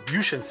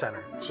distribution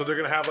center. So they're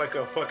going to have like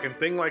a fucking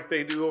thing like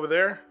they do over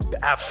there?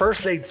 At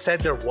first, they said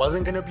there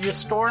wasn't going to be a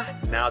store.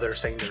 Now they're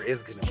saying there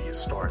is going to be a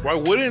store. Why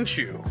wouldn't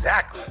you?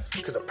 Exactly.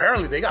 Because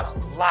apparently they got a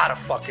lot of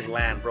fucking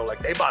land, bro. Like,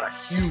 they bought a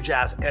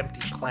huge-ass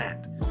empty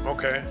plant.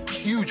 Okay.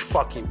 Huge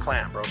fucking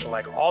plant, bro. So,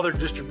 like, all their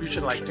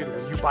distribution, like, dude,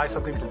 when you buy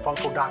something from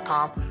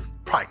Funko.com,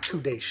 probably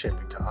 2-day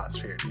shipping to us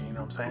here. You know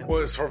what I'm saying?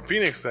 Well, it's from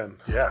Phoenix then.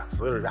 Yeah,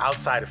 it's literally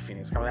outside of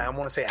Phoenix. I mean, I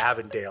want to say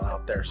Avondale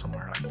out there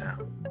somewhere like that.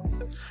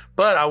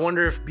 But I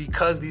wonder if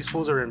because these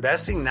fools are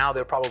investing, now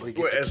they'll probably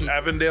get Is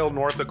Avondale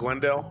north of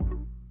Glendale?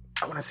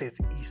 I want to say it's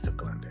east of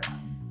Glendale.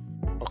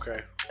 Okay.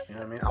 You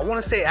know what I mean? I want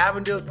to say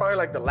Avondale is probably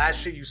like the last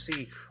shit you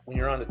see when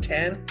you're on the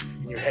 10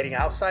 and you're heading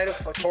outside of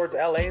towards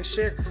LA and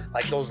shit.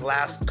 Like those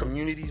last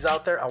communities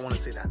out there. I want to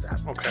say that's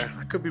Avondale. Okay.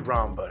 I could be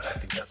wrong, but I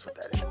think that's what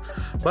that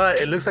is. But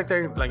it looks like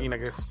they're like, you know, I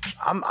guess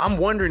I'm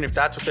wondering if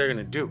that's what they're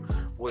gonna do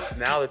with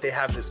now that they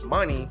have this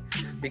money,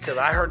 because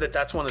I heard that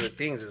that's one of the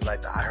things is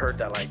like I heard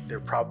that like they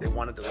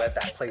wanted to let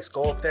that place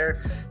go up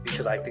there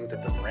because I think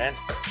that the rent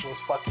was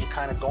fucking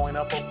kind of going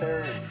up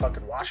there in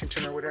fucking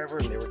Washington or whatever,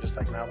 and they were just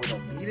like, nah, we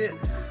don't need it.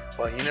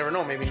 But you never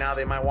know, maybe now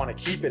they might want to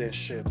keep it and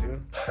shit,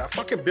 dude. That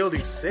fucking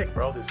building's sick,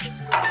 bro. This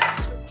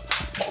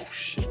oh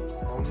shit.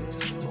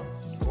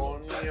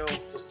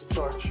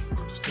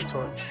 Just the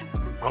torch.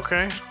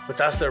 Okay. But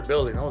that's their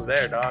building. I was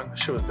there, dog. That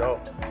shit was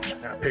dope.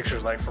 Got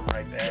pictures like from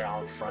right there,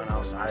 out front,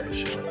 outside and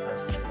shit like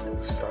that.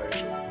 It's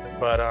tight.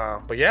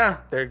 But yeah,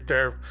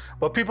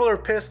 but people are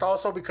pissed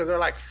also because they're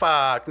like,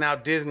 fuck, now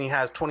Disney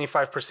has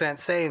 25%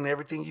 say in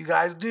everything you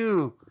guys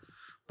do.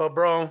 But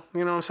bro,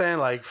 you know what I'm saying?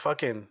 Like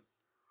fucking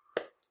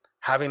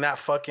having that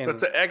fucking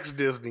That's an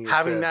ex-Disney.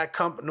 Having that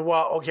company.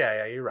 Well, okay,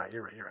 yeah, you're right.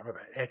 My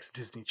bad.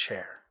 Ex-Disney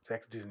chair. It's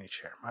ex-Disney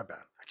chair. My bad.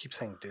 I keep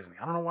saying Disney.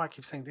 I don't know why I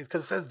keep saying Disney.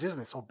 Because it says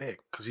Disney so big.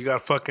 Because you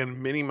got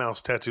fucking Minnie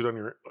Mouse tattooed on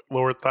your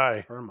lower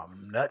thigh. Or my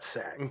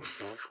nutsack.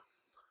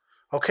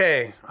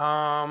 Okay.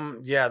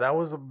 Yeah, that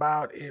was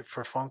about it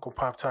for Funko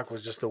Pop Talk.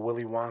 Was just the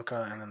Willy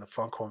Wonka and then the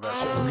Funko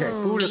Investor. Okay,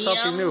 food is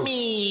something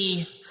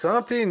new.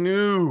 Something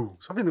new.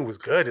 Something new was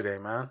good today,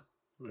 man.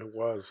 It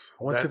was.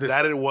 I went to this.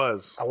 It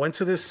was. I went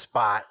to this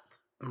spot.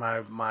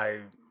 My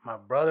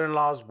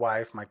brother-in-law's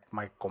wife,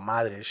 my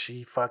comadre,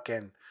 she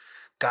fucking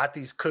got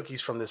these cookies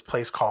from this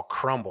place called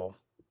Crumble.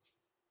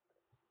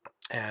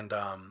 And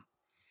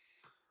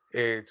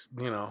it's,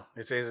 you know,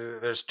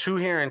 there's 2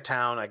 here in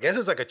town. I guess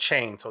it's like a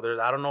chain. So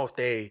I don't know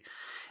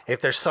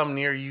if there's some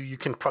near you, you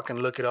can fucking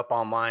look it up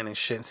online and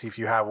shit and see if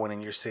you have one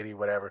in your city,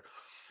 whatever.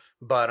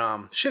 But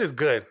shit is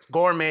good.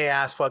 Gourmet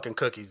ass fucking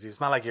cookies. It's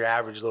not like your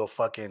average little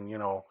fucking, you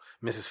know,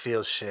 Mrs.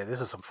 Fields shit.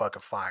 This is some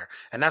fucking fire.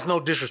 And that's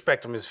no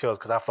disrespect to Mrs. Fields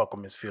because I fuck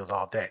with Mrs. Fields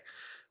all day.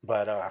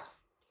 But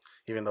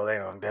even though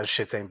that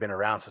shits ain't been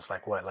around since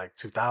like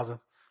 2000?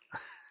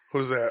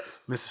 Who's that?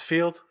 Mrs.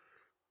 Fields?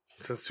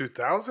 Since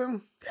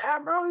 2000? Yeah,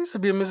 bro. There used to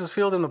be a Mrs.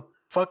 Field in the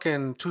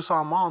fucking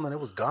Tucson Mall and then it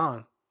was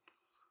gone.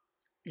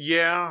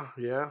 Yeah.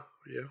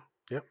 Yeah.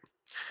 Yep.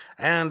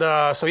 And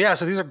so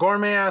these are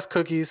gourmet ass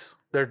cookies.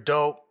 They're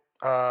dope.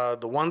 The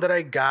one that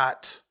I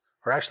got,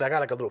 or actually I got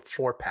like a little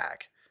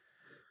 4-pack.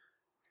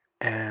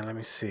 And let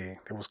me see.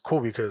 It was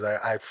cool because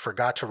I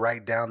forgot to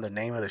write down the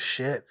name of the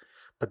shit,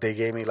 but they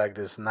gave me like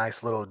this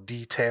nice little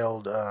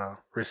detailed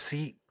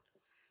receipt.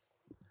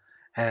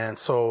 And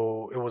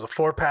so it was a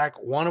 4-pack.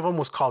 One of them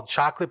was called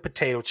chocolate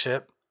potato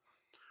chip.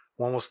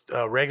 One was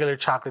regular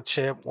chocolate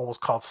chip. One was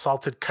called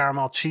salted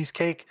caramel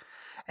cheesecake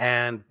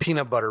and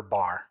peanut butter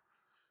bar.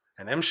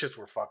 And them shits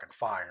were fucking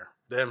fire.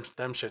 Them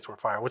shits were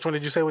fire. Which one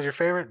did you say was your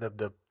favorite?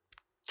 The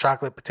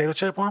chocolate potato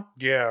chip one?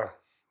 Yeah.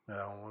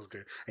 That one was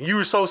good. And you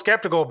were so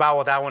skeptical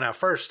about that one at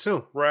first,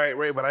 too. Right.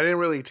 But I didn't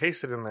really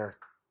taste it in there.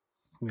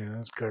 Yeah, it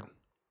was good.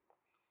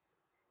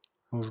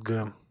 It was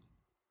good.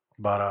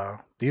 But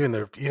even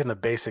the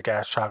basic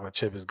ass chocolate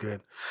chip is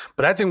good.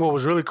 But I think what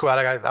was really cool,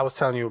 like I was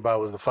telling you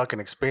about, was the fucking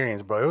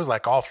experience, bro. It was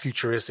like all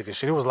futuristic and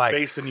shit. It was like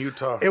based in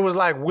Utah. It was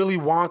like Willy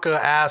Wonka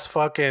ass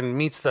fucking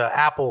meets the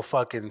Apple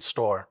fucking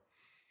store.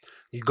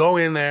 You go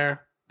in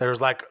there.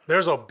 There's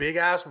a big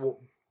ass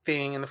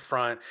thing in the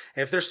front.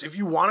 And if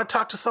you want to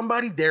talk to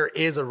somebody, there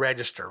is a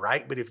register,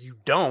 right? But if you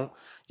don't,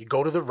 you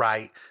go to the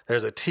right,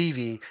 there's a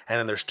TV, and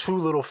then there's 2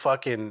 little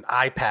fucking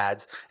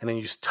iPads, and then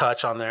you just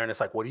touch on there, and it's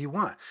like, what do you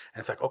want?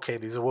 And it's like, okay,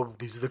 these are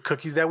the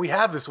cookies that we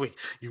have this week.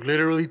 You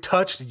literally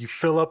touch, you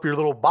fill up your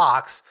little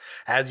box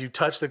as you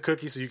touch the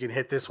cookie, so you can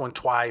hit this one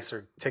twice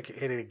or hit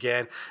it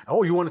again.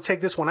 Oh, you want to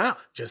take this one out?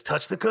 Just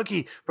touch the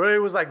cookie. Bro,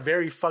 it was like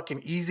very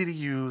fucking easy to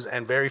use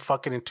and very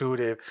fucking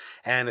intuitive.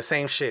 And the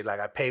same shit, like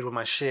I paid with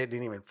my shit,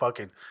 didn't even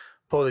fucking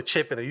pull the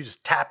chip in there. You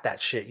just tap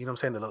that shit. You know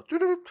what I'm saying? The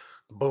little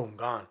boom,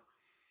 gone.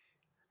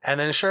 And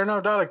then sure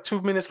enough, dog, like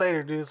 2 minutes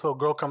later, dude, this little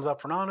girl comes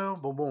up, Fernando,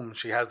 boom, boom.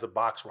 She has the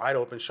box right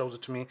open, shows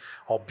it to me.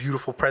 All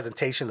beautiful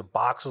presentation. The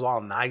box is all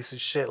nice and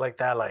shit like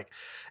that. Like,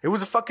 it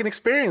was a fucking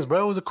experience,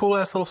 bro. It was a cool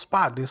ass little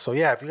spot, dude. So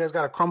yeah, if you guys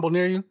got a Crumble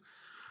near you,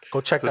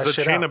 go check that shit out. There's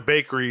a chain of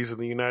bakeries in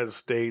the United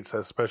States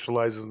that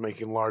specializes in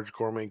making large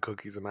gourmet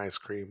cookies and ice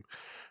cream.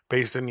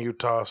 Based in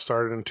Utah,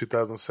 started in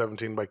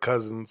 2017 by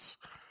Cousins.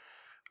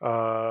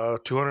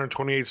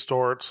 228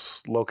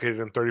 stores located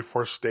in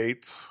 34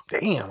 states.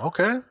 Damn,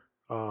 okay.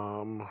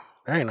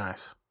 Very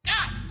nice.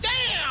 God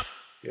damn!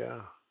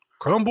 Yeah.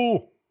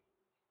 Crumble.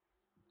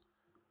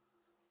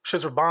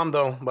 Shits were bomb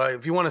though. But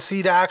if you want to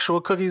see the actual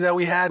cookies that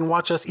we had and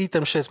watch us eat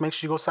them shits, make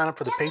sure you go sign up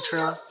for the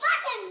Patreon.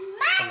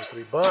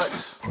 $23.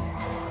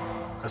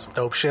 Got some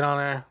dope shit on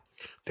there.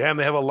 Damn,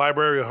 they have a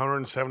library of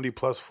 170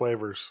 plus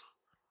flavors.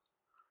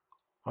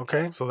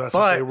 Okay. So that's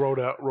what they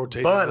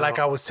rotate. But like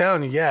I was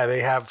telling you, yeah,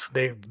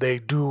 they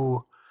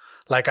do,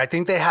 like I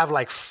think they have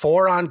like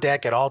 4 on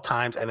deck at all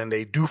times, and then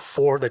they do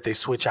 4 that they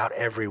switch out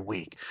every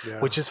week,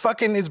 which is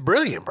fucking, is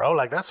brilliant, bro.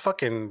 Like that's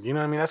fucking, you know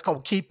what I mean? That's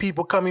gonna keep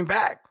people coming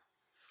back,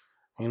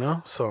 you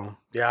know? So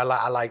yeah,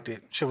 I liked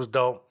it. Shit was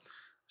dope.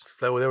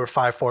 There were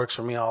 5 forks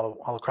for me all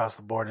across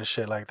the board and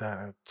shit like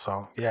that.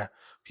 So yeah,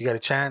 if you got a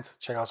chance,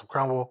 check out some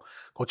Crumble.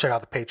 Go check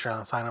out the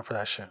Patreon. Sign up for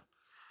that shit.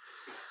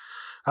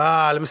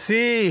 Let me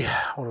see.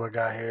 What do I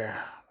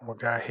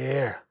got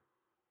here?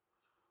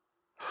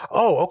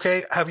 Oh,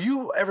 okay. Have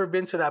you ever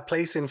been to that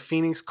place in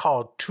Phoenix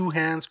called Two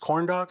Hands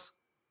Corn Dogs?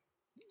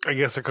 I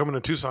guess they're coming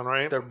to Tucson,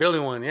 right? They're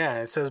building one,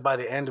 yeah. It says by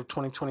the end of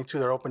 2022,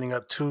 they're opening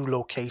up 2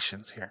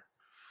 locations here.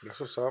 That's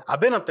what's up.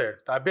 I've been up there.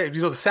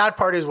 You know, the sad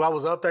part is while I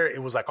was up there,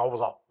 it was like I was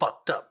all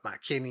fucked up. My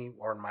kidney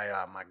or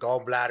my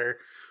gallbladder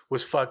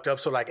was fucked up.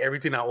 So like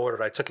everything I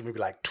ordered, I took maybe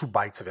like 2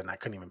 bites of it and I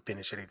couldn't even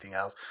finish anything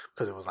else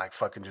because it was like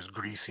fucking just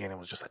greasy and it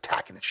was just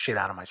attacking the shit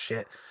out of my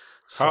shit.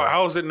 So,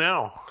 how is it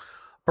now?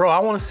 Bro, I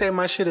want to say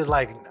my shit is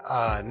like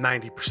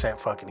 90%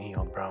 fucking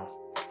healed,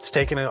 bro. It's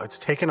taken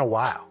a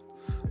while.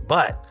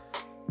 But,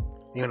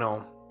 you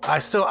know, I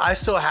still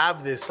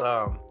have this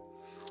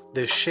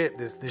this shit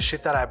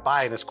that I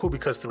buy, and it's cool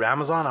because through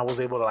Amazon I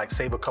was able to like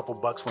save a couple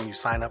bucks when you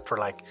sign up for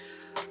like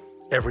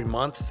every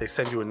month they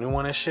send you a new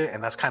one and shit,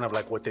 and that's kind of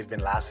like what they've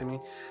been lasting me.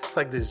 It's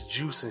like this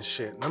juice and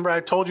shit. Remember I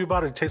told you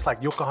about it? It tastes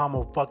like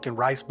Yokohama fucking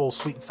rice bowl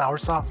sweet and sour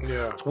sauce.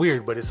 Yeah, it's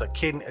weird, but it's a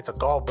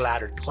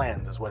gallbladder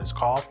cleanse is what it's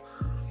called.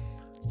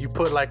 You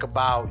put like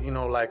about, you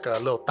know, like a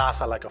little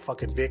taza, like a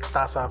fucking Vicks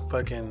taza,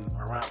 fucking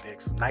around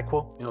Vicks,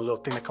 NyQuil, you know, a little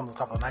thing that comes on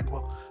top of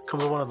NyQuil.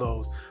 Comes with one of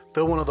those.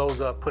 Fill one of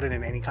those up, put it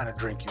in any kind of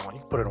drink you want.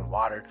 You can put it in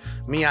water.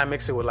 Me, I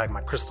mix it with like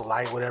my Crystal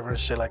Light, whatever, and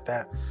shit like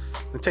that.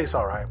 It tastes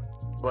all right.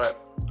 But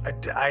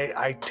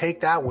I take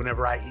that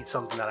whenever I eat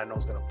something that I know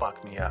is going to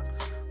fuck me up.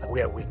 Like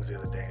we had wings the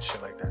other day and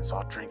shit like that. So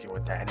I'll drink it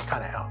with that. And it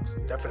kind of helps.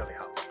 It definitely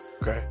helps.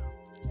 Okay.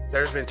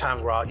 There's been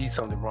times where I'll eat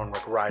something wrong,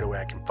 like right away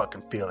I can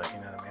fucking feel it.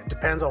 You know what I mean? It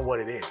depends on what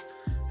it is.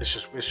 It's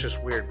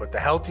just weird. But the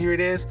healthier it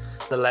is,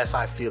 the less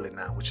I feel it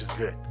now, which is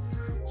good.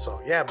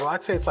 So yeah, bro,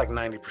 I'd say it's like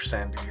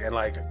 90%, dude. And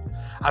like,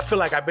 I feel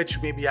like I bet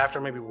you maybe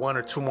after maybe 1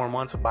 or 2 more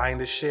months of buying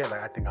this shit,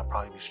 like I think I'll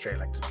probably be straight,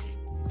 like to be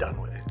done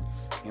with it.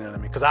 You know what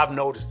I mean? Because I've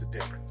noticed the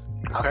difference.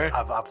 Okay.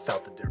 I've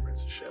felt the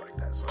difference and shit like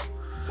that. So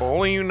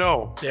Only you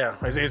know. Yeah,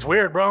 it's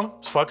weird, bro.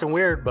 It's fucking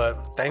weird,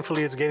 but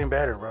thankfully it's getting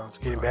better, bro. It's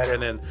getting better,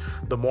 and then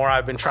the more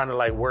I've been trying to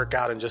like work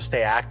out and just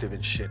stay active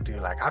and shit,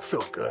 dude. Like I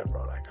feel good,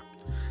 bro. Like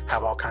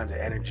have all kinds of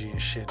energy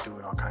and shit,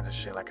 doing all kinds of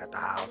shit like at the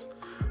house,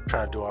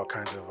 trying to do all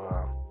kinds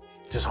of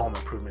just home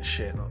improvement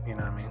shit. You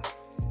know what I mean?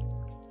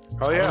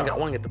 Oh yeah, I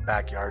want to get the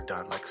backyard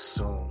done like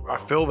soon, bro. I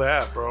feel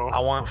that, bro. I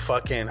want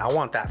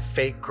that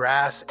fake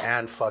grass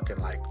and fucking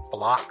like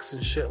blocks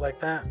and shit like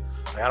that.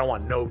 Like I don't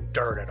want no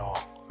dirt at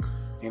all.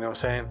 You know what I'm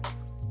saying?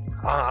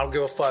 I don't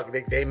give a fuck.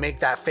 They make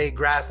that fake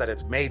grass that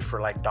it's made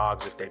for like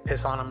dogs. If they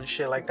piss on them and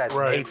shit like that, it's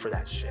made for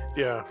that shit.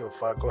 Yeah. I don't give a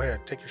fuck. Go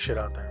ahead, take your shit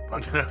out there.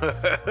 Fuck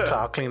it.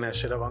 I'll clean that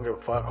shit up. I don't give a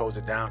fuck. Hose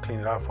it down,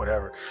 clean it off,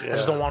 whatever. Yeah. I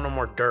just don't want no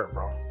more dirt,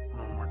 bro.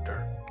 No more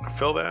dirt. I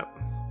feel that.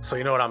 So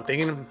you know what I'm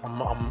thinking?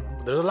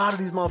 There's a lot of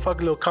these motherfucking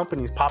little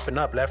companies popping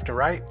up left and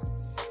right.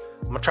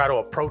 I'm gonna try to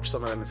approach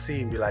some of them and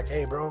see and be like,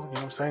 hey, bro, you know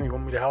what I'm saying? You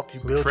want me to help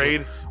you build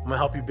trade? I'm gonna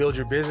help you build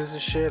your business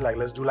and shit. Like,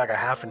 let's do like a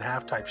half and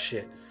half type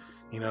shit.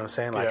 You know what I'm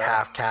saying? Like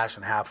half cash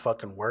and half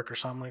fucking work or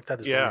something like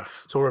that.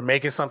 So we're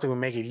making something, we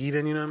make it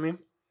even, you know what I mean?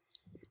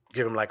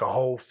 Give them like a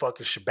whole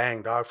fucking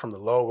shebang, dog, from the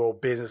logo,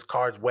 business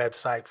cards,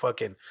 website,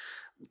 fucking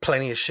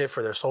plenty of shit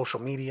for their social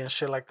media and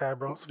shit like that,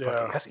 bro. Fucking,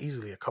 that's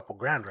easily a couple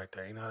grand right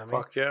there, you know what I mean?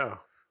 Fuck yeah.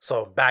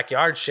 So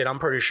backyard shit, I'm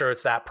pretty sure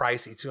it's that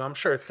pricey too. I'm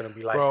sure it's gonna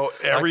be like, bro,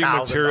 every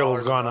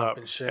material's gone up.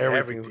 And shit.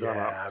 Everything's gone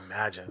up. I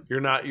imagine.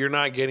 You're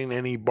not getting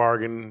any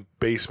bargain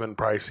basement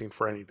pricing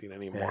for anything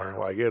anymore.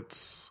 Like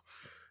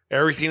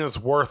everything is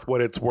worth what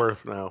it's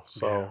worth now.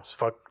 So it's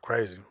fucking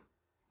crazy.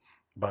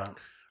 But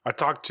I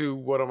talked to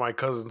one of my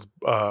cousin's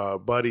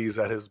buddies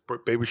at his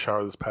baby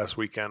shower this past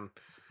weekend.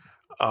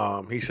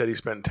 He said he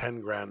spent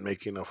 10 grand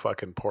making a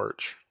fucking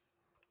porch.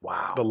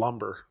 Wow. The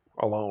lumber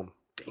alone.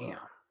 Damn.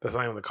 That's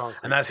not even the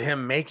concrete. And that's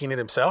him making it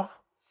himself?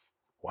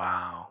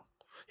 Wow.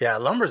 Yeah,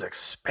 lumber's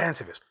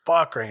expensive as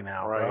fuck right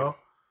now, bro.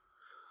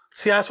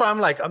 See, that's why I'm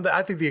like,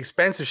 I think the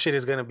expensive shit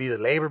is going to be the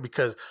labor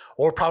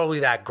or probably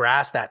that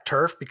grass, that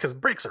turf, because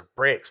bricks are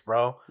bricks,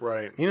 bro.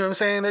 Right. You know what I'm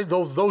saying?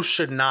 Those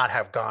should not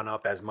have gone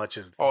up as much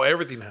as... Oh,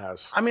 everything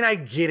has. I mean, I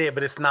get it,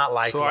 but it's not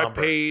like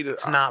lumber.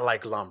 It's not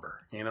like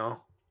lumber, you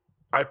know?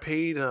 I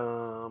paid,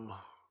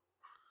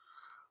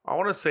 I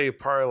want to say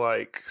probably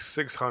like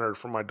 $600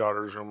 for my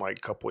daughter's room like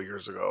a couple of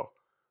years ago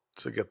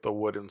to get the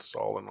wood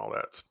installed and all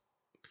that,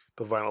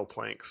 the vinyl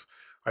planks.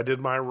 I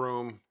did my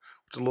room,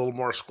 which is a little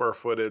more square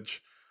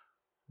footage,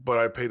 but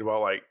I paid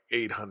about like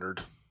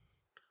 $800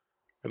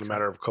 in a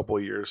matter of a couple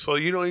of years. So,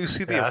 you know, you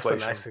see the inflation.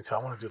 That's a nice thing too.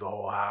 I want to do the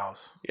whole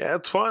house. Yeah,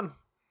 it's fun.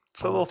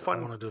 It's a little fun.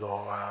 I want to do the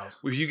whole house.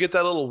 If you get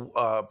that little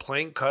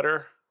plank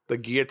cutter, the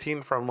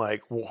guillotine from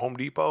like Home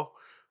Depot,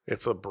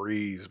 it's a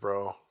breeze,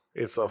 bro.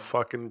 It's a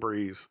fucking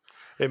breeze.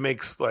 It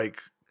makes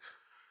like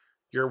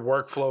your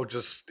workflow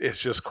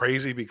it's just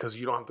crazy because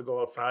you don't have to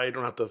go outside. You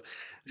don't have to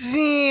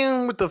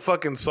zing with the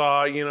fucking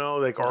saw, you know,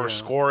 like or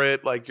score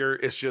it. Like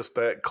it's just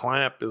that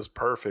clamp is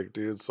perfect,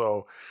 dude.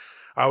 So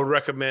I would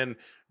recommend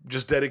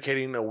just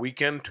dedicating a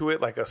weekend to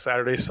it, like a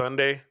Saturday,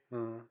 Sunday,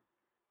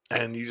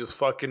 and you just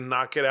fucking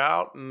knock it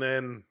out, and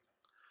then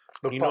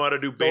know how to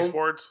do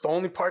baseboards. The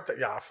only part that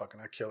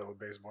I kill it with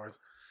baseboards.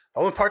 The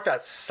only part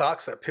that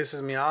sucks, that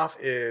pisses me off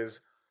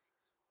is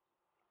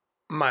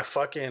my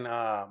fucking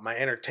my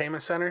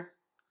entertainment center.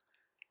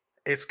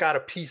 It's got a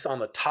piece on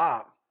the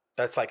top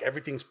that's like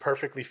everything's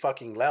perfectly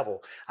fucking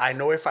level. I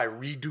know if I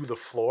redo the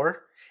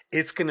floor,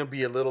 it's gonna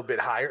be a little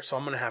bit higher, so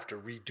I'm gonna have to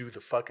redo the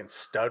fucking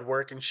stud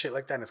work and shit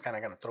like that. And it's kind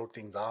of gonna throw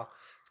things off.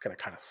 It's gonna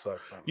kind of suck.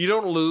 But you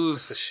don't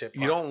lose.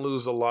 You don't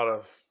lose a lot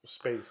of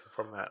space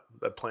from that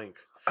plank.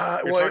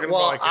 You're talking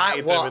about like an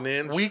eighth of an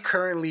inch. We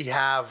currently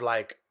have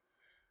like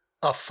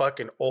a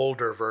fucking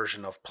older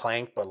version of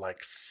plank, but like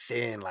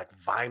thin, like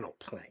vinyl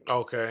plank.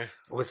 Okay.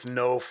 With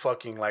no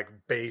fucking like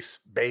base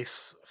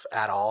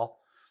at all.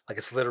 Like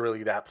it's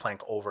literally that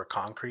plank over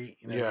concrete.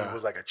 You know, it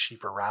was like a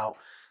cheaper route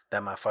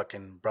that my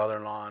fucking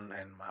brother-in-law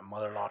and my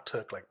mother-in-law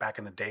took like back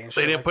in the day and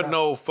shit. They didn't put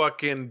no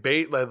fucking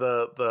bait like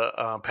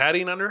the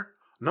padding under?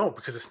 No,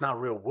 because it's not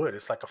real wood.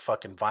 It's like a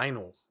fucking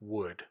vinyl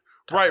wood.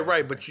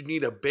 Right, but you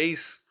need a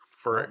base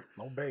for it.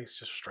 No base,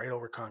 just straight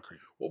over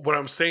concrete. What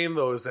I'm saying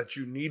though is that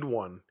you need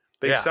one.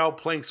 They sell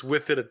planks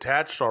with it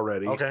attached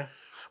already. Okay.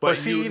 But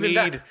see, you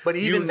need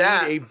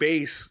a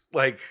base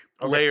like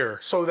layer.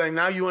 So then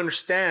now you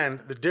understand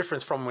the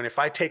difference from if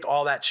I take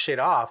all that shit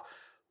off,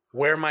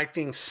 where my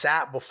thing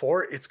sat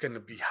before, it's going to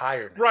be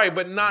higher now. Right,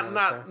 but not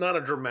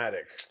a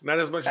dramatic. Not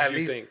as much as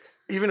you think.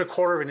 Even a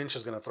quarter of an inch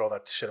is going to throw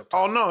that shit up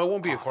top. Oh, no, it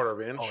won't be a quarter of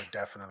an inch. Oh, it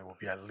definitely will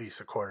be at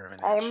least a quarter of an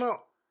inch. Oh, no.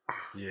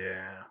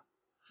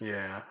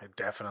 Yeah, it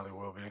definitely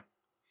will be.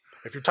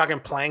 If you're talking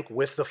plank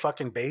with the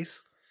fucking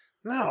base...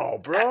 No,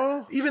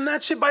 bro. Even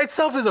that shit by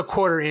itself is a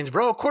quarter inch,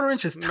 bro. A quarter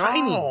inch is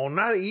tiny. No,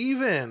 not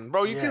even.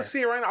 Bro, you can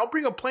see it right now. I'll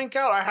bring a plank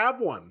out. I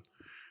have one.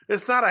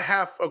 It's not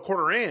a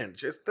quarter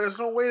inch. There's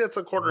no way that's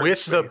a quarter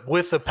inch.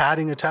 With the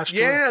padding attached to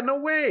it? Yeah, no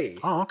way.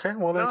 Oh, okay.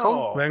 Well, then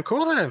cool. Then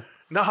cool then.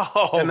 No,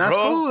 and that's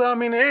bro. cool. I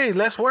mean, hey,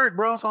 let's work,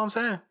 bro. That's all I'm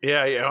saying.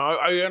 Yeah.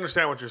 I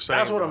understand what you're saying.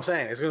 That's what bro. I'm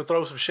saying. It's gonna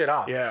throw some shit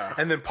off. Yeah.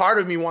 And then part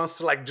of me wants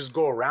to like just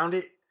go around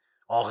it,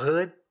 all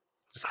hood,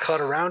 just cut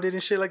around it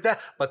and shit like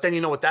that. But then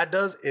you know what that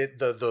does? It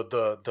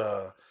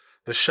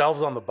the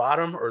shelves on the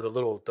bottom or the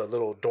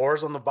little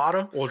doors on the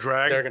bottom will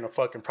drag. They're gonna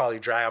fucking probably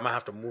drag. I'm gonna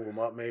have to move them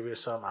up maybe or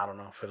something. I don't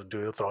know if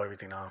it'll throw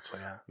everything off. So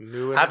yeah,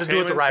 New I have to do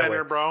it the right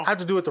center, way, bro. I have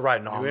to do it the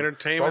right. No, New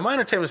entertainment. Bro, my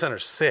entertainment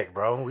center's sick,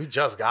 bro. We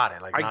just got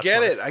it. Like I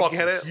get it. I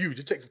get it. Huge.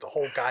 It takes up the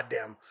whole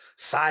goddamn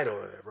side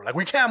over there, bro. Like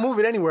we can't move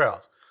it anywhere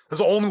else. There's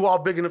the only wall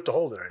big enough to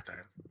hold it right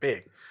there. It's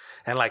big,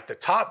 and like the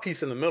top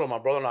piece in the middle, my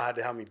brother-in-law had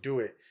to help me do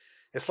it.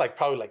 It's like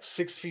probably like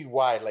 6 feet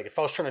wide. Like if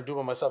I was trying to do it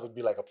by myself, it'd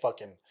be like a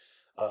fucking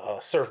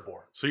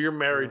surfboard. So you're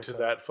married to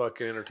that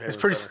fucking entertainment.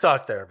 It's pretty center.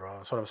 stuck there, bro.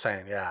 That's what I'm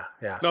saying. Yeah.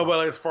 No, so.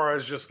 but as far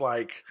as just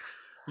like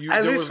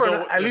at least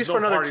for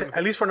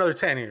another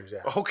 10 years.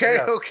 Yeah. Okay.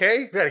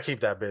 We gotta keep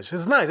that bitch.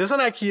 It's nice. It's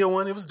an IKEA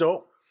one. It was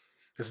dope.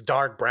 It's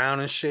dark brown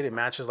and shit. It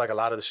matches like a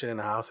lot of the shit in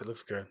the house. It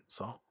looks good.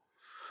 So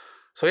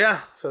yeah.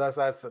 So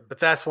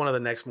that's one of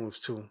the next moves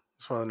too.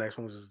 It's one of the next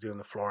moves is doing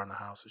the floor in the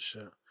house and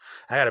shit.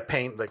 I gotta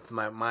paint like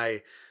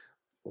my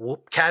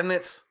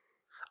cabinets.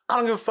 I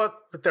don't give a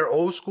fuck that they're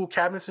old school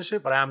cabinets and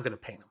shit, but I am gonna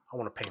paint them. I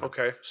want to paint them.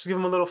 Okay. Just give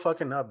them a little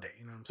fucking update.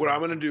 You know what I'm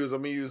gonna do is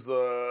I'm gonna use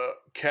the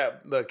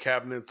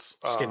cabinets.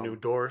 Just get new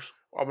doors.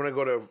 I'm gonna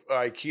go to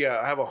IKEA.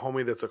 I have a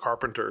homie that's a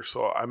carpenter,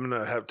 so I'm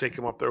gonna take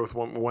him up there with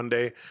one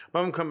day.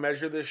 I'm gonna come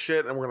measure this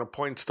shit, and we're gonna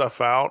point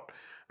stuff out.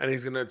 And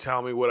he's going to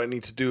tell me what I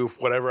need to do,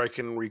 whatever I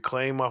can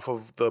reclaim off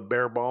of the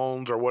bare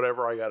bones or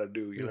whatever I got to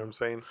do. You know what I'm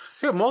saying?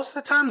 Dude, most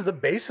of the times the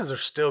bases are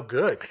still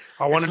good.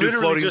 I want to do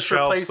floating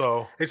shelves,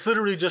 though. It's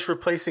literally just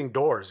replacing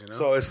doors, you know?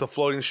 So it's the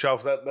floating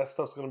shelves. That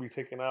stuff's going to be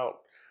taken out.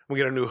 We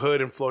get a new hood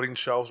and floating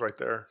shelves right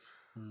there.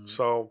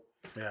 So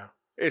yeah,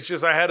 it's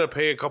just I had to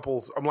pay a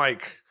couple. I'm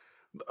like,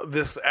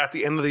 this at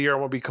the end of the year, I'm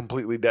going to be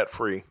completely debt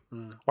free.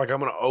 Like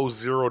I'm going to owe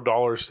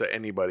 $0 to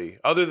anybody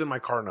other than my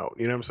car note.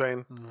 You know what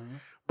I'm saying?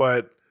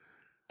 But...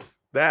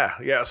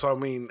 Yeah. So I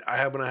mean,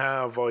 I'm gonna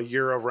have a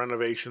year of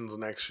renovations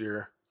next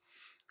year.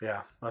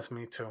 Yeah, that's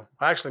me too.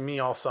 Actually, me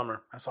all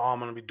summer. That's all I'm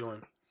gonna be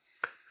doing.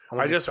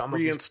 I just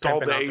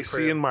reinstalled the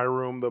AC in my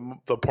room,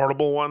 the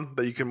portable one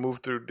that you can move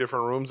through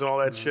different rooms and all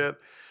that shit.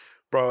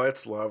 Bro,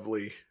 it's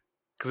lovely.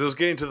 Because it was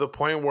getting to the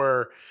point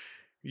where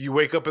you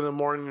wake up in the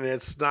morning and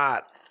it's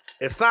not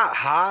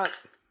hot,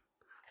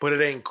 but it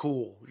ain't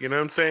cool. You know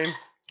what I'm saying?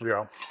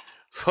 Yeah.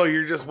 So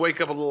you just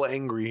wake up a little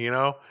angry, you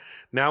know?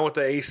 Now with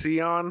the AC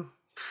on.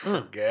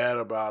 Forget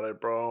about it,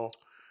 bro.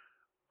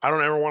 I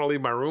don't ever want to leave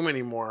my room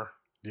anymore.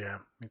 Yeah,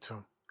 me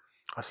too.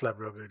 I slept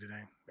real good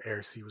today.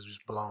 AC was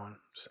just blowing,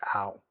 just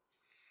out.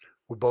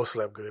 We both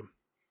slept good.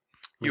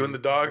 You and the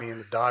dog? Me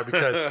and the dog,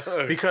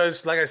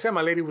 because like I said,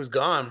 my lady was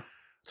gone.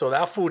 So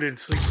that fool didn't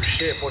sleep for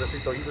shit.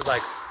 Pobrecito, he was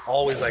like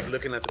always like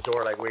looking at the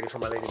door, like waiting for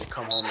my lady to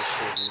come home and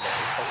shit. And like,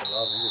 fucking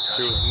love her.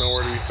 She was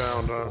nowhere to be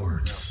found,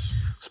 huh?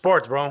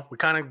 Sports, bro. We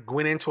kind of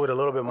went into it a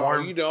little bit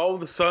more. You know,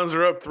 the Suns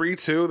are up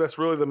 3-2. That's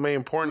really the main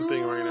important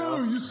thing right now.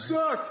 You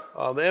suck.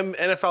 The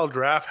NFL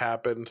draft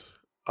happened.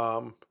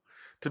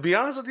 To be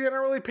honest with you, I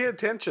don't really pay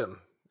attention.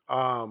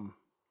 I'm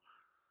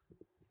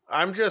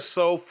just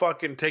so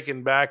fucking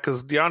taken back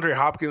because DeAndre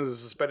Hopkins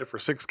is suspended for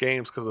 6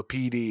 games because of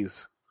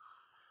PEDs.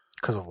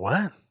 Because of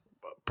what?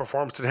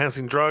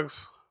 Performance-enhancing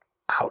drugs.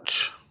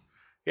 Ouch.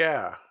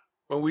 Yeah.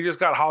 When we just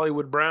got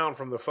Hollywood Brown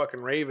from the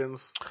fucking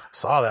Ravens.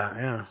 Saw that,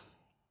 yeah.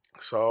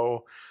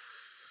 So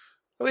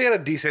they had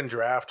a decent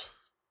draft.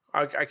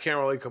 I can't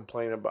really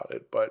complain about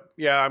it. But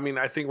yeah, I mean,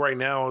 I think right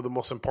now the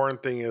most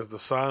important thing is the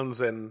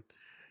Suns. And,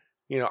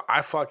 you know,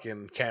 I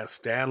fucking can't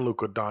stand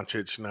Luka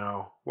Doncic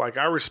now. Like,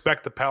 I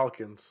respect the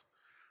Pelicans.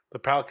 The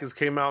Pelicans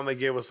came out and they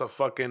gave us a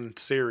fucking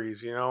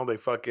series, you know?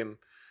 What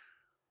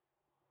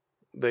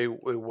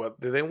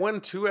did they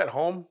win 2 at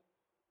home?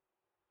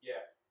 Yeah.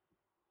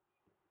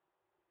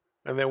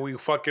 And then we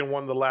fucking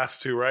won the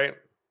last 2, right?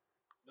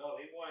 No,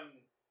 they won.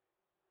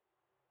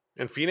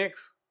 In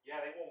Phoenix? Yeah,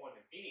 they won one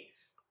in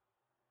Phoenix.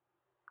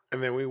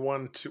 And then we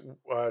won 2.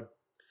 It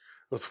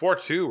was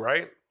 4-2,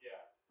 right? Yeah.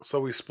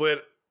 So we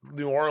split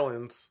New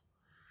Orleans,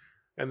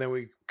 and then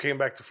we came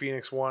back to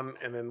Phoenix 1,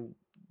 and then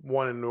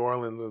 1 in New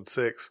Orleans in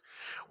 6.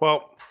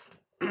 Well,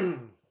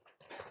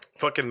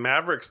 fucking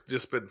Mavericks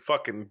just been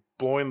fucking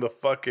blowing the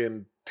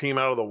fucking team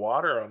out of the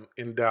water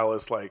in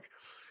Dallas. Like,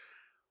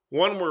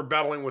 one, we're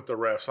battling with the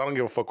refs. I don't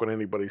give a fuck what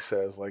anybody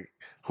says. Like,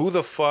 who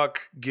the fuck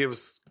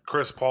gives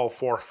Chris Paul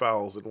 4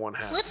 fouls in one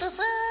half? What the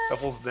fuck? That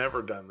fool's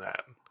never done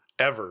that.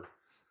 Ever.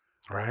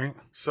 Right?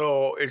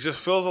 So it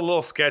just feels a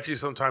little sketchy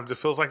sometimes. It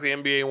feels like the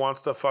NBA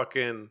wants to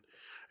fucking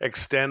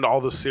extend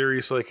all the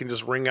series so they can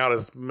just wring out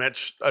as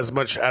much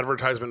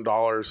advertisement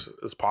dollars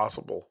as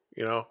possible,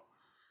 you know?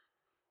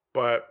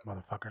 But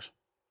motherfuckers.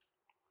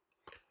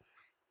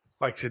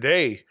 Like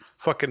today,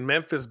 fucking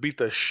Memphis beat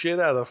the shit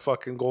out of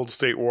fucking Golden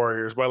State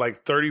Warriors by like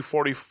 30,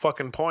 40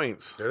 fucking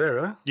points. Did they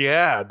really?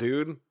 Yeah,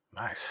 dude.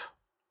 Nice.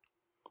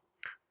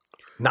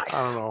 I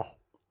don't know.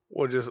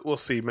 We'll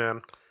see,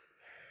 man.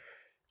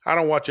 I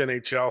don't watch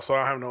NHL, so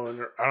I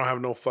don't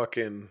have no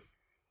fucking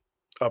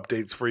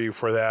updates for you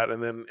for that.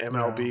 And then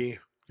MLB.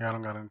 Yeah, I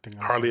don't got anything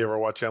else. Hardly ever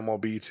watch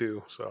MLB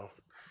too. So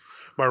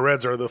my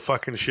Reds are the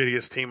fucking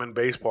shittiest team in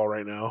baseball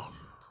right now.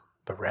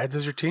 The Reds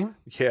is your team?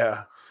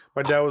 Yeah.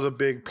 My dad was a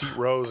big Pete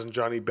Rose and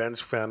Johnny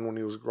Bench fan when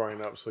he was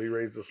growing up, so he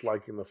raised us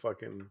liking the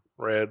fucking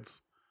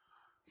Reds.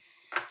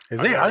 Are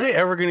they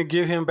ever going to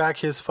give him back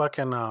his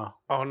fucking... Oh,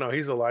 no,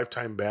 he's a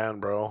lifetime ban,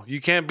 bro.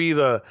 You can't be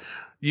the...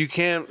 You're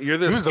the He was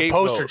the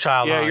scapegoat. poster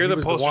child. Yeah, you're He the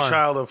was poster one.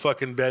 child of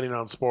fucking betting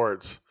on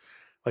sports.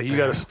 Like, you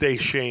got to stay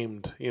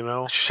shamed, you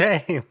know?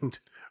 Shamed.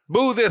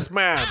 Boo this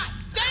man.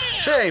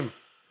 Shame.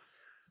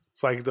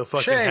 It's like the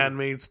fucking Shame.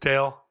 Handmaid's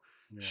Tale.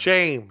 Yeah.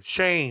 Shame,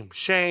 shame,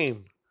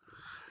 shame.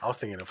 I was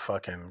thinking of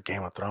fucking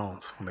Game of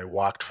Thrones when they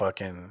walked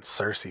fucking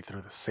Cersei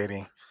through the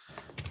city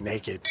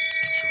naked.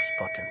 She was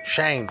fucking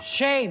shame.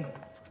 Shame.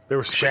 They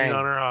were spitting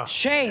on her.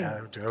 Shame. Yeah,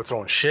 they were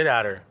throwing shit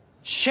at her.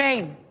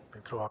 Shame. They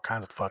threw all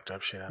kinds of fucked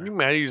up shit at her. You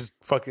mad? You just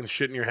fucking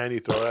shit in your hand. You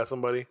throw it at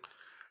somebody.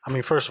 I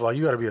mean, first of all,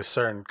 you got to be a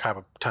certain kind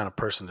of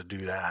person to do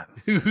that.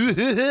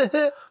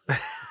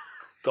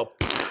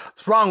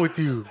 What's wrong with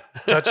you?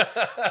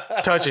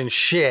 Touching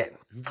shit.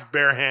 Just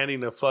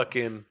barehanding a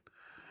fucking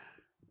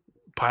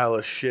pile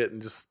of shit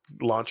and just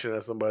launching it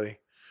at somebody.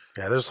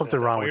 Yeah, there's something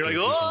wrong with You're you.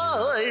 like,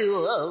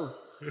 oh.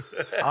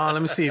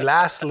 Let me see.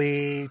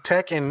 Lastly,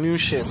 tech and new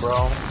shit,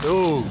 bro.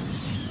 Dude,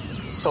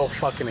 so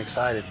fucking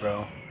excited,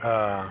 bro.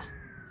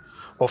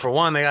 Well, for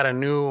one, they got a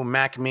new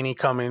Mac Mini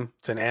coming.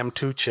 It's an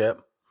M2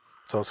 chip,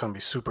 so it's gonna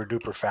be super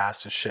duper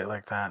fast and shit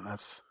like that. And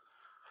that's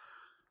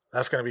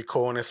gonna be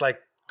cool, and it's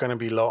like gonna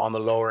be low on the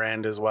lower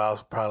end as well.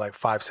 So probably like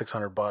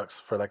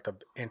 $500-600 for like the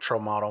intro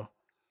model.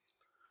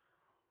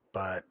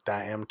 But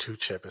that M2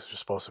 chip is just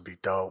supposed to be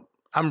dope.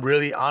 I'm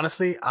really,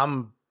 honestly,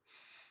 I'm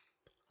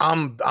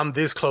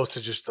this close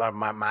to just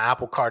my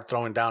Apple Card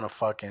throwing down a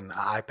fucking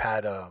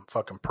iPad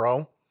fucking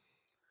Pro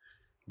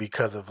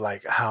because of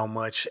like how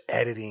much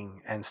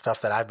editing and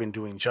stuff that I've been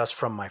doing just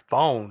from my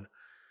phone.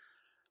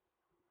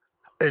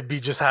 It'd be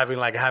just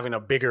having a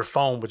bigger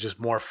phone with just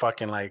more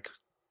fucking like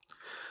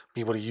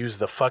be able to use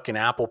the fucking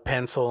Apple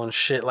Pencil and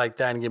shit like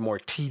that and get more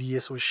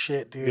tedious with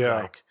shit, dude.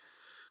 Yeah. Like,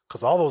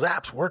 because all those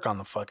apps work on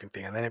the fucking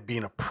thing. And then it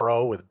being a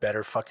pro with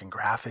better fucking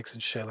graphics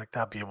and shit like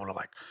that, be able to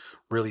like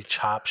really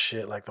chop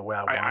shit like the way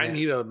I want I it.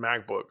 need a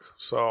MacBook.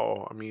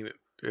 So, I mean,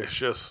 it's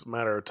just a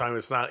matter of time.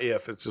 It's not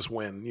if, it's just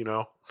when, you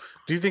know?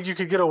 Do you think you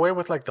could get away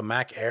with like the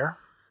Mac Air?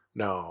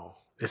 No.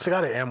 It's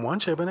got an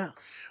M1 chip in it.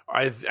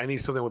 I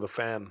need something with a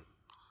fan.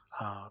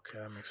 Oh,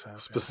 okay. That makes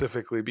sense.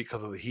 Specifically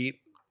because of the heat.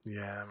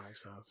 Yeah, that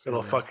makes sense.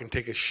 It'll fucking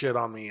take a shit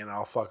on me and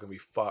I'll fucking be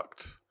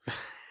fucked.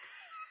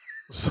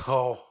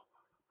 So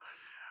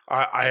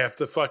I have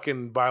to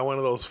fucking buy one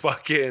of those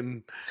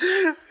fucking...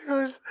 You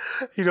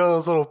know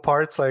those little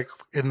parts like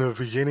in the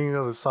beginning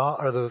of the song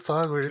where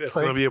it's That's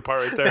like... going to be a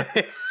part right there.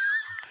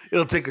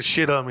 It'll take a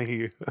shit on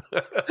me.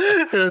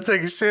 It'll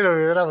take a shit on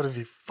me, then I'm going to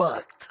be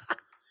fucked.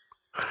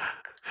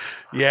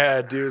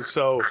 Yeah, dude.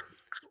 So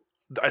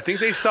I think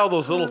they sell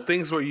those little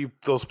things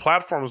those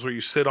platforms where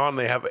you sit on,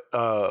 they have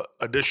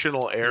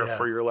additional air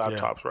for your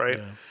laptops, right?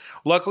 Yeah.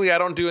 Luckily, I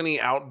don't do any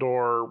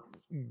outdoor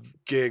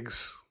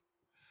gigs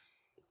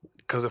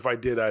because if I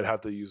did, I'd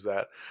have to use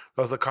that.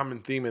 That was a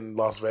common theme in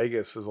Las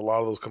Vegas is a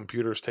lot of those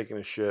computers taking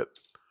a shit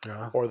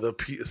or the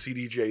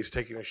CDJs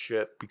taking a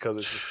shit because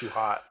it's just too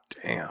hot.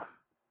 Damn.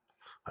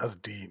 That's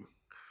deep.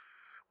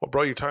 Well,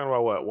 bro, you're talking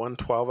about what,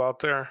 112 out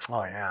there?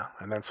 Oh, yeah.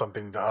 And then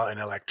something, an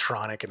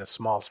electronic in a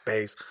small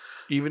space.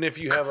 Even if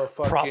you have a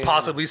fucking...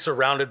 Possibly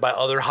surrounded by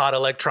other hot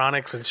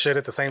electronics and shit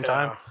at the same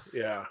time.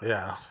 Yeah.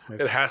 Yeah.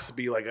 It has to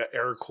be like an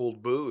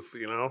air-cooled booth,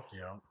 you know?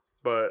 Yeah.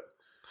 But...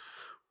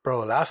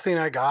 Bro, the last thing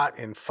I got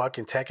in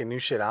fucking tech and new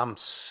shit, I'm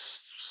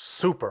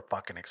super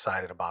fucking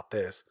excited about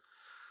this.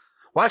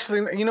 Well,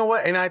 actually, you know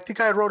what? And I think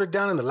I wrote it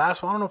down in the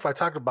last one. I don't know if I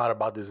talked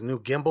about this new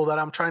gimbal that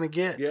I'm trying to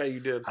get. Yeah, you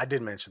did. I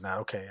did mention that.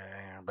 Okay,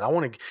 yeah. But I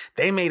want to.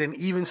 They made an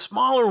even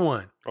smaller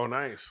one. Oh,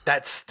 nice.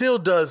 That still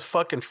does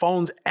fucking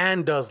phones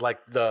and does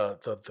like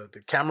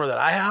the camera that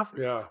I have.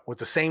 Yeah. With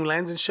the same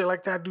lens and shit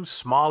like that, dude.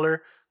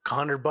 Smaller,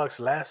 $100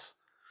 less.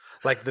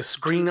 Like the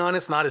screen on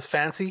it's not as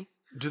fancy.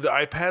 Do the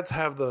iPads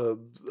have the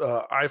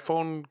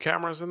iPhone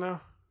cameras in there?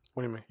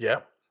 What do you mean?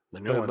 Yep. The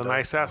new one, the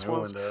nice ass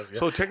ones. Does, yeah.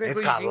 So technically,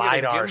 it's got you can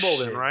get a LiDAR gimbal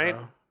shit, then, right?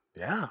 Bro.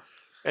 Yeah.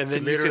 And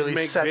then you can make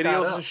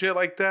videos and shit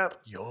like that.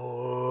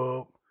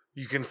 Yo.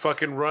 You can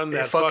fucking run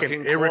that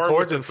it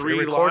records in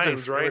three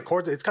lines, right? It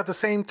records. It's got the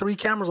same 3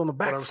 cameras on the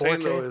back. What I'm saying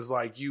though is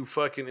like you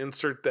fucking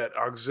insert that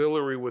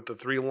auxiliary with the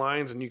 3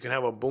 lines, and you can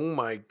have a boom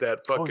mic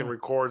that fucking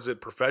records it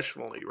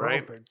professionally,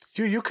 right? Bro,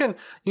 you can,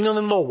 them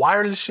little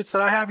wireless shits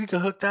that I have. You can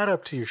hook that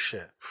up to your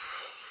shit.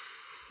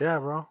 Yeah,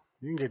 bro,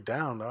 you can get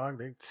down,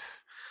 dog.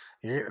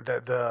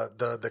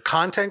 The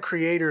content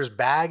creator's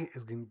bag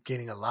is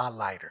getting a lot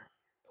lighter,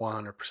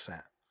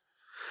 100%.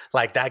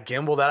 Like that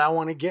gimbal that I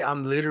want to get,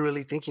 I'm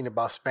literally thinking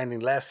about spending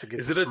less to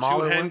get. Is it a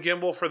 2-hand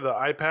gimbal for the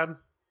iPad?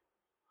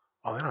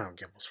 Oh, they don't have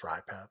gimbals for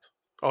iPads.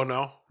 Oh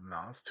no,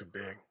 no, it's too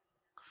big.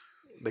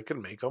 They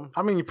can make them.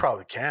 I mean, you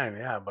probably can,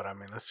 yeah, but I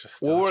mean, that's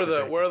just. What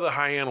are the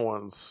high end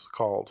ones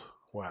called?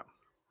 What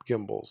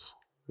gimbals?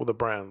 with the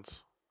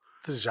brands.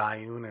 The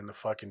Zhiyun and the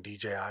fucking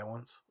DJI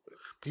ones.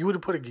 But you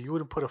wouldn't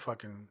put a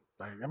fucking,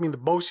 like, I mean, the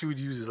most you would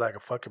use is like a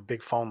fucking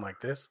big phone like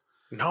this.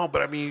 No,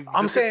 but I mean,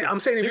 I'm saying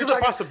if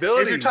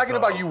you're talking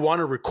about you want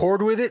to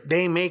record with it,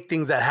 they make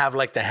things that have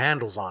like the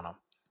handles on them.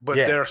 But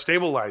they're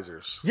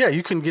stabilizers. Yeah,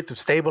 you can get the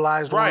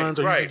stabilized ones,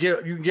 or you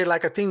can get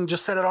like a thing,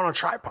 just set it on a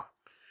tripod.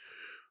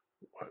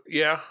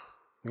 Yeah.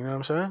 You know what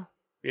I'm saying?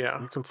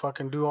 Yeah. You can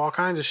fucking do all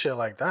kinds of shit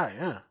like that,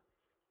 yeah.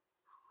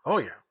 Oh,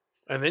 yeah.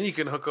 And then you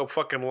can hook up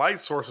fucking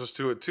light sources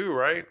to it too,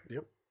 right?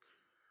 Yep.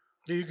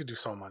 Yeah, you could do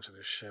so much of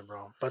this shit,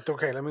 bro. But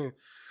okay,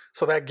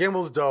 so that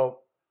gimbal's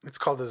dope. It's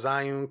called the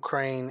Zhiyun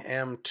Crane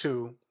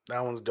M2.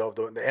 That one's dope.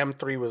 The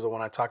M3 was the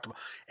one I talked about.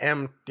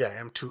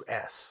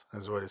 M2S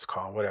is what it's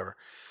called, whatever.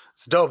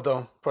 It's dope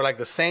though. For like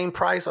the same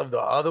price of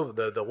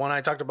the one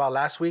I talked about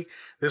last week,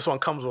 this one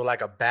comes with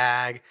like a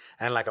bag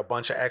and like a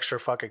bunch of extra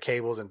fucking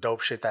cables and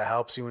dope shit that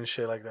helps you and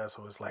shit like that.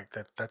 So it's like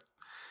that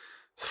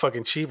it's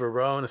fucking cheaper,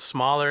 bro. And it's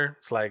smaller.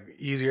 It's like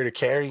easier to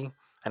carry.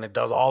 And it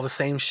does all the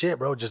same shit,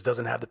 bro. It just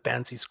doesn't have the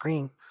fancy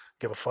screen.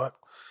 Give a fuck.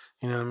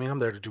 You know what I mean? I'm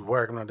there to do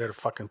work. I'm not there to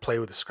fucking play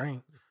with the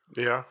screen.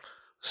 Yeah.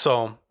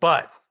 So,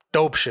 but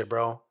dope shit,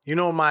 bro. You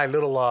know my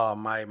little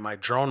my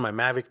drone, my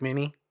Mavic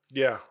Mini?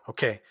 Yeah.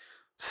 Okay.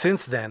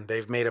 Since then,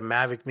 they've made a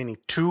Mavic Mini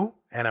 2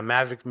 and a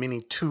Mavic Mini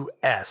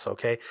 2S,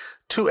 okay?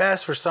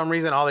 2S, for some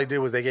reason, all they did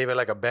was they gave it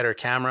like a better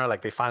camera.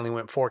 Like they finally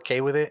went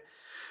 4K with it,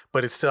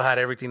 but it still had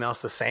everything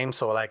else the same.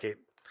 So like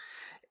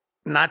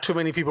not too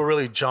many people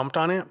really jumped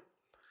on it.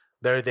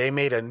 They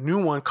made a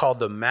new one called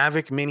the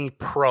Mavic Mini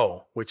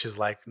Pro, which is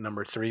like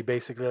number 3,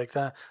 basically like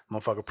that.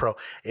 Motherfucker Pro.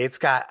 It's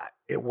got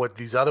what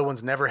these other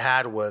ones never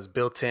had was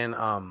built-in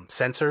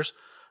sensors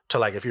to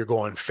like if you're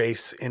going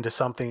face into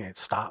something, it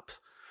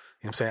stops.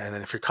 You know what I'm saying? And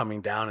then if you're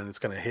coming down and it's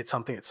going to hit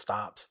something, it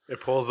stops. It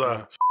pulls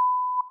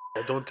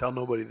don't tell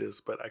nobody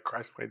this, but I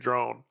crashed my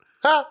drone.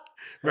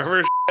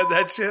 Remember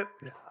that shit?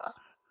 Yeah.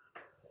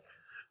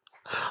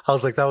 I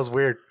was like, that was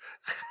weird.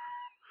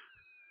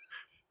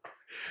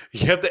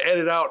 You have to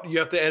edit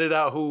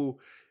out who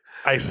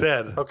I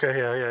said. Okay,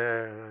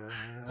 yeah.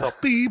 So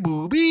beep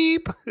boop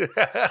beep.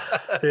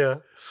 Yeah.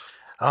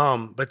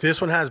 But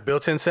this one has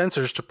built-in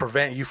sensors to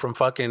prevent you from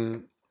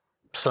fucking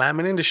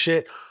slamming into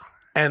shit.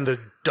 And the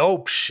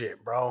dope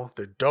shit, bro.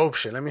 The dope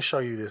shit. Let me show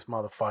you this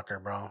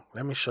motherfucker, bro.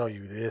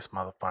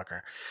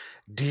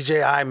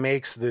 DJI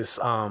makes this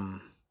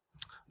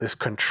this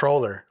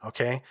controller,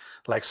 okay?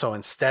 Like, so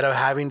instead of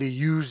having to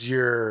use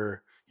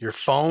your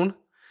phone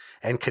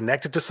and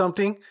connect it to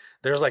something,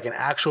 there's like an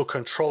actual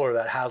controller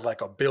that has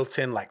like a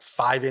built-in like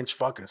 5-inch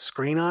fucking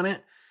screen on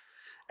it.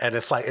 And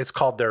it's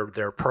called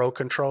their Pro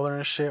controller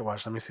and shit.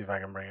 Watch, let me see if I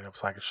can bring it up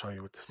so I can show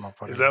you what this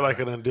motherfucker is. That like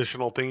an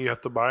additional thing you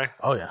have to buy?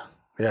 Oh yeah.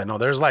 Yeah, no,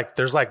 there's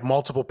like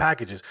multiple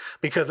packages.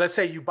 Because let's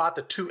say you bought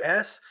the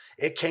 2S,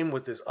 it came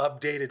with this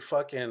updated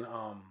fucking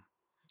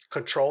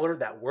controller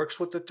that works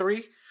with the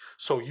 3.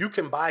 So you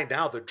can buy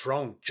now the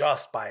drone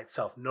just by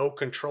itself, no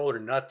controller,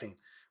 nothing,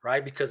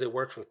 right? Because it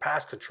works with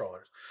past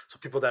controllers. So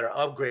people that are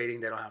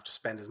upgrading, they don't have to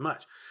spend as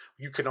much.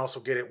 You can also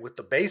get it with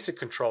the basic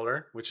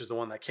controller, which is the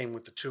one that came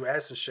with the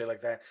 2S and shit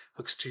like that.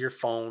 Hooks to your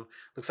phone.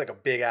 Looks like a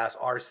big ass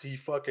RC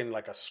fucking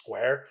like a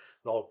square,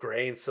 all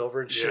gray and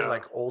silver and shit,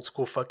 like old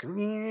school fucking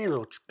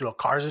little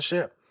cars and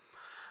shit.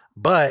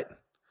 But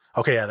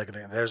okay, yeah,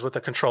 there's what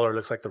the controller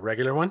looks like, the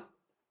regular one.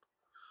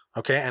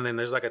 Okay, and then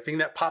there's like a thing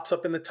that pops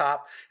up in the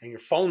top, and your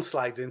phone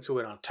slides into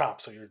it on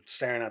top, so you're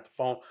staring at the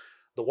phone.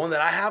 The one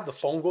that I have, the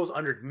phone goes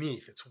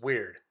underneath. It's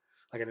weird,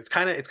 like, and it's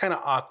kind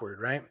of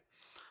awkward, right?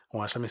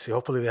 Watch, let me see.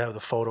 Hopefully they have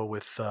the photo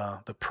with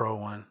the Pro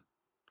one.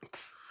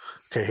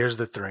 Okay, here's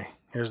the 3.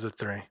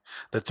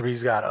 The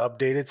 3's got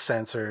updated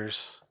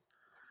sensors.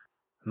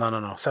 No,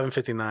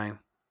 759.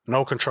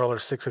 No controller,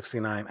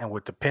 669. And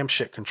with the pimp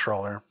shit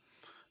controller,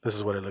 this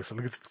is what it looks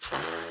like. Look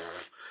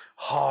at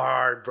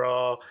hard,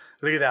 bro.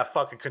 Look at that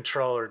fucking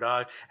controller,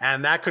 dog.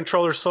 And that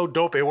controller's so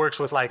dope, it works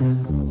with like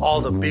all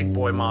the big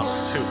boy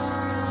models too.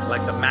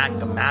 Like the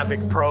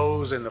Mavic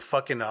Pros and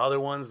the other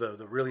ones,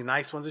 the really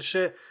nice ones and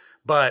shit.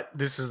 But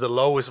this is the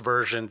lowest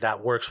version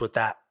that works with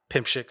that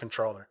pimp shit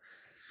controller.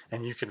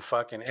 And you can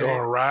fucking...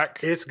 Go rack.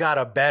 It's got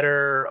a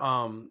better,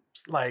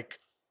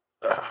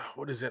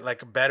 what is it?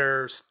 Like a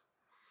better...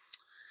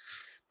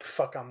 The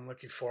fuck I'm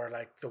looking for.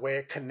 Like the way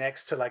it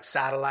connects to like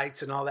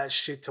satellites and all that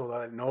shit so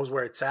that it knows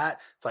where it's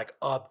at. It's like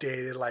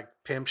updated, like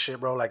pimp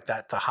shit, bro. Like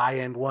that the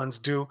high-end ones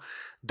do.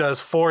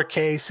 Does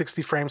 4K,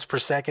 60 frames per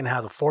second,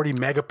 has a 40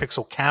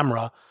 megapixel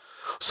camera.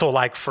 So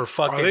like for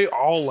fucking... Are they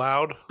all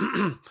loud?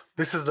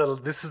 This is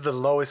the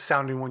lowest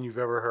sounding one you've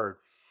ever heard.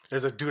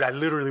 There's a dude, I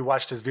literally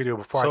watched this video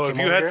before I came over. So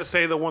if you had to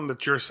say the one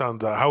that yours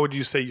sounds how would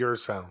you say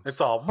yours sounds?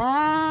 It's all...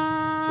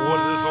 What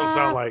does this one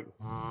sound like?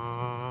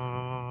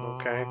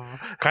 Okay.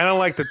 Kind of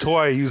like the toy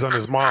I use on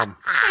his mom.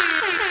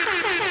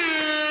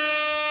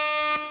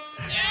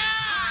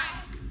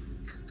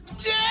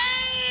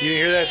 You didn't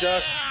hear that,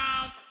 Josh?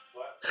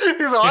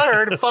 He's all, I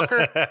heard it,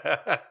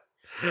 fucker.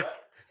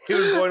 He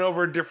was going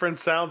over different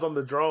sounds on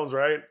the drones,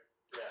 right?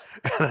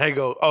 Yeah. And I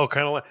go, oh,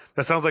 kind of like,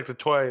 that sounds like the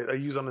toy I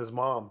use on his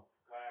mom.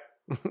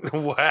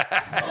 Whack.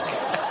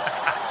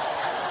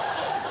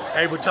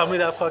 Hey, but tell me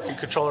that fucking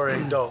controller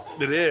ain't dope.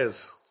 It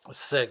is. It's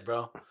sick,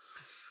 bro.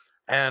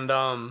 And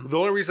The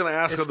only reason I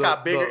ask it's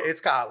got bigger,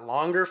 it's got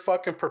longer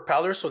fucking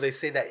propellers, so they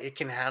say that it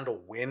can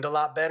handle wind a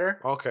lot better.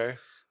 Okay.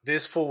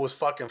 This fool was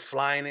fucking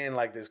flying in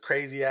like this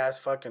crazy ass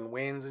fucking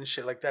winds and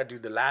shit like that.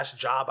 Dude, the last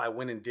job I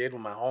went and did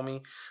with my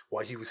homie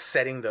while he was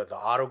setting the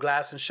auto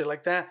glass and shit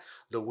like that,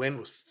 the wind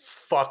was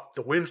fucked.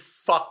 The wind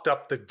fucked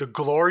up the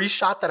glory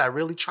shot that I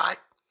really tried.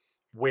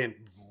 Wind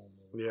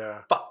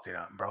fucked it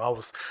up, bro. I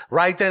was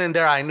right then and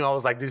there. I knew I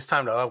was like, dude, it's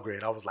time to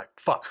upgrade. I was like,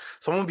 fuck.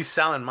 So I'm gonna be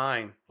selling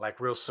mine like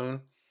real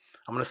soon.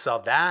 I'm gonna sell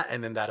that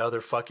and then that other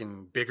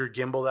fucking bigger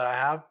gimbal that I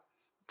have.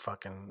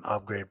 Fucking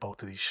upgrade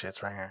both of these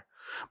shits right here.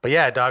 But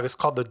yeah, dog, it's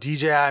called the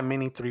DJI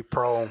Mini 3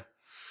 Pro.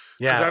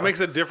 Yeah, that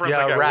makes a difference.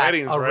 Yeah, like at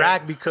weddings, a right?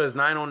 rack because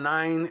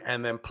 909,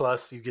 and then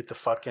plus you get the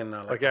fucking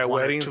like at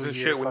weddings and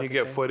shit. When you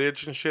get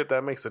footage and shit,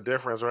 that makes a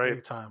difference, right?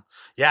 Big time.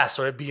 Yeah,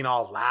 so it being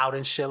all loud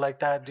and shit like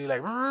that, dude,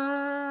 like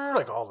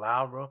all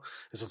loud, bro.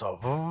 This was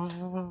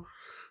all.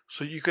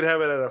 So you could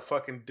have it at a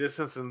fucking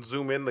distance and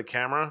zoom in the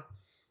camera.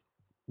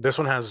 This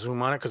one has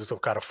zoom on it because it's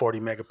got a 40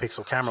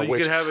 megapixel camera. So you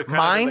which could have it kind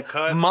of in the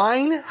cut.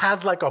 Mine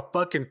has like a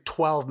fucking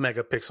 12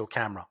 megapixel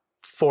camera.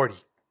 40.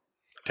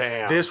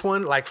 Damn. This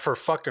one, like for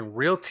fucking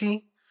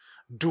realty,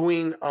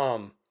 doing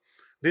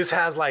this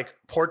has like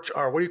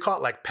or what do you call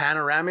it? Like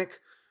panoramic,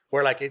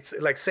 where like it's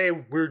like say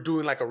we're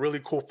doing like a really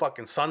cool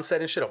fucking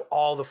sunset and shit of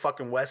all the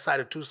fucking west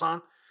side of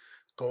Tucson.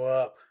 Go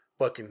up,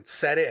 fucking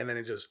set it, and then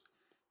it just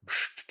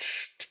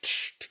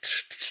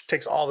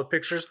takes all the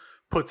pictures,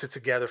 puts it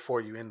together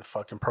for you in the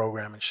fucking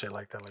program and shit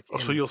like that. Like,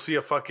 so you'll see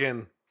a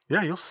fucking.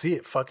 Yeah, you'll see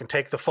it. Fucking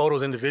take the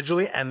photos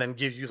individually and then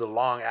give you the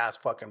long ass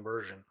fucking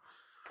version.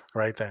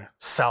 Right there.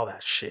 Sell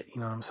that shit.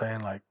 You know what I'm saying?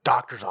 Like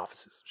doctor's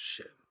offices,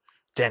 shit.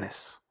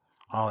 Dentists.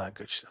 All that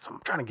good shit. So I'm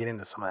trying to get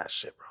into some of that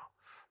shit, bro.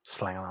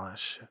 Slanging all that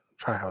shit.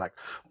 Trying to have like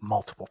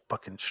multiple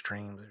fucking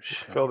streams and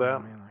shit. Feel that? You know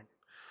what I mean? Like,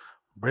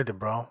 really,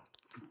 bro.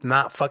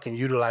 Not fucking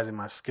utilizing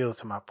my skills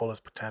to my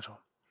fullest potential.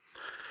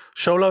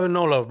 Show love and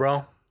no love,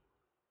 bro.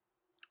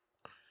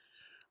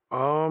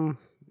 I'm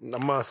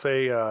gonna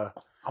say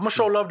I'm gonna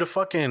show love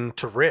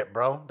to Rip,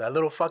 bro. That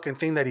little fucking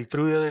thing that he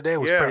threw the other day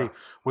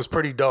was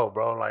pretty dope,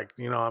 bro. Like,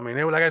 you know, I mean,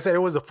 like I said, it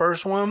was the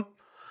first one.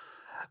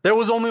 There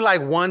was only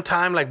like one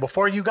time, like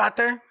before you got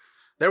there,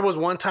 there was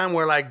one time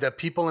where like the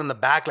people in the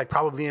back, like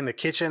probably in the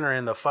kitchen or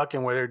in the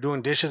fucking where they're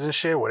doing dishes and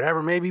shit,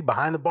 whatever, maybe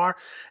behind the bar,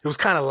 it was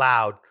kind of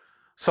loud.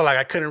 So like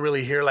I couldn't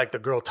really hear like the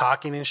girl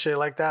talking and shit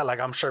like that.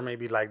 Like I'm sure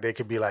maybe like they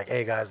could be like,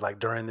 hey guys, like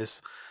during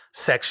this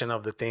section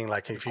of the thing,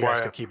 like if you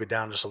guys could keep it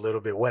down just a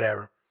little bit,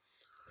 whatever.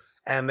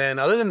 And then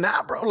other than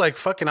that, bro, like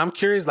fucking, I'm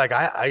curious, like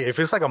I if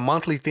it's like a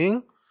monthly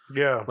thing,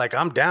 yeah, like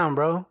I'm down,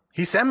 bro.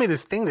 He sent me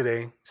this thing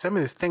today. He sent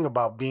me this thing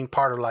about being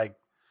part of like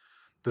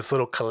this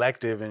little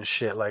collective and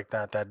shit like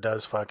that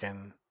does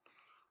fucking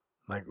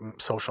like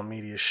social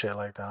media shit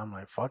like that. I'm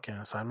like, fuck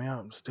yeah, sign me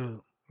up. Let's do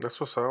it.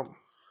 That's what's up.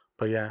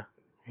 But yeah,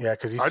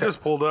 because I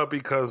just pulled up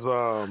because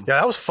yeah,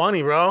 that was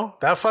funny, bro.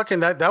 That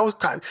fucking that was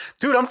kind,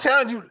 dude. I'm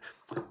telling you,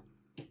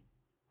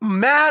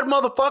 mad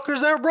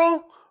motherfuckers there,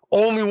 bro.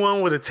 Only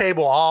one with a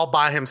table all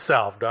by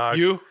himself, dog.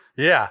 You?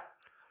 Yeah.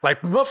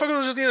 Like, motherfuckers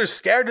was just either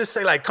scared to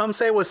say, like, come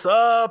say what's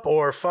up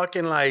or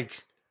fucking,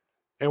 like.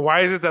 And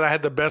why is it that I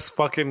had the best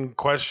fucking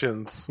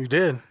questions? You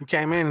did. You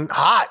came in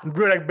hot. You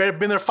were like,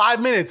 been there 5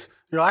 minutes.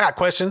 You're like, I got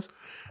questions.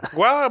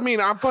 Well, I mean,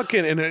 I'm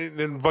fucking,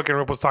 and fucking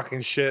Rip was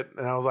talking shit.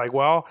 And I was like,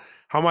 well,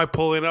 how am I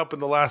pulling up in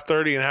the last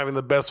 30 and having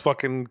the best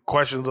fucking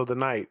questions of the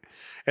night?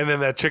 And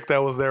then that chick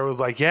that was there was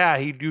like, yeah,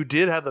 you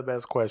did have the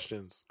best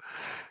questions.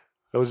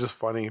 It was just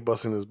funny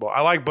busting his ball.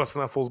 I like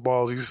busting that fool's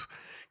balls.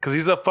 Because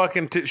he's a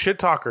fucking shit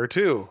talker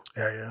too.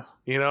 Yeah.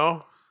 You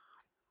know?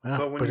 Yeah,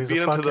 so when you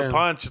beat him to the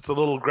punch, it's a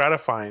little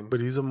gratifying.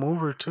 But he's a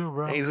mover too,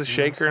 bro. He's a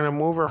shaker and a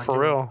mover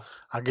for real.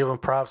 I give him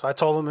props. I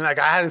told him, like,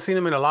 I hadn't seen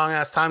him in a long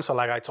ass time. So,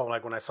 like, I told him,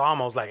 like, when I saw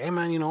him, I was like, hey,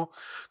 man, you know,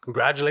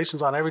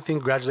 congratulations on everything.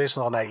 Congratulations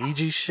on that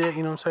EG shit.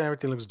 You know what I'm saying?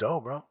 Everything looks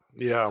dope, bro.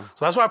 Yeah.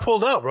 So that's why I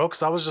pulled up, bro.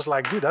 Because I was just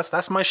like, dude,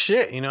 that's my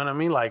shit. You know what I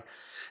mean? Like,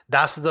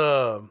 that's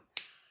the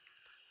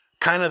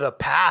kind of the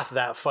path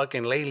that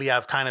fucking lately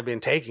I've kind of been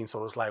taking.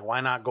 So it's like,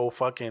 why not go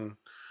fucking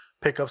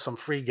pick up some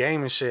free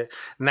game and shit?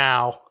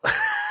 Now,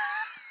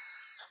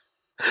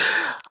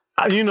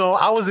 you know,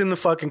 I was in the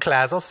fucking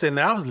class. I was sitting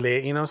there. I was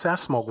lit. You know what I'm saying? I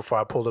smoked before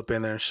I pulled up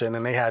in there and shit.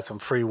 And they had some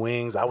free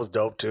wings. That was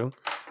dope too.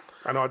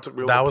 I know. It took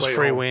me that was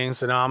free wings.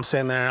 So now I'm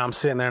sitting there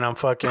and I'm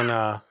fucking,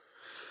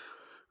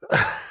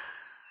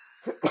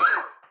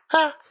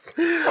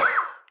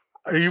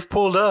 you've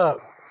pulled up.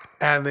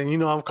 And then, you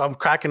know, I'm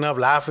cracking up,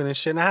 laughing and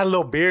shit. And I had a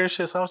little beer and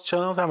shit, so I was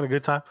chilling. I was having a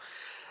good time.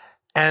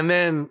 And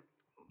then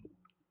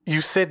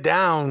you sit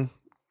down,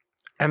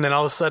 And then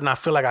all of a sudden, I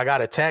feel like I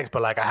got a text,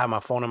 but like I have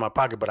my phone in my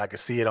pocket, but I could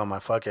see it on my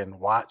fucking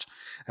watch.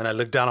 And I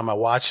looked down on my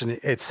watch and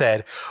it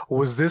said,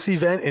 "Was this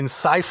event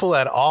insightful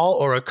at all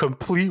or a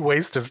complete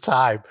waste of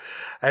time?"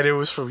 And it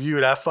was from you.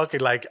 And I fucking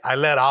like, I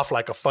let off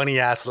like a funny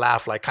ass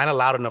laugh, like kind of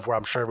loud enough where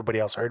I'm sure everybody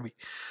else heard me.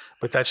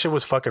 But that shit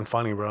was fucking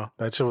funny, bro.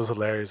 That shit was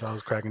hilarious. I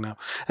was cracking up.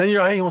 And then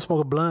you're like, "Hey, you want to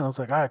smoke a blunt?" I was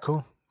like, "All right,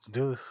 cool. Let's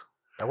do this."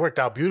 That worked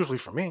out beautifully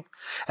for me.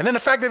 And then the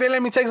fact that they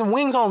let me take some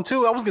wings home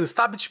too. I was going to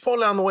stop at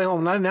Chipotle on the way home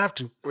and I didn't have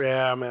to.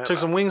 Yeah, man. Took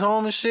some wings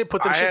home and shit.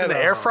 Put them shits in the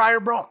air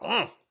fryer, bro.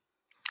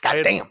 God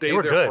damn, they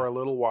were there good. For a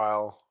little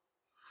while.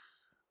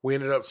 We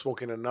ended up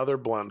smoking another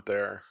blunt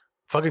there.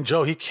 Fucking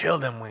Joe, he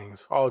killed them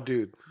wings. Oh,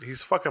 dude.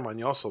 He's fucking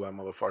mañoso, that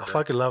motherfucker. I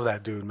fucking love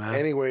that dude, man.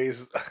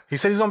 Anyways. He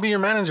said he's going to be your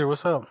manager.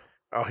 What's up?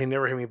 Oh, he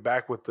never hit me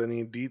back with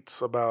any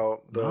deets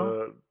about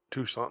the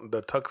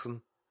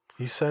Tucson.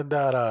 He said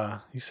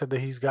that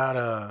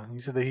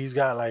he's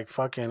got like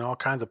fucking all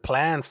kinds of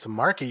plans to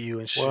market you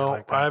and shit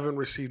like that. I haven't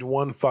received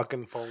one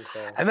fucking phone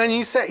call. And then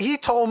he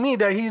told me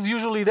that he's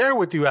usually there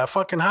with you at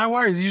fucking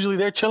Highwire. He's usually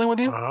there chilling with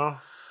you. Uh-huh.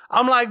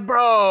 I'm like,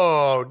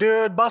 bro,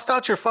 dude, bust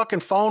out your fucking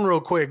phone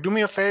real quick. Do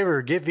me a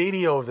favor. Get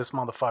video of this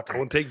motherfucker. I'm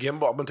going to take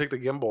the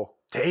gimbal.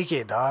 Take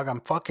it, dog. I'm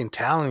fucking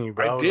telling you,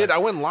 bro. I did. Like,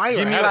 I went live.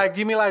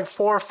 Give me like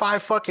 4 or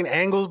 5 fucking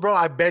angles, bro.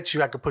 I bet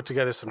you I could put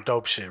together some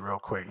dope shit real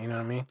quick. You know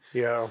what I mean?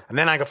 Yeah. And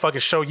then I could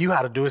fucking show you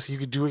how to do it so you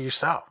could do it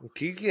yourself.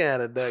 Teach you how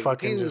to do it.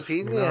 Fucking just,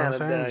 you know what I'm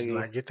saying?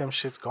 Like, get them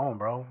shits going,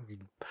 bro. You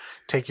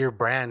take your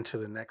brand to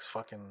the next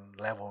fucking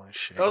level and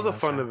shit. That was a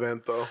fun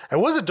event, though. It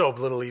was a dope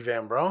little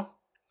event, bro.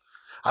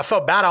 I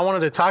felt bad. I wanted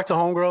to talk to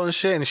homegirl and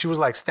shit, and she was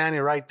like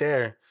standing right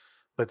there.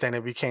 But then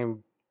it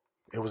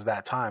was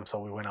that time, so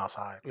we went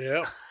outside.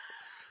 Yeah.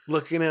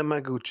 Looking at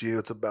my Gucci,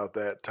 it's about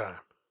that time.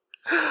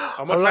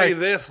 I'm gonna tell you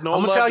this. I'm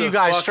gonna tell you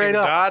guys straight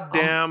up.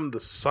 Goddamn,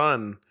 the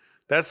sun.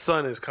 That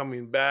sun is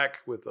coming back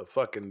with a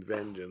fucking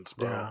vengeance,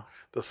 bro. Yeah.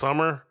 The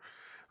summer,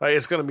 like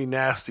it's gonna be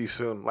nasty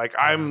soon. Like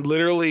I'm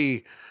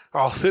literally,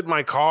 I'll sit in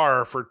my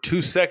car for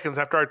 2 seconds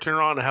after I turn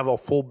it on and have a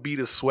full bead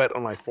of sweat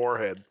on my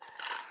forehead.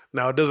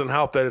 Now it doesn't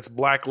help that it's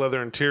black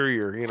leather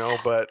interior, and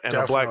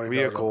a black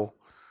vehicle.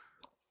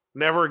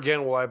 Never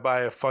again will I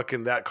buy a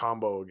fucking that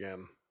combo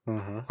again.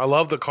 Mm-hmm. I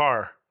love the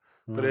car.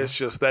 But it's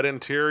just that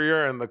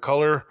interior and the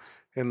color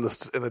in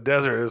the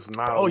desert is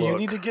not. Oh, you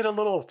need to get a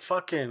little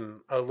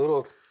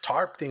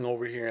tarp thing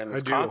over here in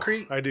this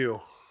concrete. I do.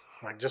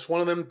 Like just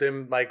one of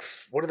them like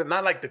what are they?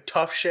 Not like the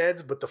tough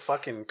sheds, but the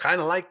fucking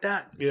kind of like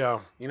that. Yeah.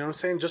 You know what I'm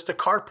saying? Just a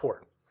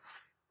carport.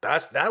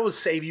 That would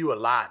save you a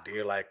lot,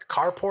 dude. Like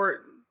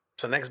carport,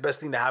 it's the next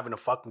best thing to have in a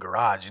fucking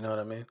garage. You know what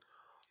I mean?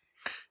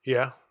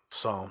 Yeah.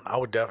 So I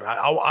would definitely.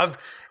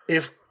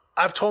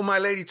 I've told my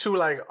lady too,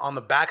 like on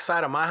the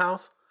backside of my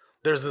house.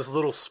 There's this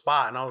little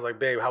spot, and I was like,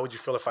 babe, how would you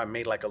feel if I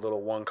made like a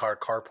little 1-car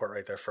carport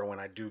right there for when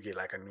I do get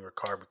like a newer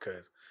car?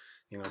 Because,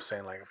 you know what I'm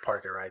saying, like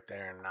park it right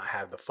there and not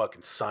have the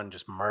fucking sun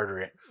just murder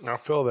it. I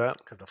feel that.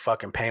 Because the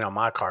fucking paint on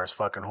my car is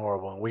fucking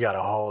horrible, and we got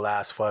a whole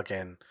ass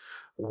fucking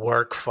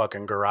work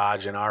fucking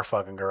garage in our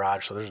fucking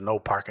garage, so there's no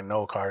parking,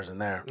 no cars in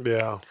there.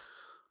 Yeah.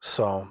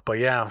 So, but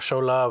yeah, show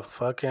love.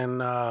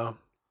 Fucking, I'm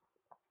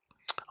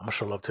gonna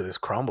show love to this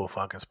Crumble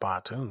fucking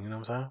spot too. You know what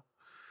I'm saying?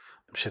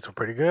 Them shits were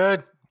pretty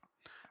good.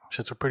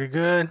 Shout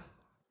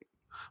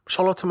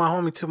out to my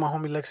homie too, my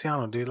homie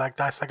Lexiano, dude. Like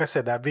I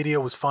said, that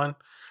video was fun.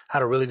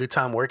 Had a really good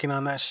time working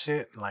on that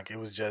shit. Like it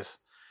was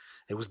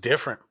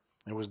different.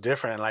 It was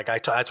different. And like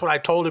that's what I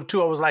told him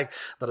too. I was like,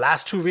 the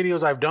last 2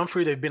 videos I've done for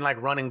you, they've been like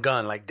run and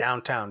gun, like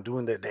downtown,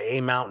 doing the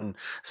A Mountain,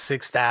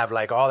 6th Ave,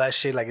 like all that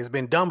shit. Like it's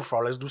been done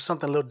before. Let's do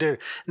something a little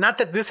different. Not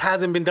that this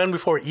hasn't been done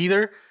before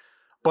either.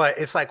 But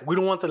it's like, we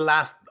don't want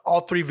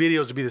all 3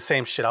 videos to be the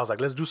same shit. I was like,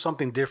 let's do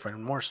something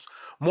different, more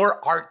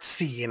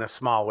artsy in a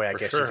small way, I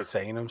guess you could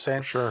say. You know what I'm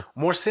saying? Sure.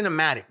 More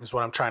cinematic is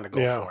what I'm trying to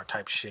go for,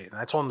 type shit.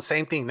 And I told him the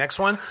same thing. Next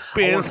one.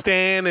 Been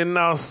standing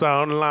all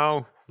so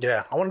long.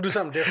 Yeah, I want to do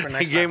something different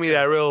next time. He gave me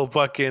that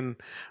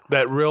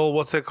real,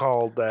 what's it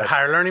called? The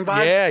higher learning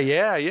vibes?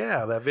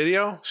 Yeah. That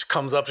video. She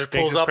comes up, she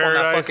pulls up on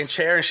that fucking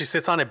chair and she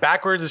sits on it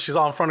backwards and she's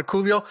all in front of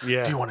Coolio.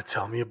 Yeah. Do you want to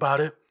tell me about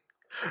it?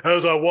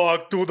 As I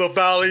walk through the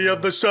valley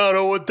of the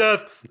shadow of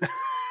death.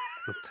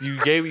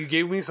 You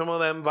gave me some of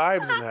them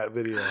vibes in that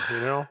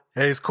video,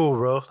 Hey, it's cool,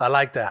 bro. I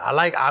like that. I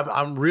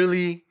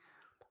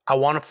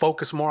want to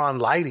focus more on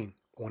lighting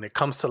when it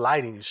comes to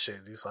lighting and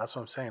shit, dude. So that's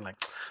what I'm saying. Like,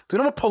 dude,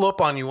 I'm gonna pull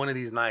up on you one of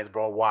these nights,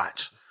 bro.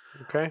 Watch.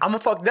 Okay. I'm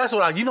gonna that's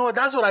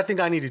what I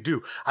think I need to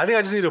do. I think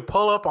I just need to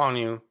pull up on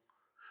you,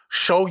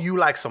 show you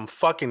like some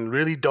fucking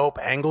really dope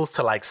angles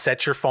to like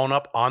set your phone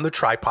up on the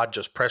tripod,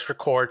 just press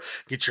record,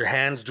 get your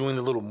hands doing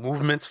the little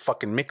movements,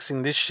 fucking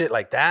mixing this shit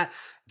like that.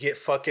 Get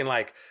fucking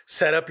like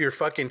set up your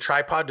fucking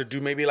tripod to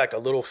do maybe like a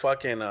little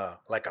fucking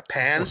like a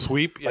pan. A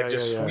sweep.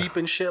 Sweep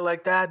and shit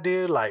like that,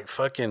 dude. Like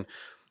fucking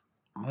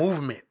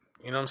movement.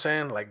 You know what I'm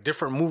saying? Like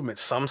different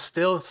movements. Some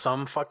still,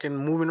 some fucking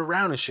moving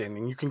around and shit.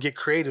 And you can get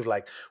creative.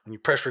 Like when you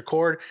press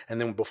record and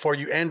then before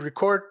you end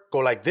record, go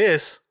like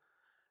this.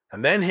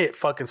 and then hit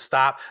fucking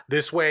stop.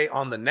 This way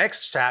on the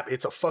next tap,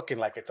 it's a fucking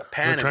like it's a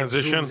pan and it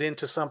transition? zooms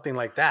into something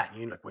like that.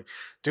 You know,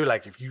 dude,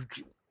 like if you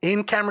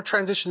in-camera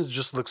transitions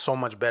just look so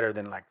much better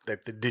than like the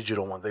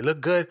digital ones. They look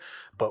good,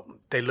 but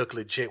they look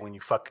legit when you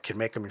fucking can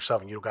make them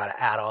yourself and you don't got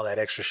to add all that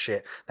extra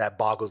shit that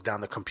boggles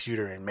down the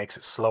computer and makes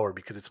it slower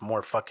because it's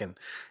more fucking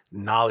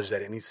knowledge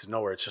that it needs to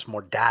know, or it's just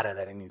more data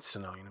that it needs to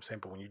know. You know what I'm saying?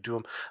 But when you do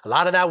them, a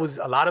lot of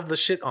the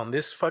shit on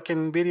this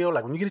fucking video,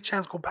 like when you get a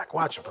chance, go back,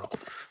 watch it, bro.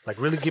 Like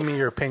really give me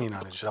your opinion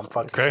on it. Shit. I'm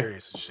fucking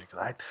curious and shit.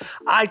 Cause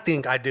I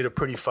think I did a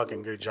pretty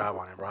fucking good job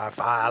on it, bro.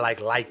 I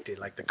liked it,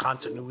 like the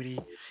continuity,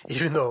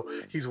 even though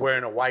he's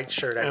wearing a white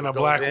shirt and a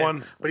black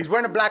one, but he's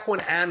wearing a black one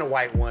and a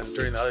white one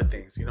during the other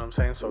things. You know what I'm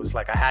saying? So it's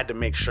like I had to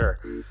make sure,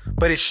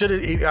 but I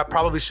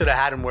probably should have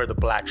had him wear the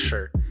black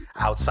shirt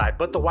outside,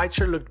 but the white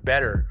shirt looked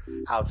better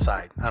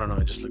outside. I don't know,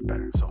 it just looked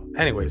better. So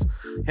anyways,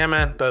 yeah,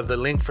 man, the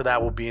link for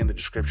that will be in the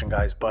description,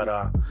 guys. But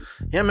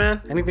yeah,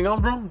 man, anything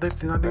else, bro? I think that's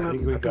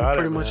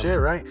pretty much it,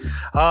 right?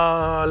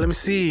 Let me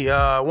see.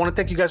 I want to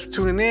thank you guys for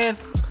tuning in.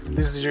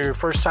 This is your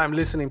first time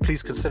listening,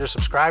 please consider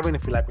subscribing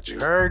if you like what you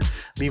heard.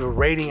 Leave a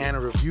rating and a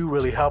review,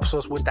 really helps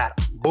us with that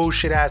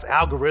bullshit ass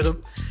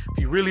algorithm. If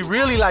you really,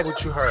 really like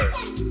what you heard,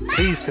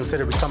 please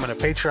consider becoming a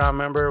Patreon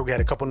member. We had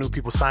a couple new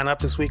people sign up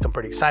this week. I'm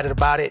pretty excited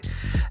about it.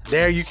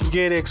 There you can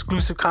get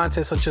exclusive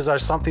content such as our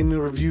Something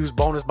New reviews,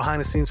 bonus behind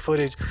the scenes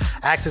footage,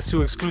 access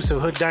to exclusive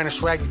Hood Diner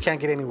swag you can't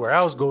get anywhere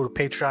else. Go to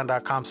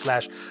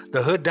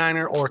patreon.com/The Hood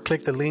Diner or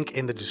click the link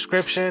in the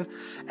description.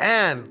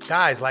 And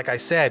guys, like I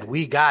said,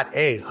 we got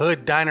a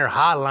Hood Diner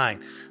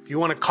hotline. If you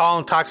want to call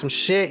and talk some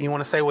shit, you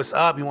want to say what's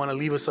up, you want to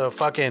leave us a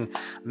fucking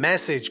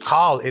message,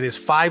 call. It is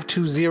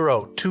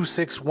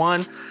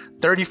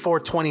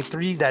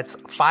 520-261-3423. That's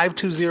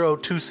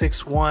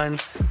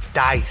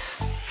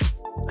 520-261-DICE.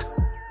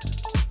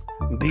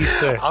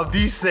 Dice.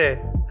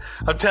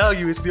 I'm telling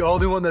you, it's the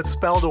only one that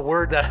spelled a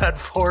word that had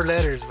 4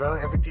 letters, bro.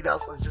 Everything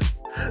else was just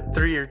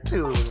 3 or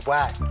 2. It was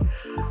whack.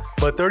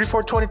 But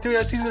 3423,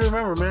 that's easy to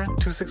remember, man.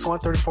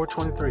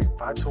 261-3423.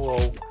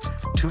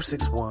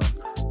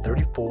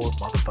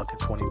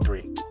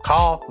 520-261-34-23.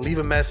 Call, leave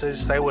a message,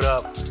 say what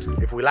up.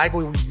 If we like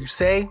what you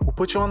say, we'll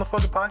put you on the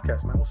fucking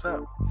podcast, man. What's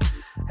up?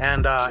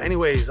 And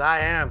anyways, I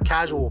am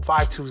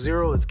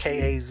Casual520. It's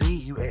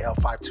KAZUAL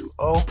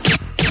 520.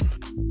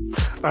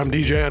 I'm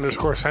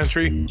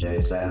DJ_Sentry.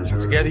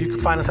 And together you can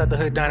find us at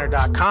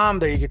thehooddiner.com.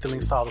 There you get the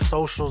links to all the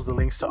socials, the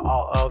links to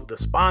all of the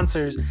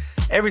sponsors.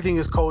 Everything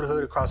is Code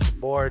Hood across the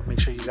board. Make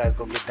sure you guys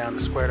go get down to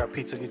Squared Up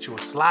Pizza, get you a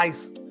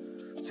slice.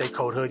 Say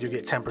Code Hood, you'll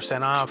get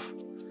 10% off.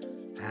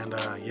 And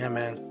yeah,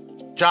 man.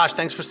 Josh,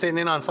 thanks for sitting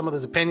in on some of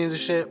those opinions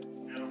and shit.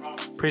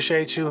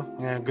 Appreciate you.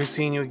 Yeah, good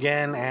seeing you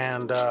again.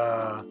 And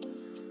yeah,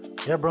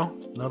 bro,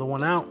 another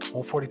one out.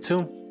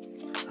 142.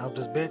 Out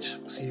this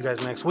bitch. See you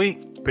guys next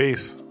week.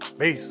 Peace.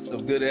 Peace.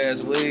 Some good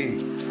ass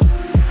weed.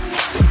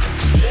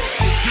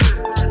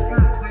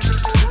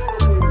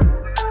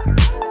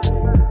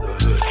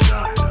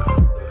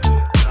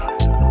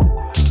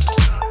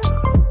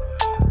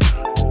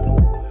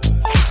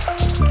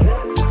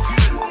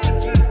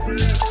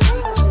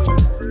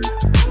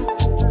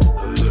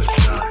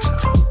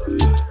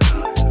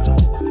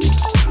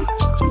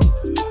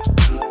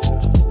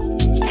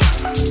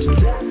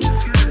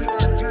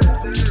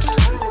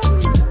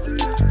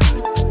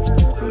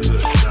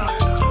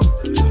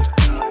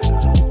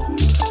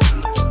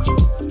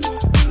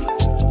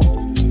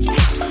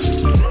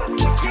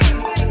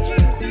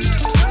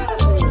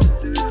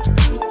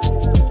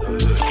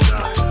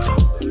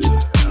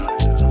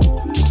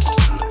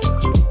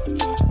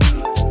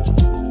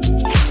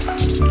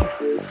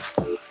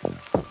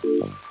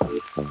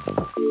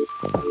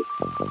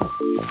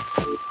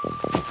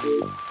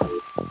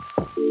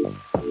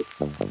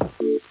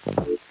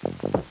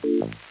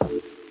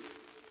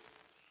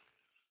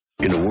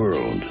 In a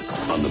world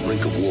on the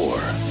brink of war,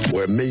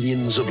 where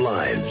millions of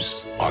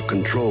lives are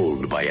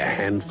controlled by a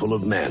handful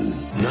of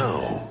men,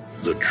 now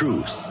the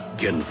truth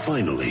can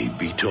finally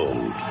be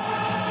told.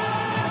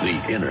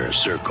 The Inner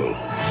Circle.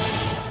 Yeah,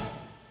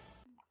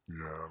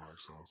 that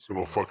makes sense.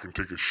 It'll fucking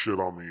take a shit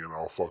on me and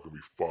I'll fucking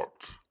be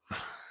fucked.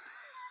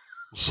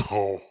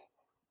 So,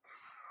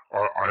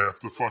 I have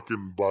to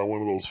fucking buy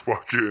one of those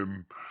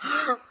fucking,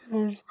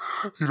 you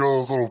know,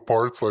 those little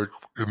parts like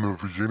in the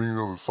beginning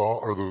of the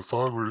song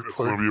where it's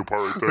like, gonna be a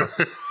part right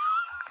there.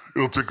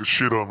 It'll take a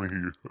shit on me.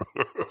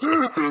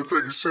 It'll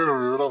take a shit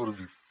on me, then I'm gonna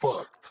be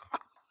fucked.